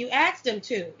right when you asked him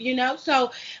to,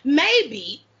 So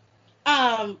maybe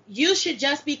you should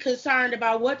just be concerned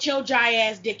about what your dry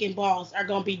ass dick and balls are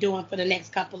going to be doing for the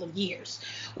next couple of years,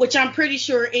 which I'm pretty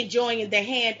sure enjoying the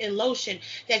hand and lotion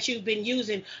that you've been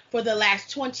using for the last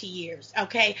 20 years.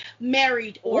 Okay.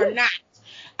 Married or not.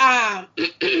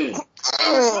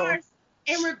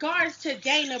 In regards to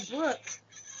Dana Brooke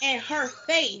and her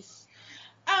face,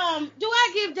 do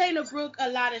I give Dana Brooke a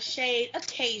lot of shade?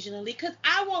 Occasionally, because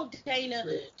I want Dana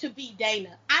to be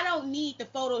Dana. I don't need the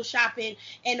photoshopping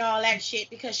and all that shit,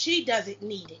 because she doesn't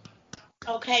need it.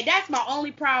 Okay, that's my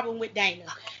only problem with Dana,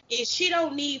 is she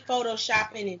don't need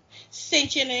photoshopping and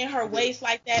cinching in her waist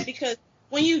like that, because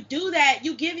when you do that,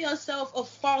 you give yourself a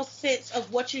false sense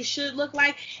of what you should look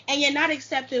like, and you're not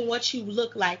accepting what you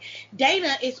look like.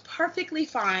 Dana is perfectly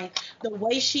fine the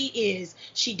way she is.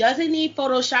 She doesn't need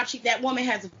Photoshop. That woman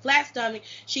has a flat stomach.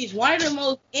 She's one of the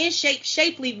most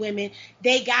shapely women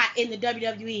they got in the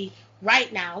WWE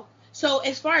right now. So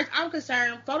as far as I'm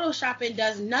concerned, Photoshopping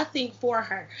does nothing for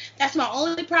her. That's my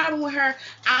only problem with her,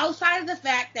 outside of the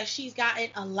fact that she's gotten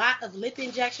a lot of lip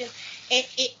injections.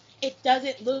 It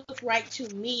doesn't look right to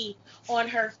me on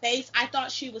her face. I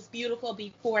thought she was beautiful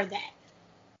before that.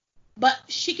 But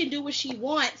she can do what she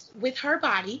wants with her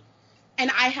body,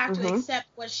 and I have to accept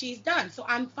what she's done. So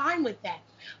I'm fine with that.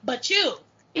 But you,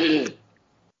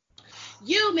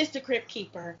 Mr. Crypt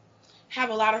Keeper,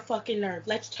 have a lot of fucking nerve.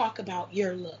 Let's talk about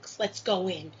your looks. Let's go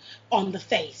in on the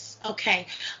face, okay?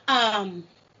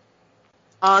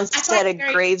 Onset of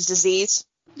Graves' disease.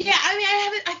 Yeah,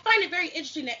 I find it very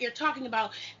interesting that you're talking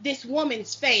about this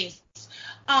woman's face.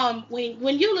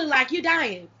 When you look like you're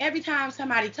dying every time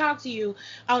somebody talks to you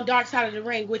on Dark Side of the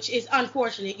Ring, which is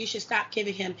unfortunate. You should stop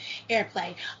giving him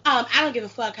airplay. I don't give a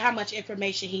fuck how much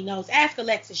information he knows. Ask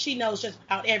Alexa. She knows just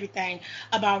about everything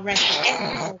about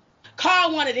wrestling.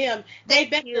 Call one of them. They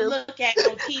better look at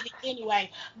on TV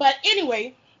anyway. But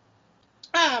anyway,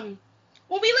 when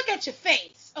we look at your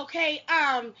face, okay,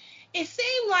 it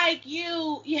seemed like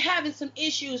you're having some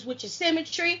issues with your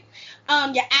symmetry.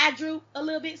 Your eye droop a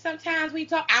little bit sometimes when you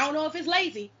talk. I don't know if it's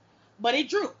lazy, but it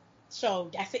droop.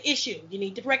 So that's an issue you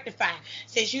need to rectify.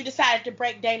 Since you decided to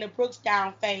break Dana Brooke's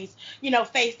down face,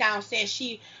 face down, says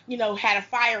she, had a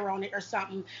fire on it or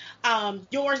something.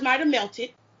 Yours might have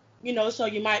melted, so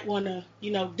you might want to,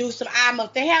 do some eye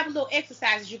muff. They have little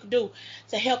exercises you can do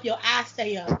to help your eye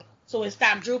stay up so it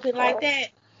stop drooping like that.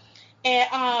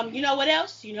 And you know what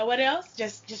else?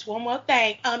 Just one more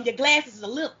thing. Your glasses is a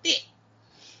little thick.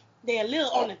 They're a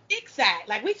little on the thick side.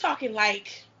 Like, we talking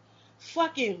like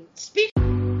fucking speak.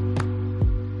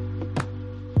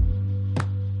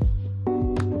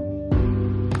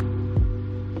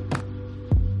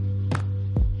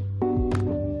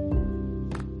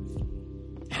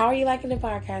 How are you liking the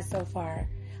podcast so far?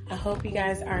 I hope you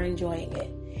guys are enjoying it.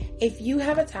 If you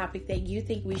have a topic that you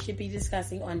think we should be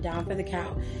discussing on Down for the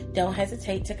Count, don't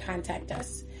hesitate to contact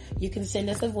us. You can send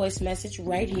us a voice message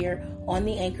right here on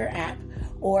the Anchor app,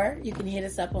 or you can hit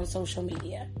us up on social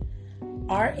media.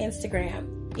 Our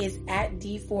Instagram is at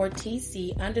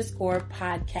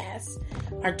D4TC_podcast.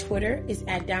 Our Twitter is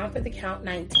at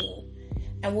DownForTheCount19.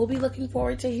 and we'll be looking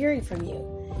forward to hearing from you.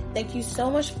 Thank you so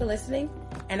much for listening,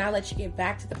 and I'll let you get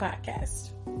back to the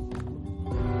podcast.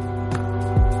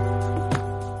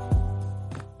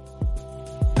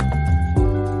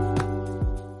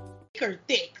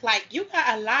 Thick, like you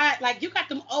got a lot, like you got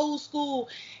them old school.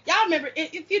 Y'all remember?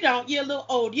 If you don't, you're a little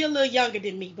old, you're a little younger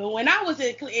than me. But when I was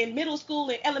in middle school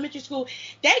and elementary school,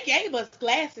 they gave us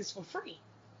glasses for free.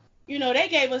 You know, they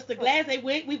gave us the glass.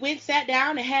 We went, sat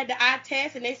down, and had the eye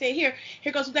test, and they said, here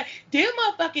goes some glasses. Them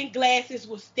motherfucking glasses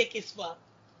was thick as fuck.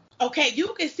 Okay,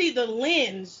 you can see the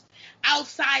lens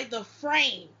outside the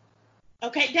frame.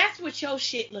 Okay, that's what your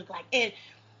shit look like. And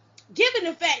given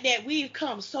the fact that we've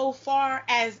come so far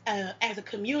as a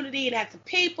community and as a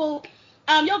people,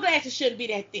 your glasses shouldn't be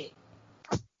that thick.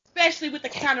 Especially with the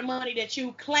kind of money that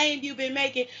you claim you've been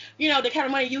making, you know, the kind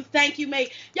of money you think you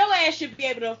make, your ass should be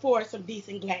able to afford some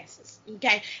decent glasses.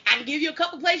 Okay, I can give you a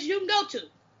couple places you can go to.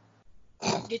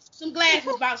 Get you some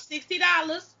glasses, about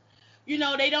 $60. You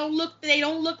know, they don't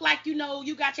look like, you know,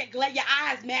 you got your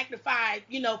eyes magnified,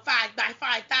 you know,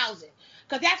 5,000.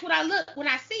 Because that's what I look when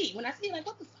I see like,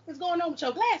 what the fuck is going on with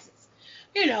your glasses?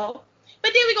 You know.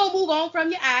 But then we're going to move on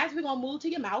from your eyes. We're going to move to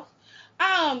your mouth.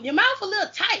 Your mouth a little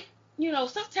tight. You know,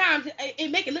 sometimes it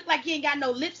make it look like you ain't got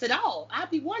no lips at all. I'll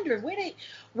be wondering,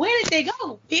 where did they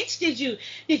go? Bitch, did you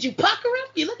pucker them?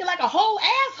 You looking like a whole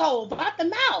asshole about the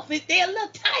mouth. They're a little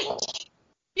tight.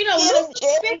 You know, loosen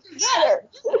them bitches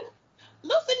up.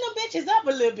 Loosen them bitches up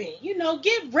a little bit. You know,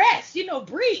 get rest. You know,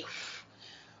 breathe.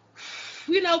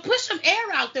 You know, push some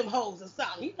air out them holes or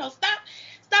something. You know, stop.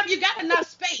 You got enough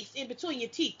space in between your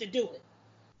teeth to do it.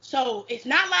 So it's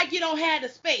not like you don't have the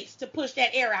space to push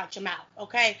that air out your mouth,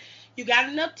 okay? You got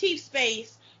enough teeth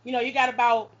space. You know, you got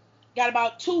about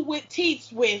 2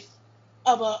 teeth width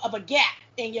of a gap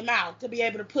in your mouth to be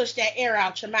able to push that air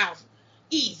out your mouth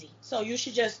easy. So you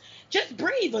should just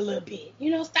breathe a little bit.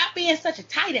 You know, stop being such a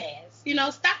tight ass. You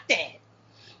know, stop that.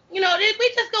 You know,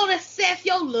 we just gonna assess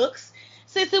your looks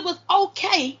since it was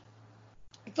okay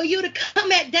for you to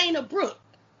come at Dana Brooke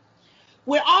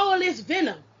with all this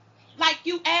venom. Like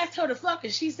you asked her to fuck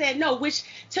and she said no, which,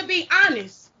 to be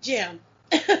honest, Jim,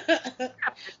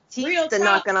 real talk,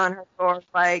 knocking on her door,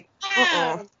 like,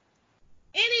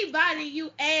 anybody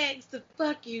you ask to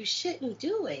fuck you shouldn't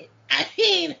do it. I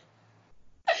mean,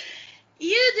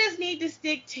 you just need to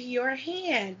stick to your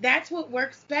hand. That's what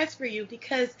works best for you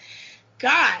because,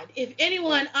 God, if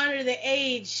anyone under the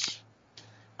age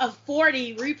of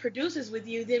 40 reproduces with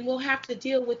you, then we'll have to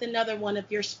deal with another one of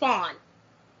your spawn.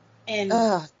 And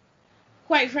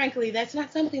quite frankly, that's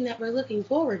not something that we're looking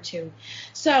forward to.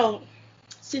 So,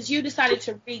 since you decided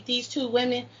to read these 2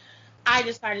 women, I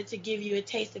decided to give you a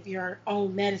taste of your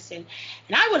own medicine.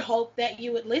 And I would hope that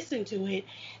you would listen to it.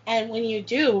 And when you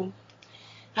do,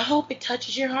 I hope it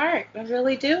touches your heart. I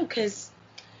really do, because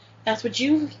that's what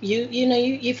you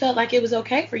felt like it was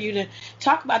okay for you to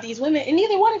talk about these women. And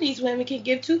neither one of these women can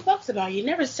give 2 fucks about you.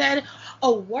 Never said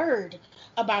a word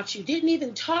about you. Didn't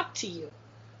even talk to you.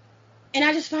 And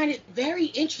I just find it very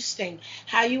interesting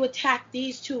how you attack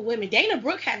these 2 women. Dana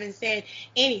Brooke haven't said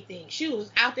anything. She was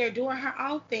out there doing her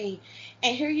own thing.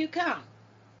 And here you come.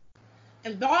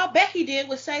 And all Becky did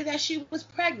was say that she was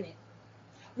pregnant,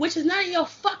 which is none of your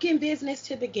fucking business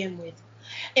to begin with.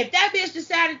 If that bitch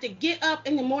decided to get up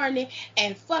in the morning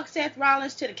and fuck Seth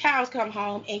Rollins till the cows come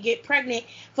home and get pregnant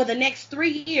for the next 3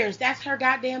 years, that's her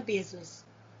goddamn business.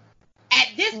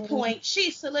 At this point,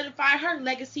 she solidified her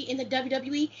legacy in the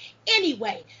WWE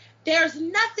anyway. There's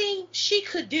nothing she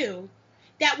could do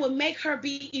that would make her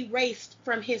be erased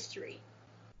from history.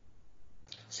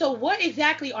 So what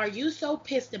exactly are you so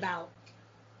pissed about?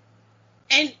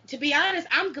 And to be honest,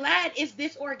 I'm glad it's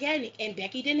this organic and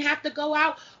Becky didn't have to go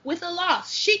out with a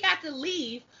loss. She got to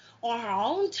leave on her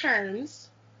own terms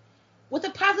with the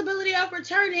possibility of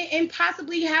returning and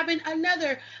possibly having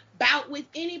another bout with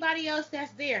anybody else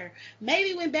that's there.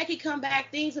 Maybe when Becky come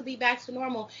back, things will be back to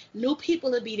normal. New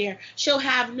people will be there. She'll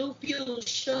have new views.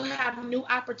 She'll have new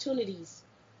opportunities.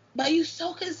 But you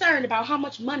so concerned about how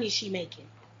much money she making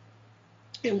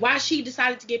and why she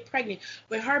decided to get pregnant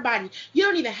with her body. You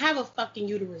don't even have a fucking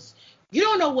uterus. You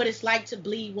don't know what it's like to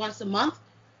bleed once a month.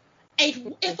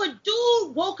 If a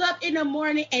dude woke up in the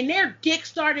morning and their dick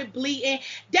started bleeding,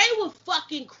 they would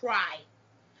fucking cry.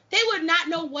 They would not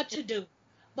know what to do.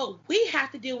 But we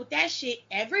have to deal with that shit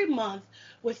every month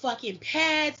with fucking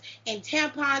pads and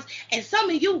tampons. And some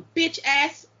of you bitch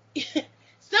ass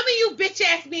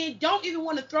men don't even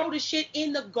want to throw the shit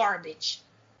in the garbage.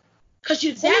 Because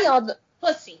you're that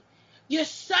pussy. You're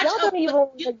such a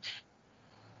pussy.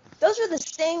 Those are the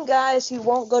same guys who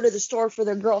won't go to the store for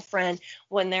their girlfriend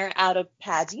when they're out of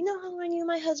pads. You know how I knew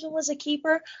my husband was a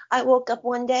keeper? I woke up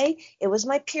one day. It was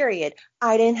my period.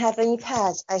 I didn't have any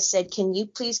pads. I said, can you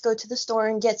please go to the store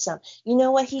and get some? You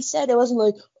know what he said? It wasn't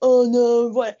like, oh, no,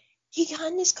 what? He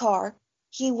got in his car.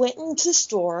 He went into the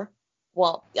store.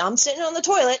 Well, I'm sitting on the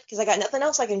toilet because I got nothing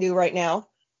else I can do right now.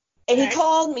 And he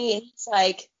called me and he's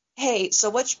like, hey,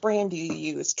 so which brand do you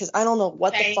use? Because I don't know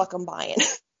what the fuck I'm buying.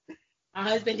 My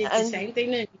husband did the same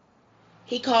thing to me.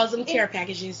 He calls them care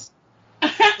packages.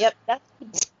 Yep,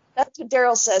 that's what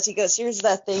Daryl says. He goes, here's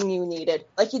that thing you needed.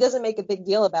 Like, he doesn't make a big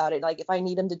deal about it. Like, if I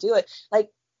need him to do it. Like,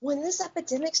 when this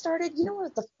epidemic started, you know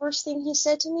what the first thing he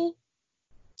said to me?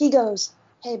 He goes,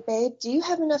 hey, babe, do you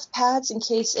have enough pads in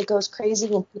case it goes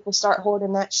crazy and people start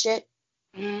hoarding that shit?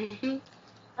 Mm-hmm. And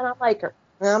I'm like,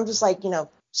 and I'm just like, 10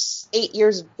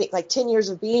 years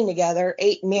of being together,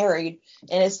 8 married,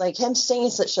 and it's like him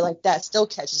saying such shit like that still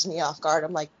catches me off guard.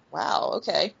 I'm like, wow,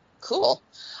 okay, cool.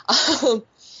 But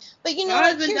my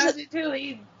husband does it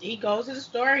too. He goes to the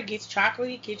store, he gets chocolate,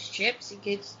 he gets chips, he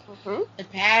gets the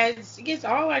pads, he gets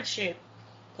all that shit.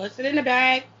 Puts it in the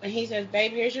bag, and he says,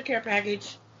 babe, here's your care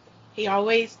package. He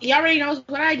already knows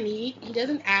what I need. He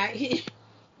doesn't add. He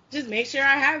just make sure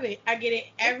I have it. I get it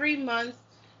every month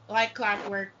like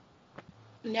clockwork.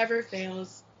 Never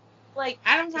fails. Like,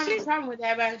 I don't have any problem with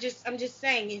that, but I'm just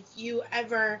saying, if you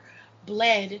ever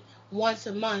bled once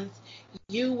a month,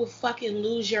 you will fucking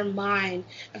lose your mind.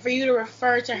 And for you to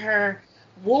refer to her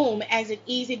womb as an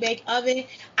easy bake oven,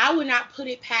 I would not put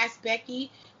it past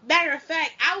Becky. Matter of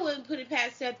fact, I wouldn't put it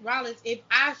past Seth Rollins. If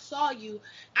I saw you,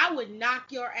 I would knock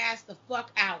your ass the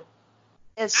fuck out.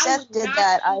 If Seth did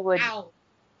that, I would.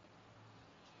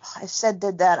 If Seth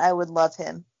did that, I would love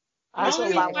him. I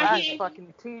don't like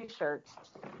fucking t-shirts.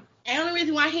 And the only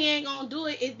reason why he ain't gonna do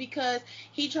it is because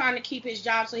he's trying to keep his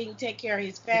job so he can take care of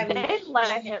his family.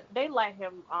 They let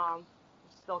him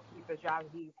still keep his job.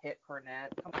 He hit Cornette.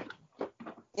 Come on.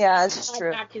 Yeah, that's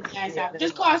true. Knock his ass out.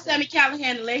 Just call Sami Callihan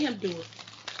and let him do it.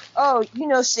 Oh,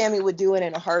 Sammy would do it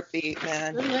in a heartbeat,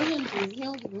 man. Let him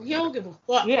do it. He don't give a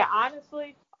fuck. Yeah,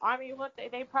 honestly, I mean,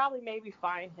 they probably maybe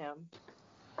find him.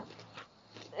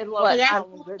 And look, a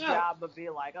good job would be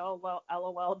like, oh, well,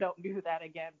 LOL, don't do that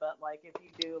again. But, like, if you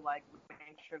do, like,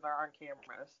 make sure they're on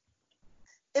cameras.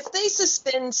 If they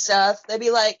suspend Seth, they'd be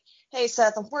like, hey,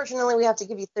 Seth, unfortunately, we have to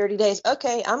give you 30 days.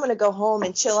 Okay, I'm going to go home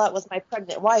and chill out with my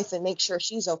pregnant wife and make sure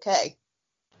she's okay.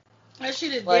 That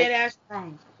shit is dead-ass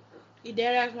wrong. He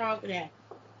dead-ass wrong for that.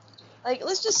 Like,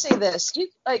 let's just say this.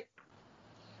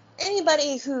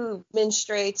 Anybody who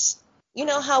menstruates, you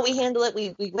know how we handle it.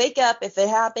 We wake up if it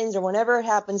happens or whenever it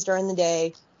happens during the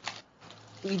day.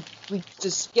 We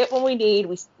just get what we need.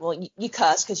 You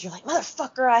cuss because you're like,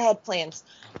 motherfucker, I had plans.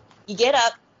 You get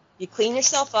up, you clean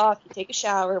yourself off, you take a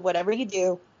shower, whatever you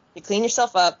do, you clean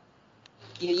yourself up,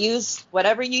 you use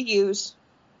whatever you use,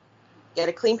 get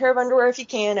a clean pair of underwear if you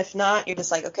can. If not, you're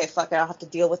just like, okay, fuck it, I'll have to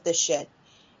deal with this shit.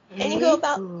 Mm-hmm. And you go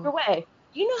about your way.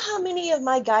 You know how many of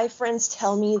my guy friends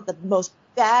tell me the most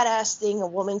badass thing a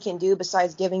woman can do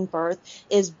besides giving birth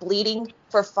is bleeding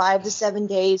for 5 to 7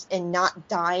 days and not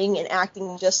dying and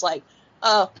acting just like,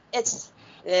 oh,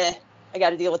 I got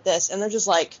to deal with this. And they're just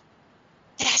like,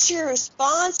 that's your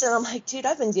response? And I'm like, dude,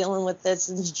 I've been dealing with this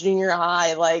since junior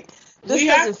high. Like, this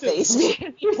doesn't faze me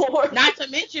anymore. Not to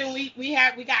mention, we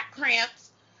got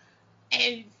cramps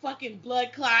and fucking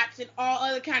blood clots and all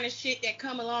other kind of shit that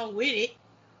come along with it.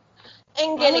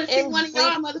 And I want to see one of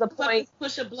y'all motherfuckers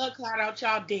push a blood clot out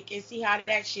y'all dick and see how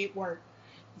that shit works.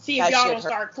 See if y'all don't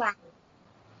start crying.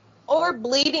 Or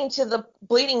bleeding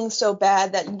so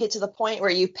bad that you get to the point where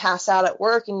you pass out at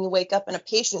work and you wake up in a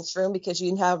patient's room because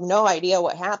you have no idea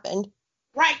what happened.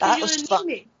 Right, because you're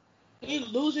anemic. You're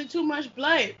losing too much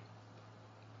blood.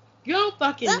 You don't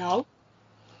fucking know.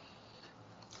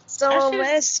 So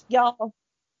unless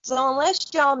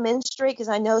y'all menstruate, because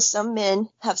I know some men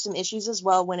have some issues as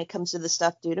well when it comes to the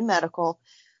stuff due to medical.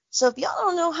 So if y'all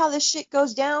don't know how this shit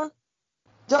goes down,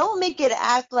 don't make it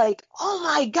act like, oh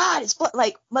my God, it's blood.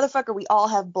 Like, motherfucker, we all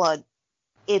have blood.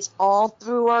 It's all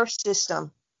through our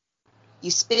system.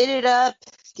 You spit it up,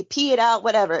 you pee it out,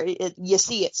 whatever. You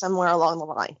see it somewhere along the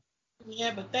line.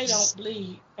 Yeah, but they don't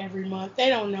bleed every month. They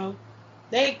don't know.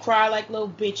 They cry like little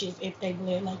bitches if they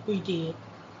bled like we did.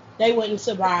 They wouldn't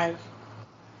survive.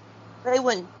 They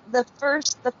wouldn't. The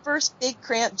first big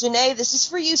cramp, Janae, this is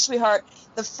for you, sweetheart.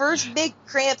 The first big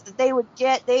cramp that they would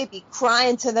get, they'd be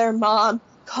crying to their mom,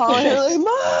 calling her like,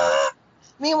 Mom!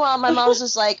 Meanwhile, my mom's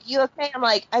just like, you okay? I'm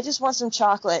like, I just want some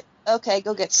chocolate. Okay,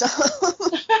 go get some.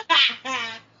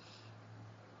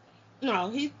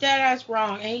 No, he's dead ass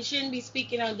wrong, and he shouldn't be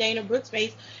speaking on Dana Brooks'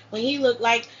 face when he looked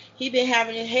like he been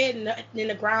having his head in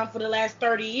the ground for the last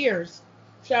 30 years.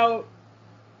 So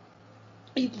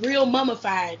he's real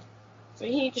mummified. So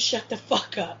he need to shut the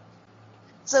fuck up.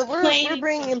 So we're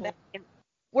bringing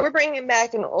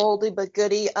back an oldie but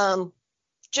goodie.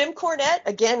 Jim Cornette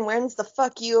again wins the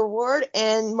Fuck You award,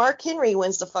 and Mark Henry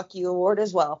wins the Fuck You award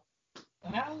as well.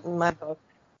 Wow. In my book.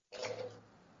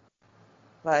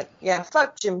 But yeah,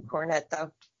 fuck Jim Cornette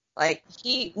though. Like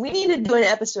we need to do an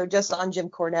episode just on Jim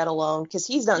Cornette alone because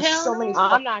he's done so many.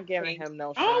 I'm not giving him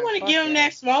no. I don't want to give him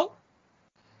that smoke.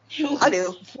 I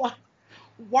do.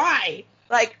 Why?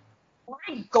 Like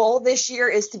my goal this year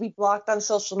is to be blocked on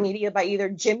social media by either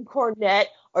Jim Cornette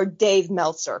or Dave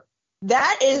Meltzer.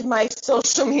 That is my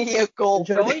social media goal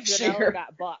for this year.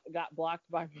 Got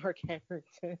blocked by Mark Henry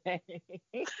today.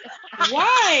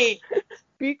 Why?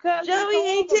 Because Joey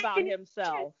he told about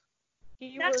himself.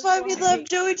 That's why we love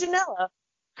Joey Janela.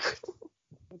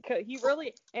 He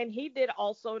really, and he did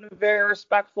also in a very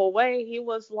respectful way. He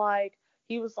was like,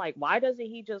 why doesn't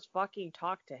he just fucking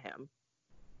talk to him?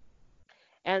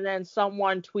 And then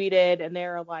someone tweeted, and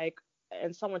they're like,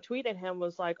 and someone tweeted him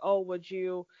was like, oh, would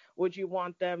you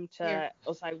want them to? Yeah. It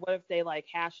was like, what if they like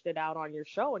hashed it out on your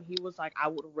show? And he was like, I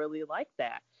would really like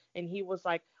that. And he was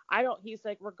like, he's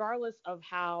like, regardless of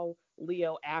how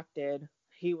Leo acted,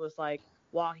 he was like,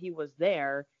 while he was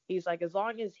there, he's like, as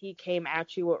long as he came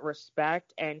at you with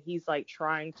respect and he's like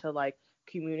trying to like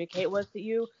communicate with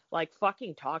you, like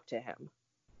fucking talk to him.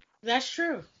 That's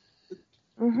true.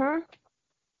 Mm-hmm.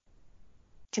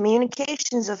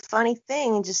 Communication's a funny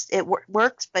thing, and just it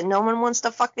works, but no one wants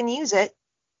to fucking use it.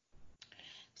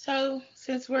 So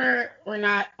since we're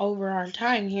not over our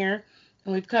time here,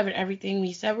 and we've covered everything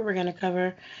we said we were gonna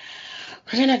cover,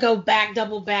 we're gonna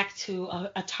double back to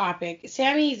a topic.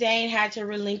 Sami Zayn had to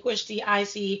relinquish the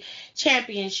IC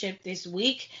championship this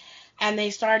week, and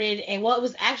it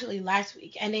was actually last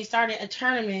week, and they started a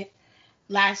tournament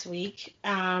last week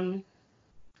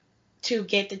to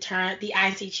get the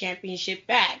IC championship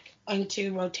back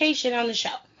into rotation on the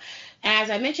show. And as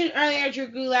I mentioned earlier, Drew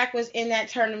Gulak was in that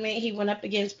tournament. He went up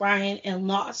against Bryan and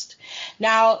lost.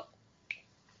 Now,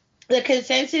 the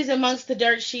consensus amongst the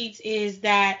dirt sheets is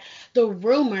that the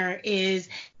rumor is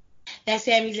that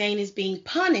Sami Zayn is being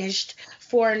punished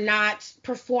for not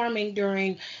performing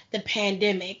during the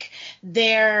pandemic.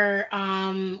 Their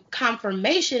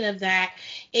confirmation of that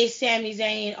is Sami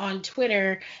Zayn on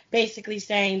Twitter basically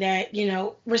saying that,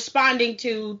 responding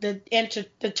to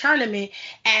the tournament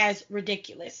as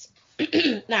ridiculous.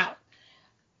 Now,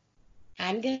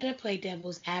 I'm going to play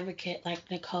devil's advocate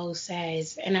like Nicole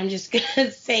says, and I'm just going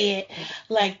to say it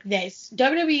like this.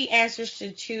 WWE answers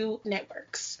to two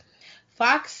networks,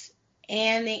 Fox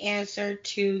and they answer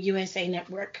to USA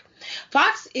Network.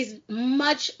 Fox is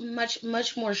much, much,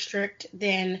 much more strict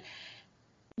than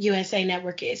USA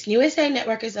Network is. USA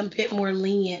Network is a bit more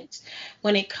lenient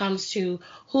when it comes to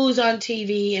who's on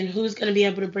TV and who's going to be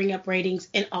able to bring up ratings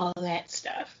and all of that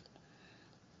stuff.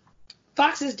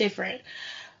 Fox is different.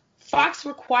 Fox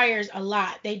requires a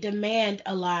lot. They demand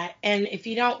a lot. And if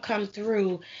you don't come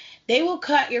through, they will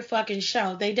cut your fucking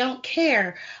show. They don't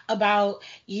care about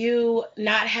you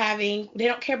having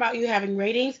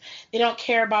ratings. They don't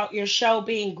care about your show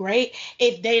being great.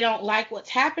 If they don't like what's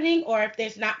happening or if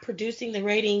it's not producing the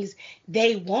ratings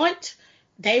they want,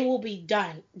 they will be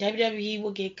done. WWE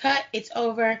will get cut. It's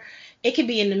over. It could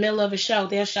be in the middle of a show.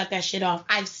 They'll shut that shit off.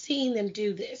 I've seen them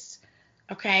do this.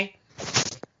 Okay?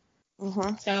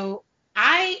 Mm-hmm. So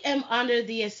I am under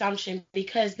the assumption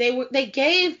because they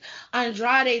gave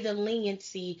Andrade the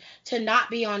leniency to not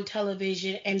be on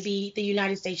television and be the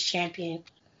United States champion.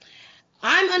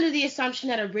 I'm under the assumption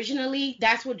that originally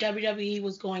that's what WWE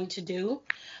was going to do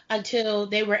until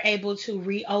they were able to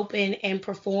reopen and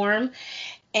perform.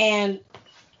 And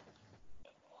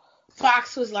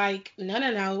Fox was like,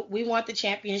 no, we want the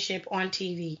championship on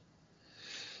TV.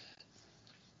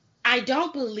 I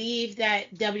don't believe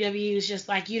that WWE is just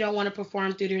like, you don't want to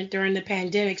perform during the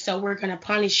pandemic, so we're going to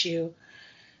punish you.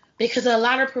 Because a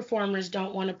lot of performers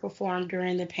don't want to perform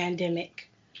during the pandemic.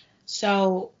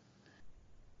 So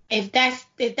if that's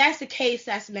the case,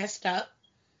 that's messed up.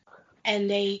 And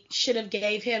they should have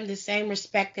gave him the same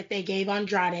respect that they gave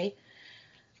Andrade.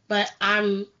 But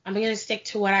I'm going to stick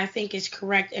to what I think is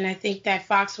correct. And I think that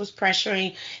Fox was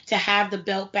pressuring to have the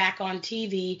belt back on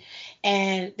TV.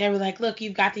 And they were like, look,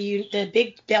 you've got the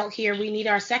big belt here. We need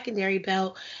our secondary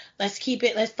belt. Let's keep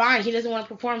it. Let's fine. He doesn't want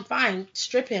to perform. Fine.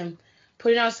 Strip him.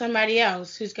 Put it on somebody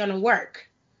else who's going to work.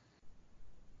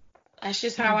 That's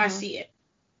just how I see it.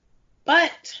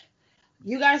 But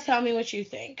you guys tell me what you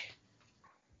think.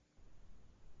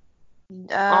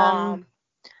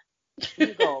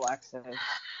 You go, Alexis.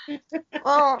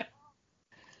 Well,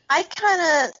 I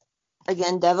kind of,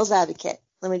 again, devil's advocate.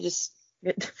 Let me just.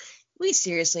 We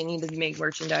seriously need to make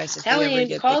merchandise if we ever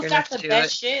get Cole's big enough got to the do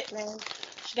best it. shit, man.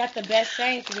 She got the best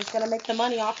saying. She's just gonna make the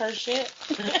money off her shit.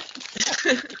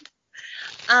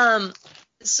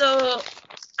 So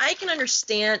I can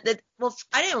understand that. Well,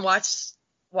 I didn't watch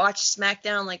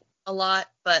SmackDown like a lot,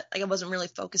 but like I wasn't really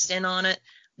focused in on it.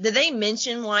 Did they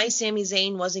mention why Sami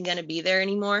Zayn wasn't going to be there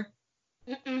anymore?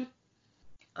 Mm-mm.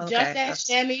 Okay, just that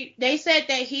Sami. They said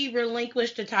that he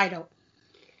relinquished the title,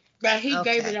 that he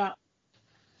gave it up.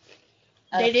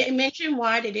 They didn't mention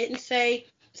why. They didn't say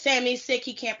Sami's sick,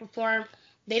 he can't perform.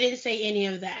 They didn't say any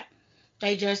of that.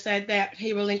 They just said that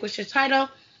he relinquished his title,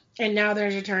 and now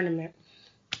there's a tournament.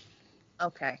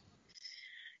 Okay.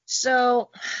 So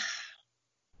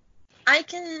I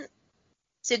can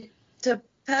to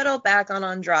pedal back on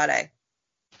Andrade.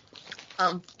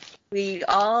 We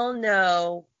all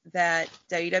know that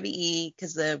WWE,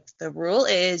 because the rule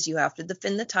is you have to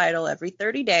defend the title every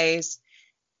 30 days.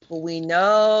 Well, we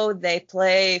know they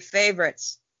play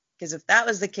favorites, because if that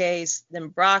was the case, then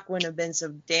Brock wouldn't have been so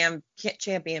damn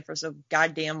champion for so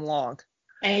goddamn long.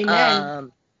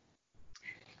 Amen.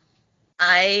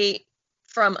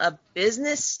 From a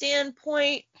business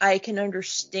standpoint, I can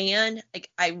understand. Like,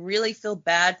 I really feel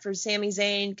bad for Sami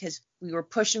Zayn because we were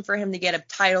pushing for him to get a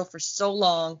title for so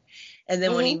long, and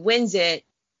then when he wins it,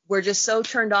 we're just so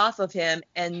turned off of him,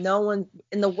 and no one,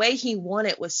 and the way he won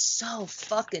it was so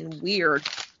fucking weird.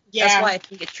 Yeah. That's why I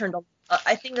think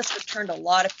I think that's what turned a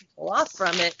lot of people off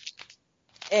from it.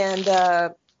 And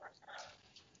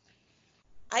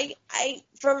I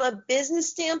from a business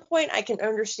standpoint, I can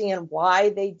understand why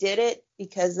they did it,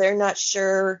 because they're not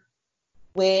sure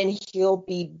when he'll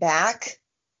be back.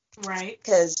 Right.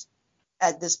 Because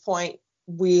at this point,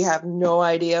 we have no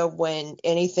idea when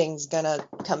anything's gonna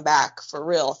come back for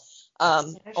real.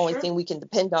 Only thing we can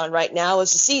depend on right now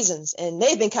is the seasons, and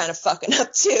they've been kind of fucking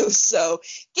up too. So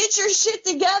get your shit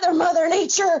together, Mother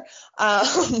Nature.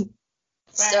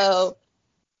 So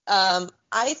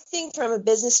I think from a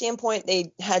business standpoint,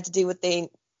 they had to do what they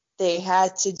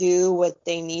had to do, what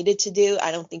they needed to do. I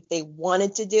don't think they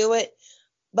wanted to do it.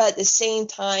 But at the same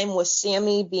time, with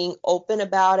Sami being open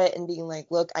about it and being like,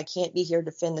 look, I can't be here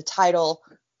to defend the title.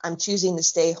 I'm choosing to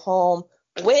stay home,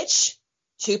 which,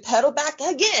 to pedal back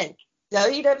again,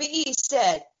 WWE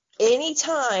said,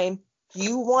 anytime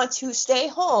you want to stay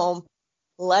home,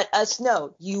 let us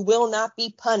know. You will not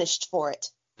be punished for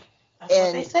it. That's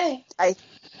what they say.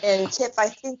 And Tiff, I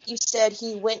think you said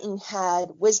he went and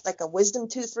had a wisdom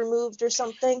tooth removed or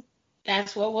something.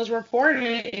 That's what was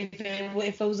reported.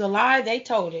 If it was a lie, they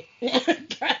told it.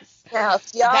 Now,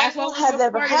 if y'all that's what was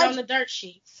reported on the dirt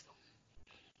sheets.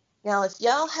 Now, if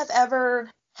y'all have ever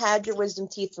had your wisdom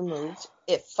teeth removed,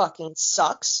 it fucking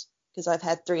sucks, because I've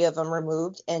had 3 of them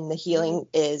removed, and the healing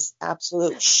is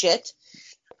absolute shit.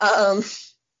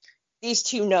 These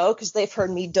 2 know, because they've heard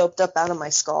me doped up out of my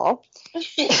skull.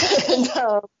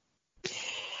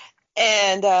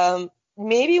 and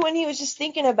maybe when he was just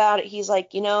thinking about it, he's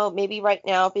like, maybe right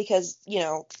now, because,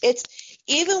 it's,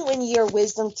 even when your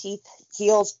wisdom teeth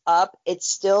heals up, it's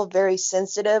still very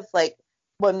sensitive. Like,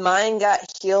 when mine got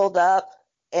healed up,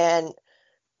 and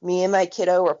me and my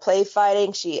kiddo were play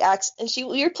fighting, we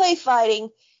were play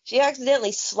fighting, she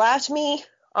accidentally slapped me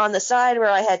on the side where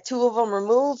I had 2 of them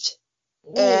removed.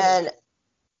 Ooh. And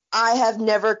I have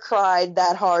never cried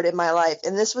that hard in my life.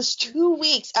 And this was 2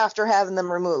 weeks after having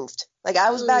them removed. Like,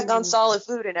 I was back on solid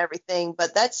food and everything,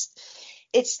 but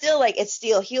it's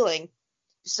still healing.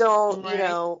 So,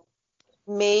 right.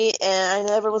 And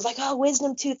everyone was like, oh,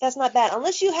 wisdom tooth, that's not bad.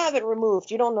 Unless you have it removed,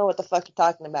 you don't know what the fuck you're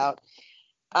talking about.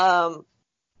 Sami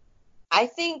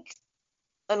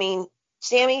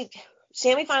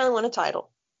finally won a title.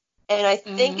 And I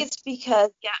think it's because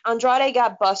Andrade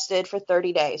got busted for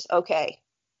 30 days. Okay.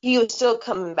 He was still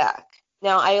coming back.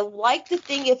 Now, I like to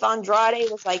think if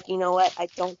Andrade was like, you know what, I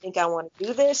don't think I want to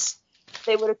do this,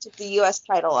 they would have took the U.S.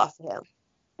 title off of him.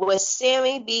 With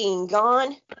Sami being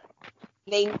gone,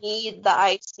 they need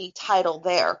the IC title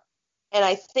there. And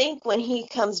I think when he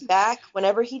comes back,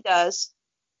 whenever he does,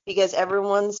 because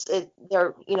everyone's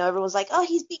like, oh,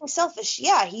 he's being selfish.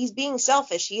 Yeah, he's being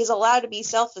selfish. He is allowed to be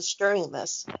selfish during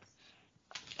this.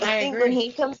 I think when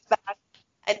he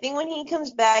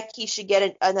comes back, he should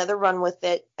get another run with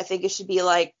it. I think it should be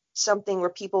like something where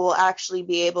people will actually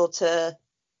be able to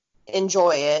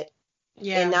enjoy it,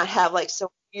 and not have like some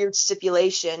weird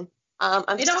stipulation.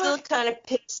 I'm still kind of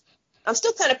pissed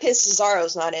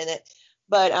Cesaro's not in it,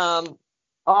 but don't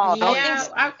get me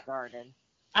started.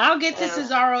 I'll get to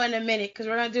Cesaro in a minute because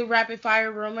we're gonna do rapid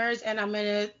fire rumors, and I'm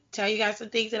gonna tell you guys some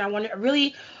things that I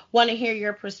really want to hear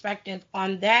your perspective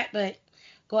on that. But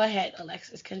go ahead,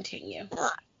 Alexis, continue.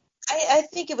 I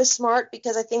think it was smart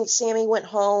because I think Sammy went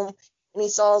home and he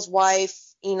saw his wife.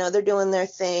 You know, they're doing their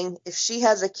thing. If she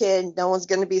has a kid, no one's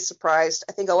going to be surprised.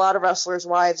 I think a lot of wrestlers'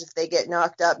 wives, if they get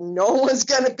knocked up, no one's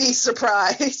going to be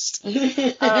surprised.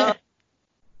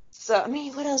 So, I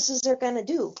mean, what else is there going to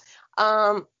do?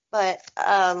 But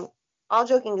all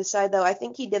joking aside, though, I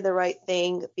think he did the right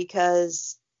thing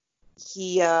because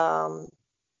he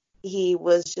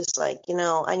was just like, you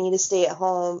know, I need to stay at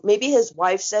home. Maybe his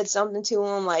wife said something to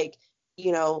him like,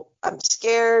 you know, I'm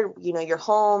scared, you know, you're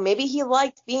home. Maybe he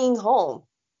liked being home.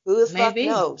 Who the fuck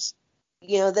knows?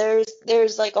 You know,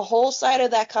 there's like a whole side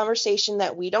of that conversation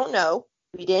that we don't know.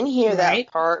 We didn't hear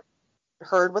that part.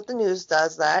 Heard what the news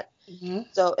does that. Mm-hmm.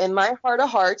 So in my heart of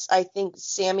hearts, I think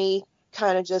Sammy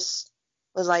kind of just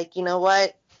was like, you know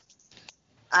what?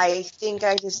 I think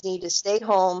I just need to stay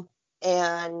home.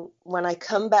 And when he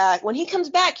comes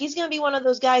back, he's going to be one of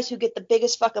those guys who get the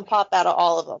biggest fucking pop out of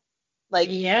all of them. Like,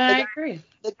 yeah, I agree.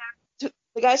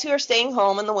 The guys who are staying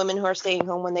home and the women who are staying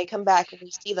home, when they come back and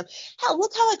we see them. Hell,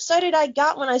 look how excited I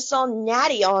got when I saw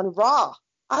Natty on Raw.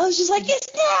 I was just like,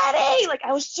 it's Natty! Like,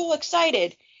 I was so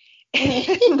excited.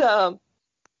 And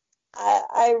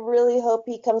I really hope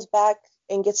he comes back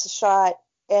and gets a shot.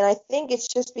 And I think it's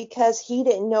just because he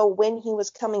didn't know when he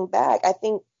was coming back. I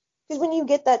think because when you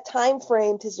get that time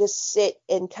frame to just sit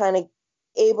and kind of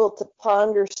able to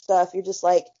ponder stuff, you're just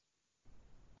like,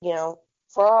 you know,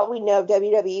 for all we know,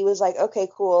 WWE was like, okay,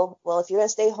 cool. Well, if you're going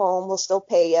to stay home, we'll still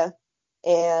pay you.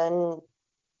 And,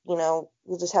 you know,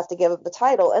 you'll just have to give up the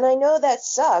title. And I know that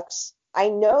sucks. I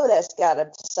know that's got to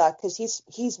suck because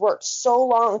he's worked so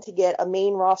long to get a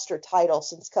main roster title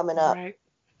since coming up. Right.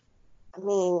 I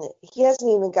mean, he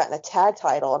hasn't even gotten a tag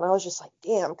title. And I was just like,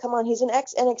 damn, come on. He's an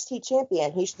ex-NXT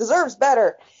champion. He deserves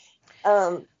better.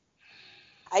 I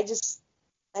just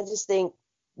think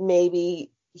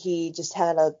maybe he just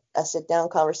had a sit-down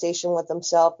conversation with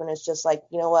himself and it's just like,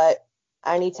 you know what,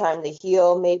 I need time to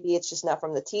heal. Maybe it's just not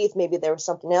from the teeth. Maybe there was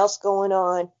something else going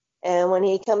on. And when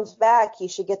he comes back, he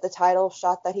should get the title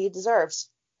shot that he deserves.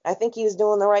 I think he was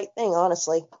doing the right thing,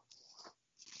 honestly.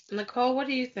 Nicole, what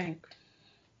do you think?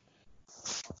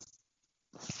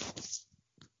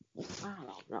 I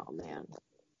don't know, man.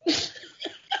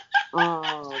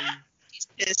 He's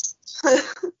pissed.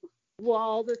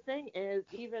 Well, the thing is,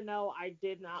 even though I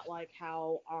did not like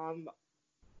how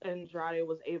Andrade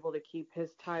was able to keep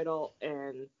his title,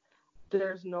 and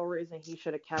there's no reason he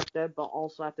should have kept it, but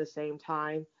also at the same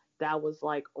time, that was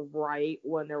like right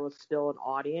when there was still an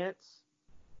audience.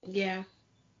 Yeah.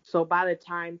 So by the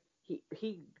time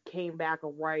he came back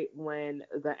right when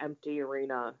the empty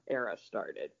arena era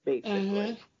started, basically.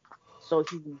 Mm-hmm. So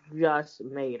he just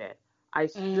made it. I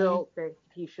still think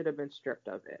he should have been stripped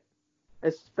of it.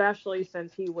 Especially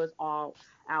since he was all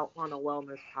out on a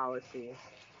wellness policy.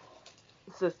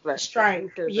 Strike. He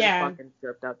should have been fucking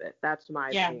stripped of it. That's my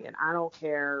opinion. I don't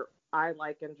care. I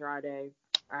like Andrade.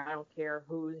 I don't care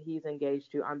who he's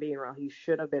engaged to. I'm being real. He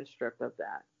should have been stripped of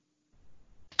that.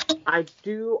 I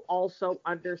do also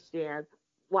understand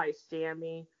why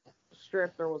Sammy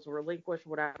stripped or was relinquished,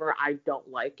 whatever. I don't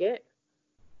like it.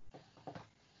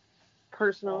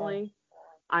 Personally,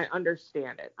 I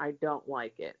understand it. I don't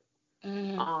like it.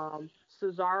 Mm-hmm.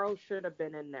 Cesaro should have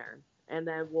been in there, and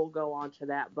then we'll go on to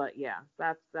that. But yeah,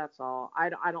 that's all. I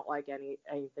don't like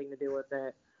anything to do with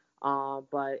it.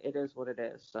 But it is what it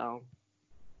is. So.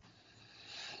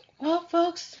 Well,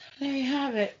 folks, there you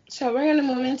have it. So we're gonna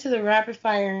move into the rapid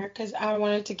fire because I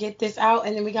wanted to get this out,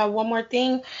 and then we got one more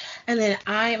thing, and then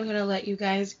I am gonna let you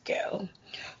guys go.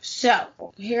 So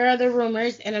here are the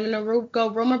rumors, and I'm gonna go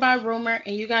rumor by rumor,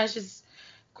 and you guys just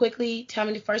quickly tell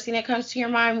me the first thing that comes to your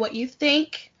mind, what you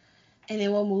think, and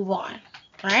then we'll move on.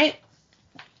 All right?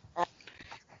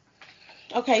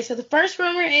 Okay, so the first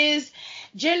rumor is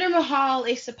Jinder Mahal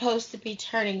is supposed to be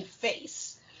turning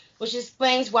face, which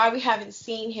explains why we haven't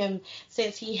seen him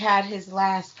since he had his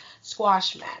last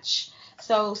squash match.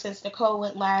 So since Nicole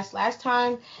went last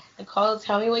time, Nicole,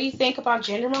 tell me what you think about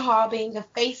Jinder Mahal being a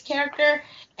face character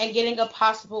and getting a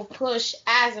possible push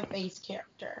as a face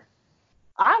character.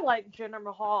 I like Jinder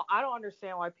Mahal. I don't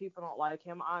understand why people don't like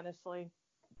him, honestly.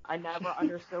 I never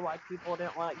understood why people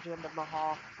didn't like Jinder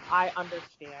Mahal. I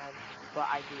understand, but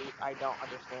I don't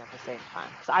understand at the same time.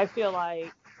 So I feel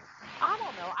like, I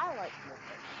don't know, I like Jinder.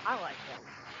 I like him.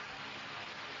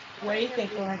 What do you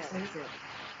think, Alexis?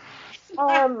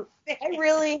 I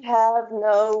really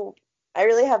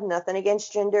have nothing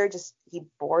against Jinder. Just he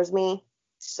bores me.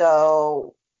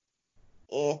 So,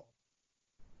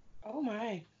 Oh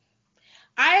my.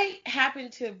 I happen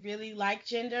to really like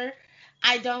Jinder.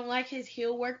 I don't like his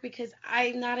heel work because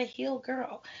I'm not a heel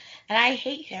girl. And I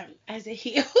hate him as a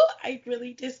heel. I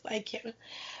really dislike him.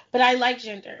 But I like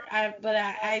Jinder.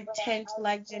 I tend to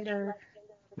like Jinder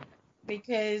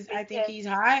because I think he's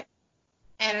hot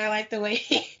and I like the way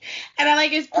and I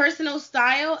like his personal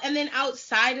style. And then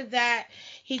outside of that,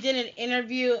 he did an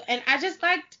interview and I just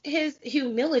liked his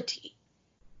humility.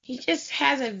 He just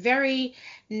has a very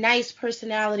nice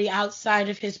personality outside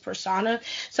of his persona.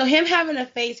 So him having a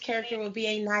face character would be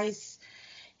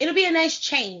it'll be a nice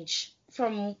change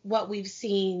from what we've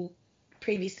seen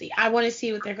previously. I want to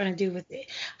see what they're going to do with it.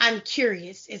 I'm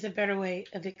curious is a better way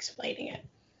of explaining it.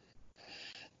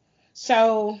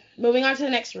 So, moving on to the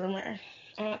next rumor.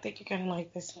 I don't think you're going to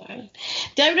like this one.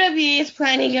 WWE is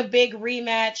planning a big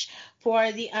rematch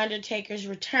for The Undertaker's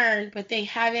return, but they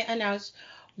haven't announced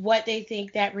what they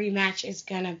think that rematch is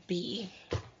going to be.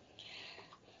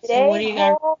 So, what do you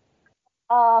got?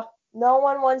 No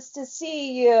one wants to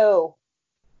see you.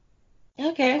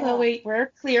 Okay, well,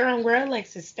 we're clear on where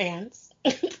Alexis stands.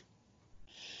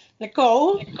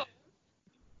 Nicole?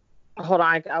 Hold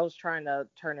on, I was trying to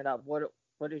turn it up. What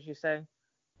did you say?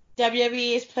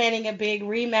 WWE is planning a big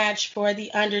rematch for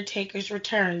The Undertaker's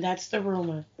return. That's the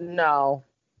rumor. No.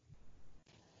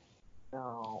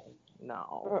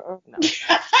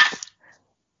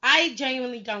 I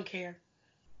genuinely don't care.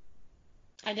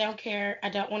 I don't care. I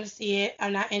don't want to see it.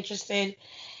 I'm not interested.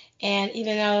 And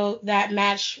even though that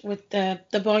match with the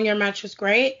Boneyard match was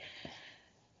great,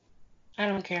 I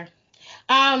don't care.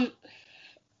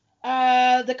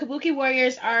 The Kabuki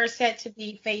Warriors are set to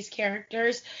be face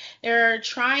characters. They're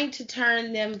trying to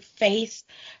turn them face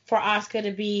for Asuka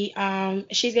to be,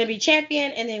 she's going to be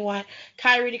champion, and they want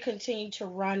Kairi to continue to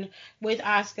run with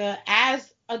Asuka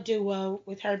as a duo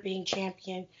with her being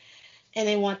champion, and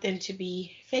they want them to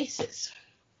be faces.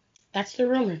 That's the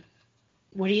rumor.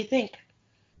 What do you think?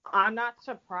 I'm not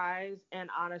surprised, and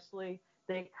honestly,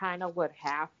 they kind of would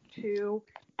have to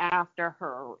after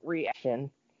her reaction.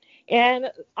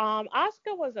 And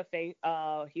Asuka was a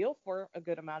heel for a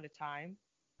good amount of time.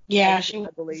 Yeah, I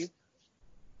believe.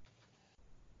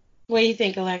 What do you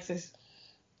think, Alexis?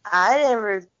 I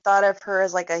never thought of her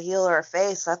as like a heel or a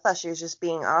face. I thought she was just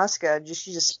being Asuka.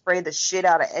 She just sprayed the shit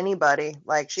out of anybody.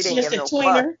 Like she didn't give no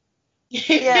fuck.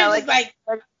 Yeah, like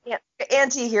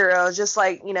anti-hero. Just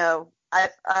like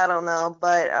I don't know,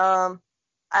 but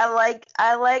I like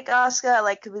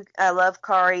Asuka. I love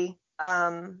Kari.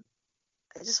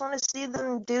 I just want to see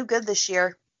them do good this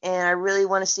year, and I really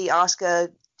want to see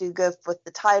Asuka do good with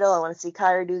the title. I want to see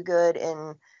Kairi do good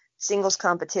in singles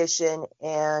competition,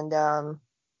 and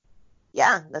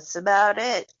yeah, that's about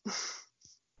it.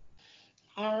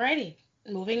 Alrighty.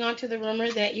 Moving on to the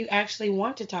rumor that you actually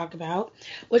want to talk about,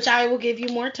 which I will give you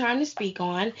more time to speak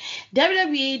on.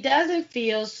 WWE doesn't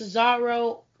feel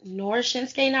Cesaro nor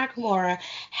Shinsuke Nakamura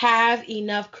have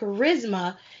enough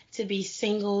charisma to be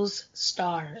singles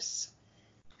stars.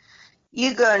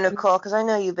 You go, Nicole, because I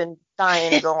know you've been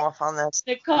dying to go off on this.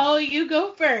 Nicole, you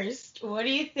go first. What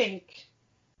do you think?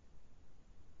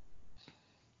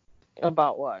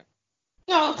 About what?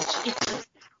 Oh, Jesus.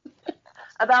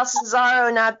 About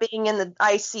Cesaro not being in the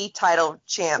IC title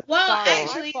champ. Well,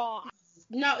 actually,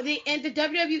 no. In the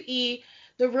WWE,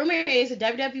 the rumor is the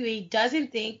WWE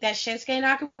doesn't think that Shinsuke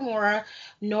Nakamura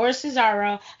nor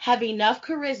Cesaro have enough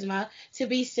charisma to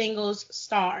be singles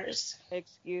stars.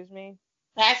 Excuse me?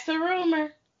 That's the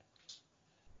rumor.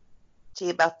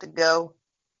 She about to go.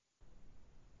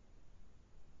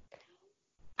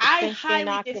 Shinsuke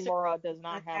Nakamura does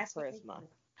not have charisma.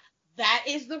 That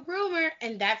is the rumor,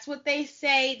 and that's what they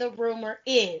say the rumor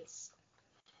is.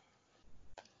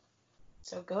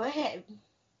 So go ahead.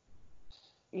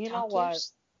 You know what?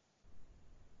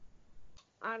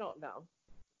 I don't know.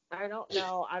 I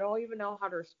don't even know how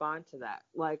to respond to that.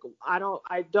 Like, I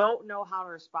don't know how to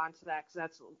respond to that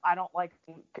because I don't like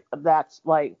think that's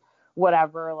like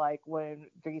whatever. Like when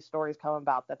these stories come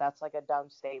about that's like a dumb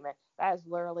statement. That is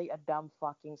literally a dumb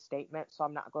fucking statement. So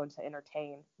I'm not going to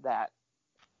entertain that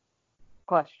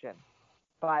question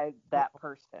by that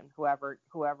person, whoever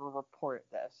reported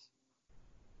this.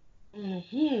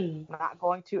 Mm-hmm. I'm not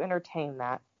going to entertain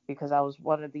that because that was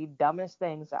one of the dumbest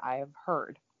things that I have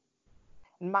heard.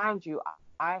 Mind you,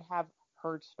 I have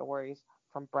heard stories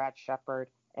from Brad Shepard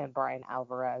and Brian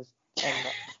Alvarez and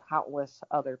countless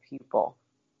other people.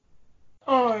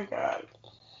 Oh my god.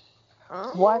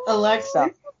 What?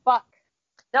 Alexa? Fuck.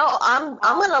 No, I'm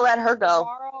gonna let her go.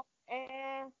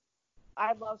 Cesaro,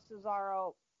 I love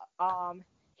Cesaro.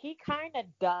 He kind of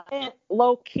doesn't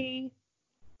low key.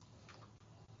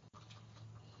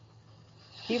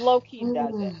 He low key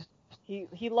doesn't.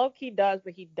 He low-key does,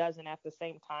 but he doesn't at the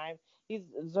same time.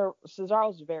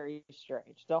 Cesaro's very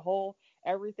strange.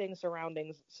 Everything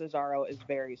surrounding Cesaro is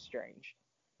very strange.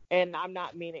 And I'm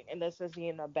not meaning, and this isn't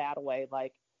in a bad way,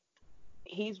 like,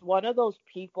 he's one of those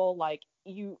people, like,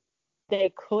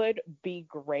 they could be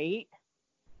great,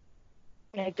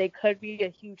 like, they could be a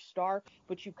huge star,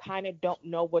 but you kind of don't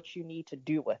know what you need to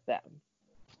do with them,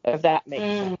 if that makes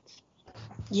sense.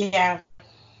 Yeah.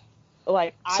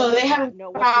 Like, so they haven't know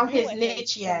what found to do his with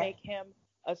niche him yet to make him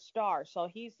a star. So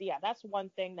that's one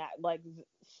thing that, like,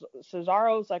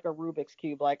 Cesaro's like a Rubik's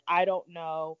Cube. Like, I don't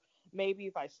know. Maybe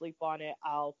if I sleep on it,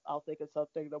 I'll think of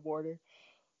something in the morning.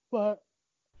 But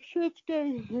shit's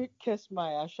getting kiss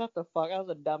my ass. Shut the fuck. That was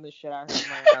the dumbest shit I heard in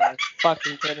my life.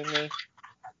 Fucking kidding me.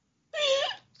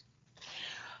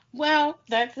 Well,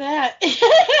 that's that. So,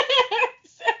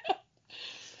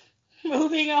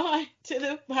 moving on to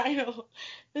the final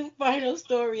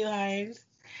storylines.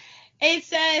 It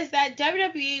says that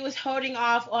WWE was holding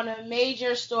off on a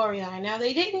major storyline. Now,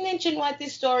 they didn't mention what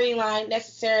this storyline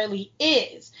necessarily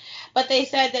is, but they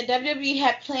said that WWE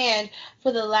had planned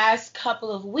for the last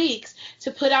couple of weeks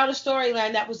to put out a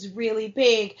storyline that was really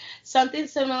big, something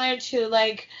similar to,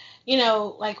 like, you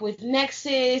know, like with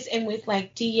Nexus and with,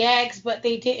 like, DX, but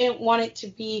they didn't want it to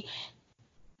be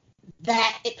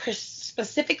that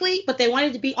specifically, but they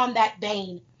wanted to be on that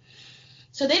vein.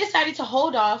 So they decided to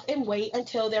hold off and wait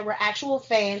until there were actual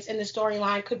fans and the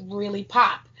storyline could really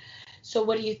pop. So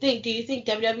what do you think? Do you think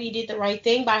WWE did the right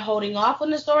thing by holding off on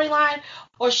the storyline,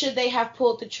 or should they have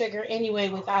pulled the trigger anyway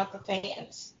without the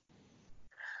fans?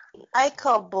 I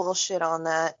call bullshit on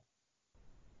that.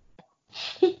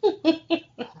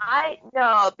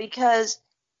 No, because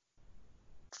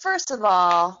first of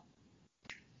all,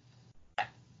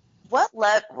 what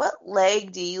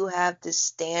leg do you have to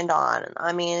stand on?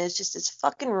 I mean, it's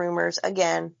fucking rumors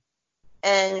again.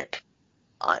 And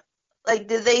like,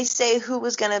 did they say who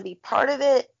was gonna be part of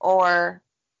it, or?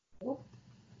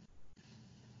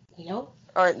 Nope.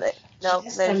 Or no,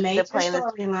 they're playing this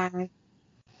storyline.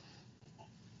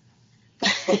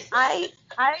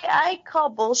 I call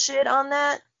bullshit on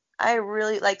that. I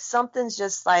really, like, something's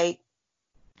just like,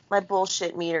 my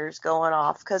bullshit meter's going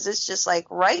off, because it's just like,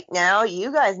 right now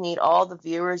you guys need all the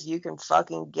viewers you can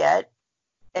fucking get,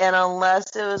 and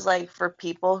unless it was like for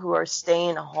people who are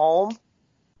staying home,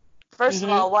 first of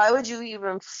all, why would you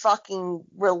even fucking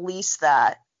release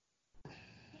that?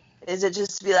 Is it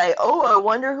just to be like, oh, I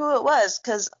wonder who it was?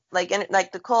 Because, like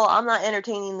Nicole, I'm not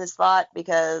entertaining this thought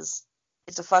because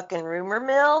it's a fucking rumor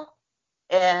mill,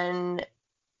 and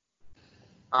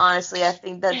honestly, I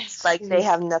think that's like, they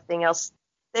have nothing else.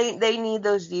 They need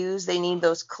those views, they need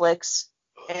those clicks,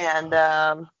 and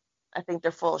I think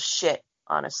they're full of shit,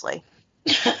 honestly.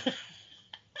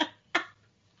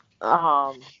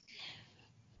 I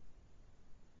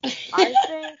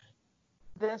think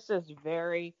this is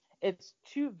it's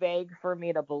too vague for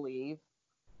me to believe.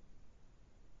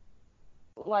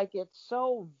 Like, it's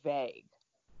so vague.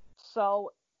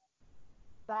 So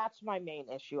that's my main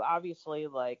issue. Obviously,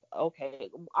 like, okay,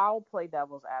 I'll play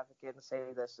devil's advocate and say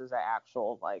this is an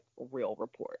actual, like, real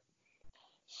report.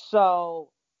 So,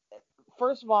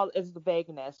 first of all, is the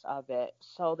vagueness of it.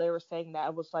 So they were saying that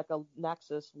it was like a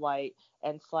Nexus light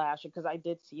and slash, because I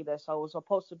did see this. So it was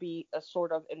supposed to be a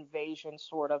sort of invasion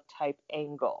sort of type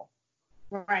angle.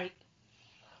 Right.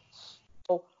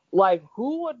 So, like,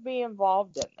 who would be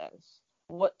involved in this?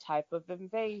 What type of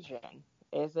invasion?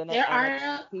 Is it an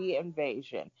NXT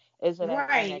invasion? Is it an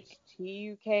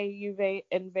NXT UK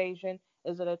invasion?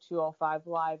 Is it a 205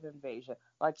 Live invasion?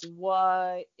 Like,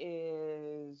 what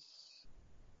is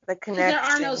the connection? There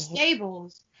are no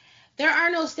stables.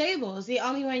 The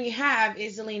only one you have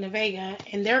is Zelina Vega,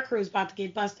 and their crew's about to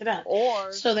get busted up.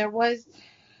 Or if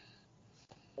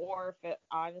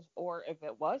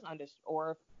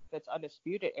it's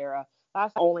Undisputed Era,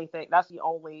 that's the only thing. That's the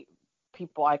only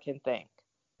people I can think.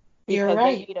 Because You're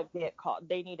right.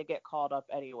 They need to get called up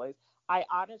anyways. I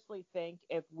honestly think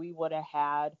if we would have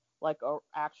had like a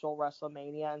actual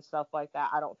WrestleMania and stuff like that,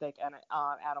 I don't think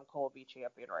Adam Cole would be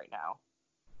champion right now.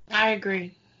 I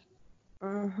agree.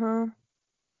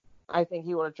 I think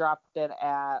he would have dropped it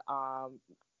at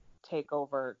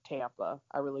TakeOver Tampa.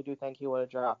 I really do think he would have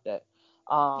dropped it.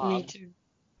 Me too.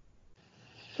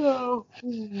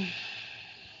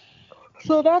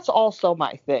 So that's also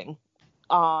my thing.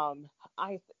 So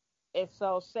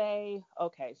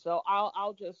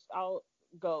I'll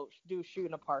go do shoot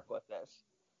in the park with this.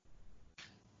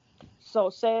 So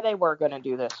say they were going to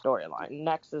do this storyline.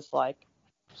 Nexus, like,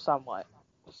 somewhat.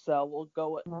 So we'll go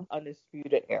with Mhm.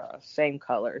 Undisputed Era. Same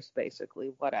colors,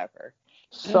 basically, whatever.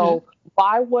 So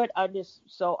why would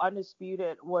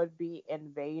Undisputed would be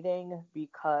invading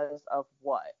because of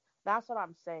what? That's what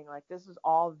I'm saying. Like, this is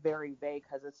all very vague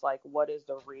because it's like, what is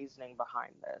the reasoning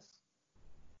behind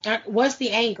this? What's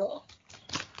the angle?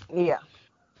 Yeah.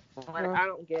 Like, Mhm. I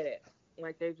don't get it.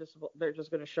 Like, they're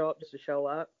just gonna show up just to show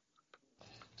up.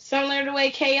 Similar to the way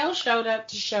KO showed up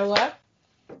to show up.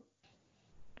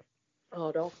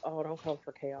 Don't come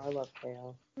for KO. I love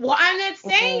KO. Well, I'm not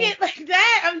saying Mhm. it like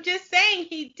that. I'm just saying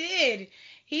he did.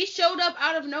 He showed up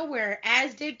out of nowhere,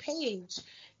 as did Paige.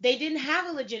 They didn't have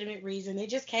a legitimate reason. They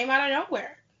just came out of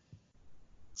nowhere.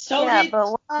 So Yeah, did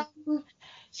but what are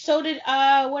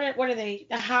they?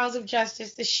 The Hounds of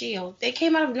Justice, the Shield. They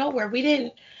came out of nowhere. We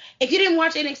didn't. If you didn't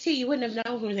watch NXT, you wouldn't have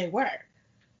known who they were.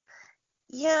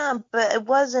 yeah, but it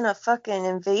wasn't a fucking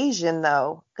invasion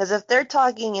though. Because if they're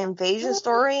talking invasion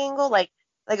story angle, like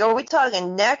are we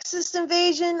talking Nexus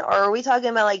invasion or are we talking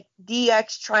about like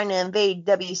DX trying to invade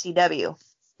WCW?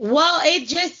 Well,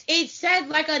 it said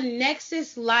like a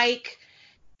Nexus like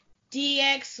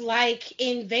DX like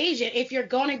invasion. If you're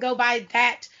gonna go by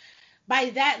that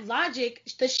logic,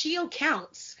 the Shield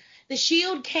counts. The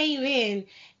Shield came in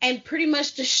and pretty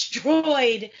much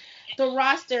destroyed the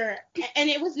roster, and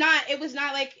it was not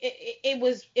like it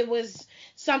was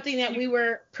something that we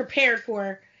were prepared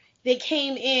for. They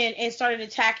came in and started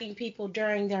attacking people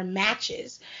during their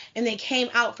matches, and they came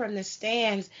out from the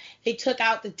stands. They took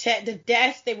out the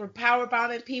desk. They were power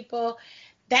bombing people.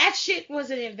 That shit was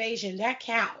an invasion. That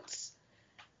counts.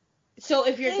 So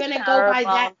if you're They gonna go by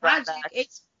that powerbombed logic, Ryback.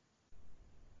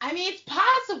 it's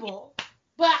possible,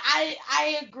 but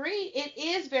I agree it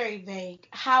is very vague.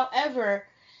 However,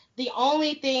 the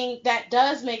only thing that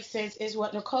does make sense is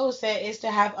what Nicole said, is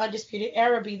to have Undisputed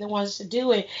Era be the ones to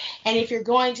do it. And if you're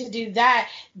going to do that,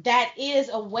 that is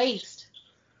a waste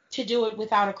to do it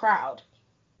without a crowd.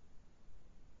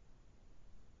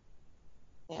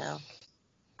 Yeah.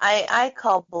 I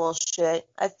call bullshit.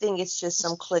 I think it's just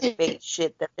some clickbait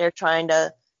shit that they're trying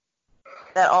to,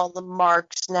 that all the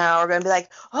marks now are going to be like,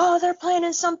 oh, they're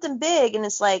planning something big. And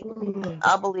it's like,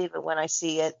 I'll believe it when I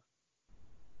see it.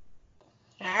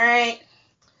 All right.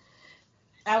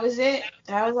 That was it.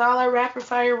 That was all our rapid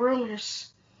fire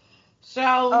rumors. So,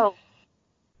 Oh,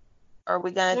 are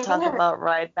we going to go talk ahead. about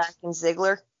Ryback and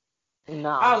Ziggler?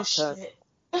 Nah. Oh, shit.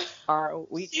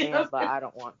 We can, but I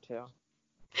don't want to.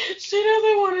 She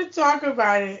doesn't want to talk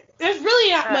about it. There's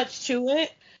really not much to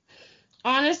it.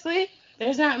 Honestly,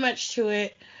 there's not much to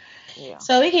it. Yeah.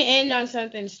 So we can end on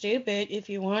something stupid if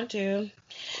you want to.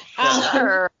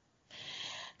 Sure.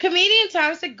 Comedian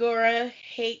Tom Segura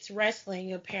hates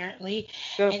wrestling apparently,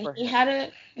 Good and for he him. had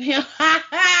a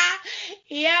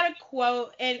he had a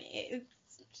quote, and it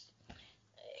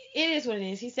is what it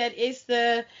is. He said it's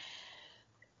the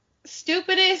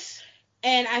stupidest,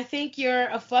 and I think you're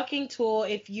a fucking tool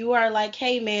if you are like,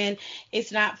 hey man,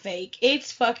 it's not fake.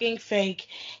 It's fucking fake,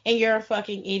 and you're a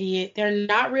fucking idiot. They're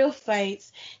not real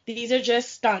fights. These are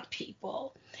just stunt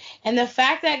people. And the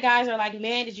fact that guys are like,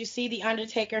 man, did you see The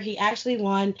Undertaker? He actually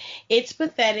won. It's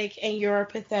pathetic, and you're a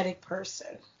pathetic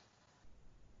person.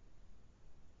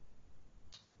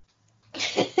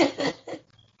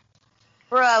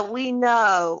 Bruh, we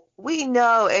know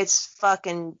it's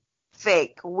fucking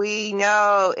fake. We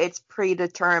know it's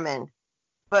predetermined.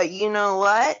 But you know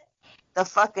what? The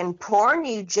fucking porn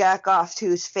you jack off to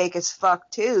is fake as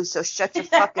fuck too, so shut your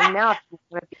fucking mouth, you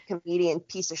wanna be comedian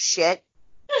piece of shit.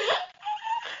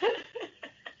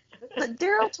 But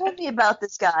Daryl told me about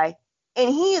this guy, and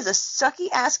he is a sucky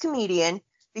ass comedian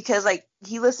because like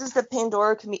he listens to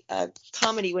Pandora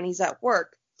comedy when he's at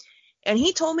work, and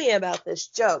he told me about this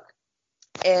joke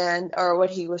or what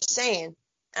he was saying,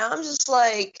 and I'm just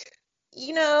like,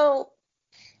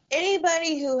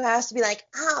 anybody who has to be like,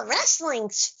 oh,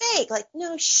 wrestling's fake, like,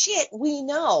 no shit, we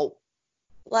know,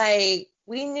 like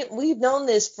we've known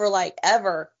this for like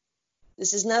ever.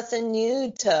 This is nothing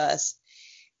new to us,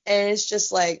 and it's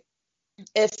just like,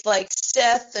 if like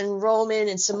Seth and Roman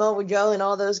and Samoa Joe and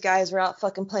all those guys were out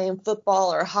fucking playing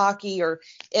football or hockey or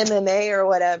MMA or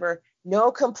whatever,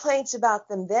 no complaints about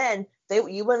them then.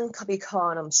 You wouldn't be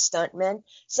calling them stuntmen.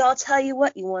 So I'll tell you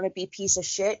what, you want to be a piece of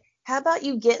shit? How about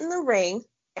you get in the ring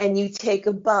and you take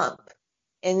a bump,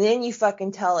 and then you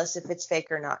fucking tell us if it's fake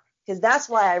or not? Because that's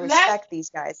why I respect these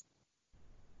guys.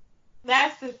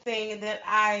 That's the thing that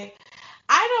I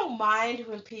don't mind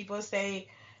when people say,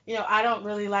 I don't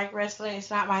really like wrestling. It's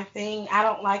not my thing. I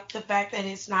don't like the fact that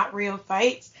it's not real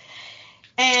fights.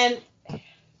 And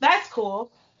that's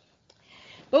cool.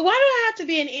 But why do I have to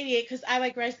be an idiot because I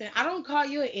like wrestling? I don't call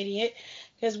you an idiot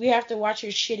because we have to watch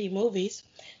your shitty movies.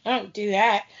 I don't do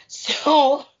that.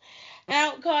 So I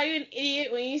don't call you an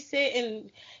idiot when you sit and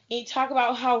you talk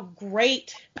about how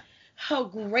great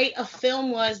a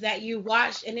film was that you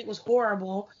watched and it was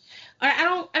horrible.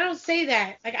 I don't say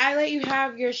that. Like, I let you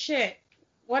have your shit.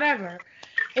 Whatever.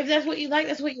 If that's what you like,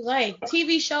 that's what you like.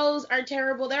 TV shows are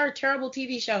terrible. There are terrible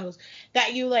TV shows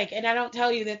that you like, and I don't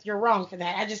tell you that you're wrong for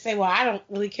that. I just say, well, I don't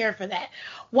really care for that.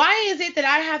 Why is it that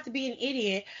I have to be an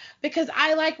idiot because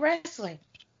I like wrestling?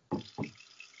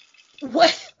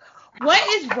 What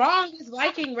is wrong with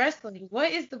liking wrestling?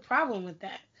 What is the problem with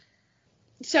that?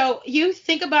 So you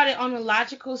think about it on a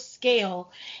logical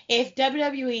scale. If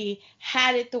WWE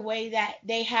had it the way that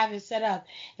they have it set up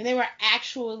and they were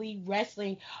actually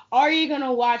wrestling, are you going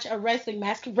to watch a wrestling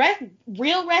match?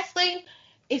 Real wrestling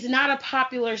is not a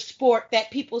popular sport that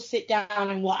people sit down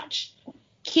and watch.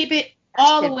 Keep it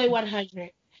all the way 100.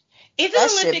 It's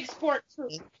an Olympic sport too.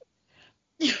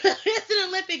 It's an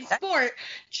Olympic sport,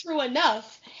 true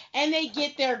enough, and they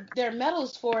get their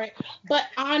medals for it. But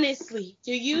honestly,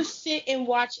 do you sit and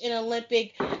watch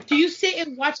Olympic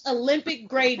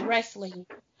grade wrestling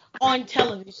on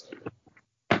television?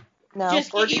 No.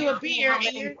 Just get you a beer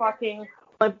and you're fucking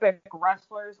Olympic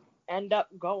wrestlers end up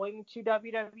going to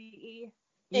WWE.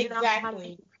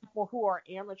 Exactly. People who are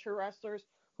amateur wrestlers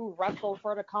who wrestle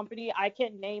for the company, I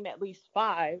can name at least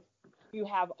 5. You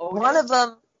have Otis. One of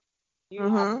them. You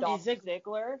have Dolph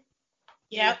Ziggler.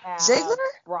 Yep. Ziggler?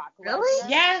 Brock Lesnar. Really?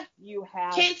 Yeah. You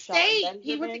have Kent State.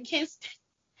 He went to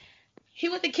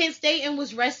Kent State and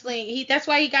was wrestling. That's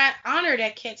why he got honored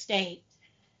at Kent State.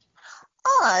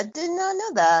 Oh, I did not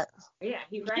know that. Yeah,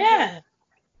 he ran. Yeah.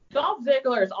 Dolph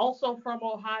Ziggler is also from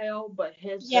Ohio, but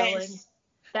his billing,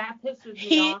 that pisses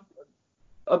me off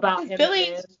about him.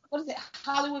 Billing, what is it?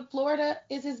 Hollywood, Florida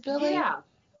is his billing? Yeah.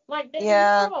 Like, he's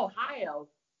from Ohio.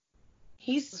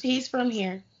 He's from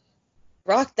here.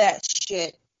 Rock that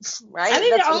shit. Right? I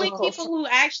think the only people who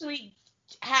actually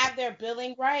have their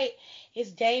billing right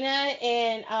is Dana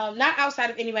and not outside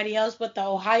of anybody else, but the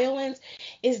Ohioans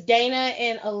is Dana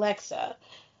and Alexa.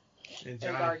 And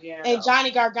Johnny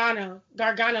Gargano.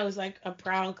 Gargano is like a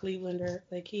proud Clevelander.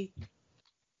 Like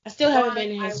I still haven't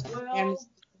been in his.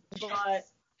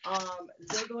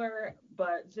 Ziggler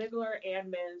and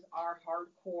Miz are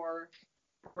hardcore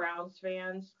Browns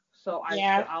fans. So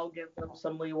I'll give them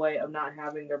some leeway of not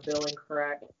having their billing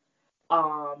correct.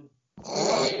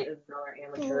 Is another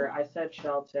amateur. I said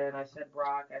Shelton. I said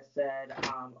Brock. I said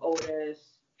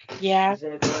Otis. Yeah.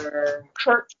 Ziggler.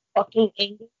 Kurt fucking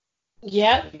Angle.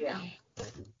 Yep. Yeah.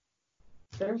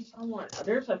 There's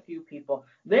a few people.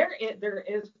 There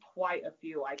is quite a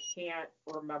few. I can't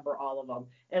remember all of them.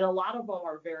 And a lot of them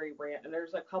are very random.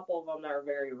 There's a couple of them that are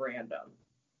very random.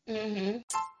 Mm-hmm.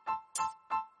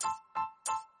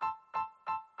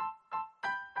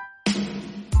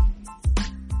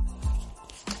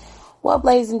 Well,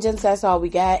 ladies and gents, that's all we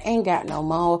got. Ain't got no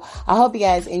more. I hope you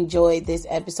guys enjoyed this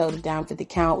episode of Down for the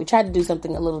Count. We tried to do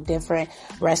something a little different.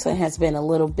 Wrestling has been a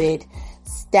little bit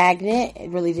stagnant.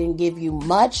 It really didn't give you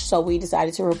much. So we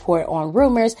decided to report on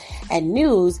rumors and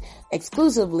news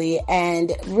exclusively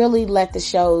and really let the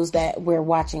shows that we're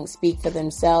watching speak for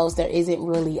themselves. There isn't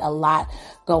really a lot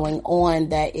going on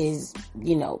that is,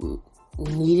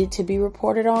 needed to be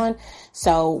reported on.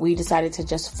 So we decided to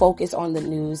just focus on the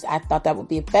news. I thought that would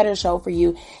be a better show for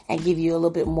you and give you a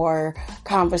little bit more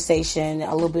conversation,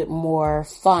 a little bit more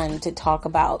fun to talk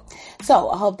about. So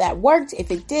I hope that worked.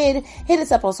 If it did, hit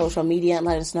us up on social media and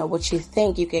let us know what you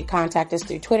think. You can contact us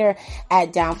through Twitter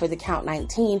at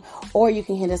DownForTheCount19, or you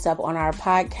can hit us up on our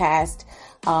podcast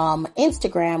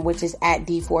Instagram, which is at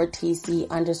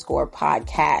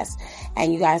D4TC_podcast.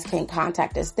 And you guys can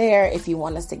contact us there if you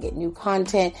want us to get new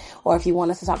content, or if you want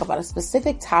us to talk about a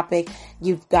specific topic.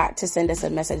 You've got to send us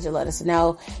a message and let us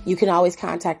know. You can always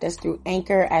contact us through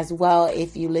Anchor as well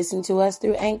if you listen to us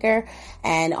through Anchor.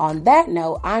 And on that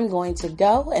note, I'm going to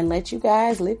go and let you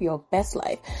guys live your best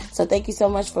life. So thank you so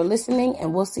much for listening,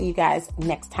 and we'll see you guys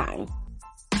next time.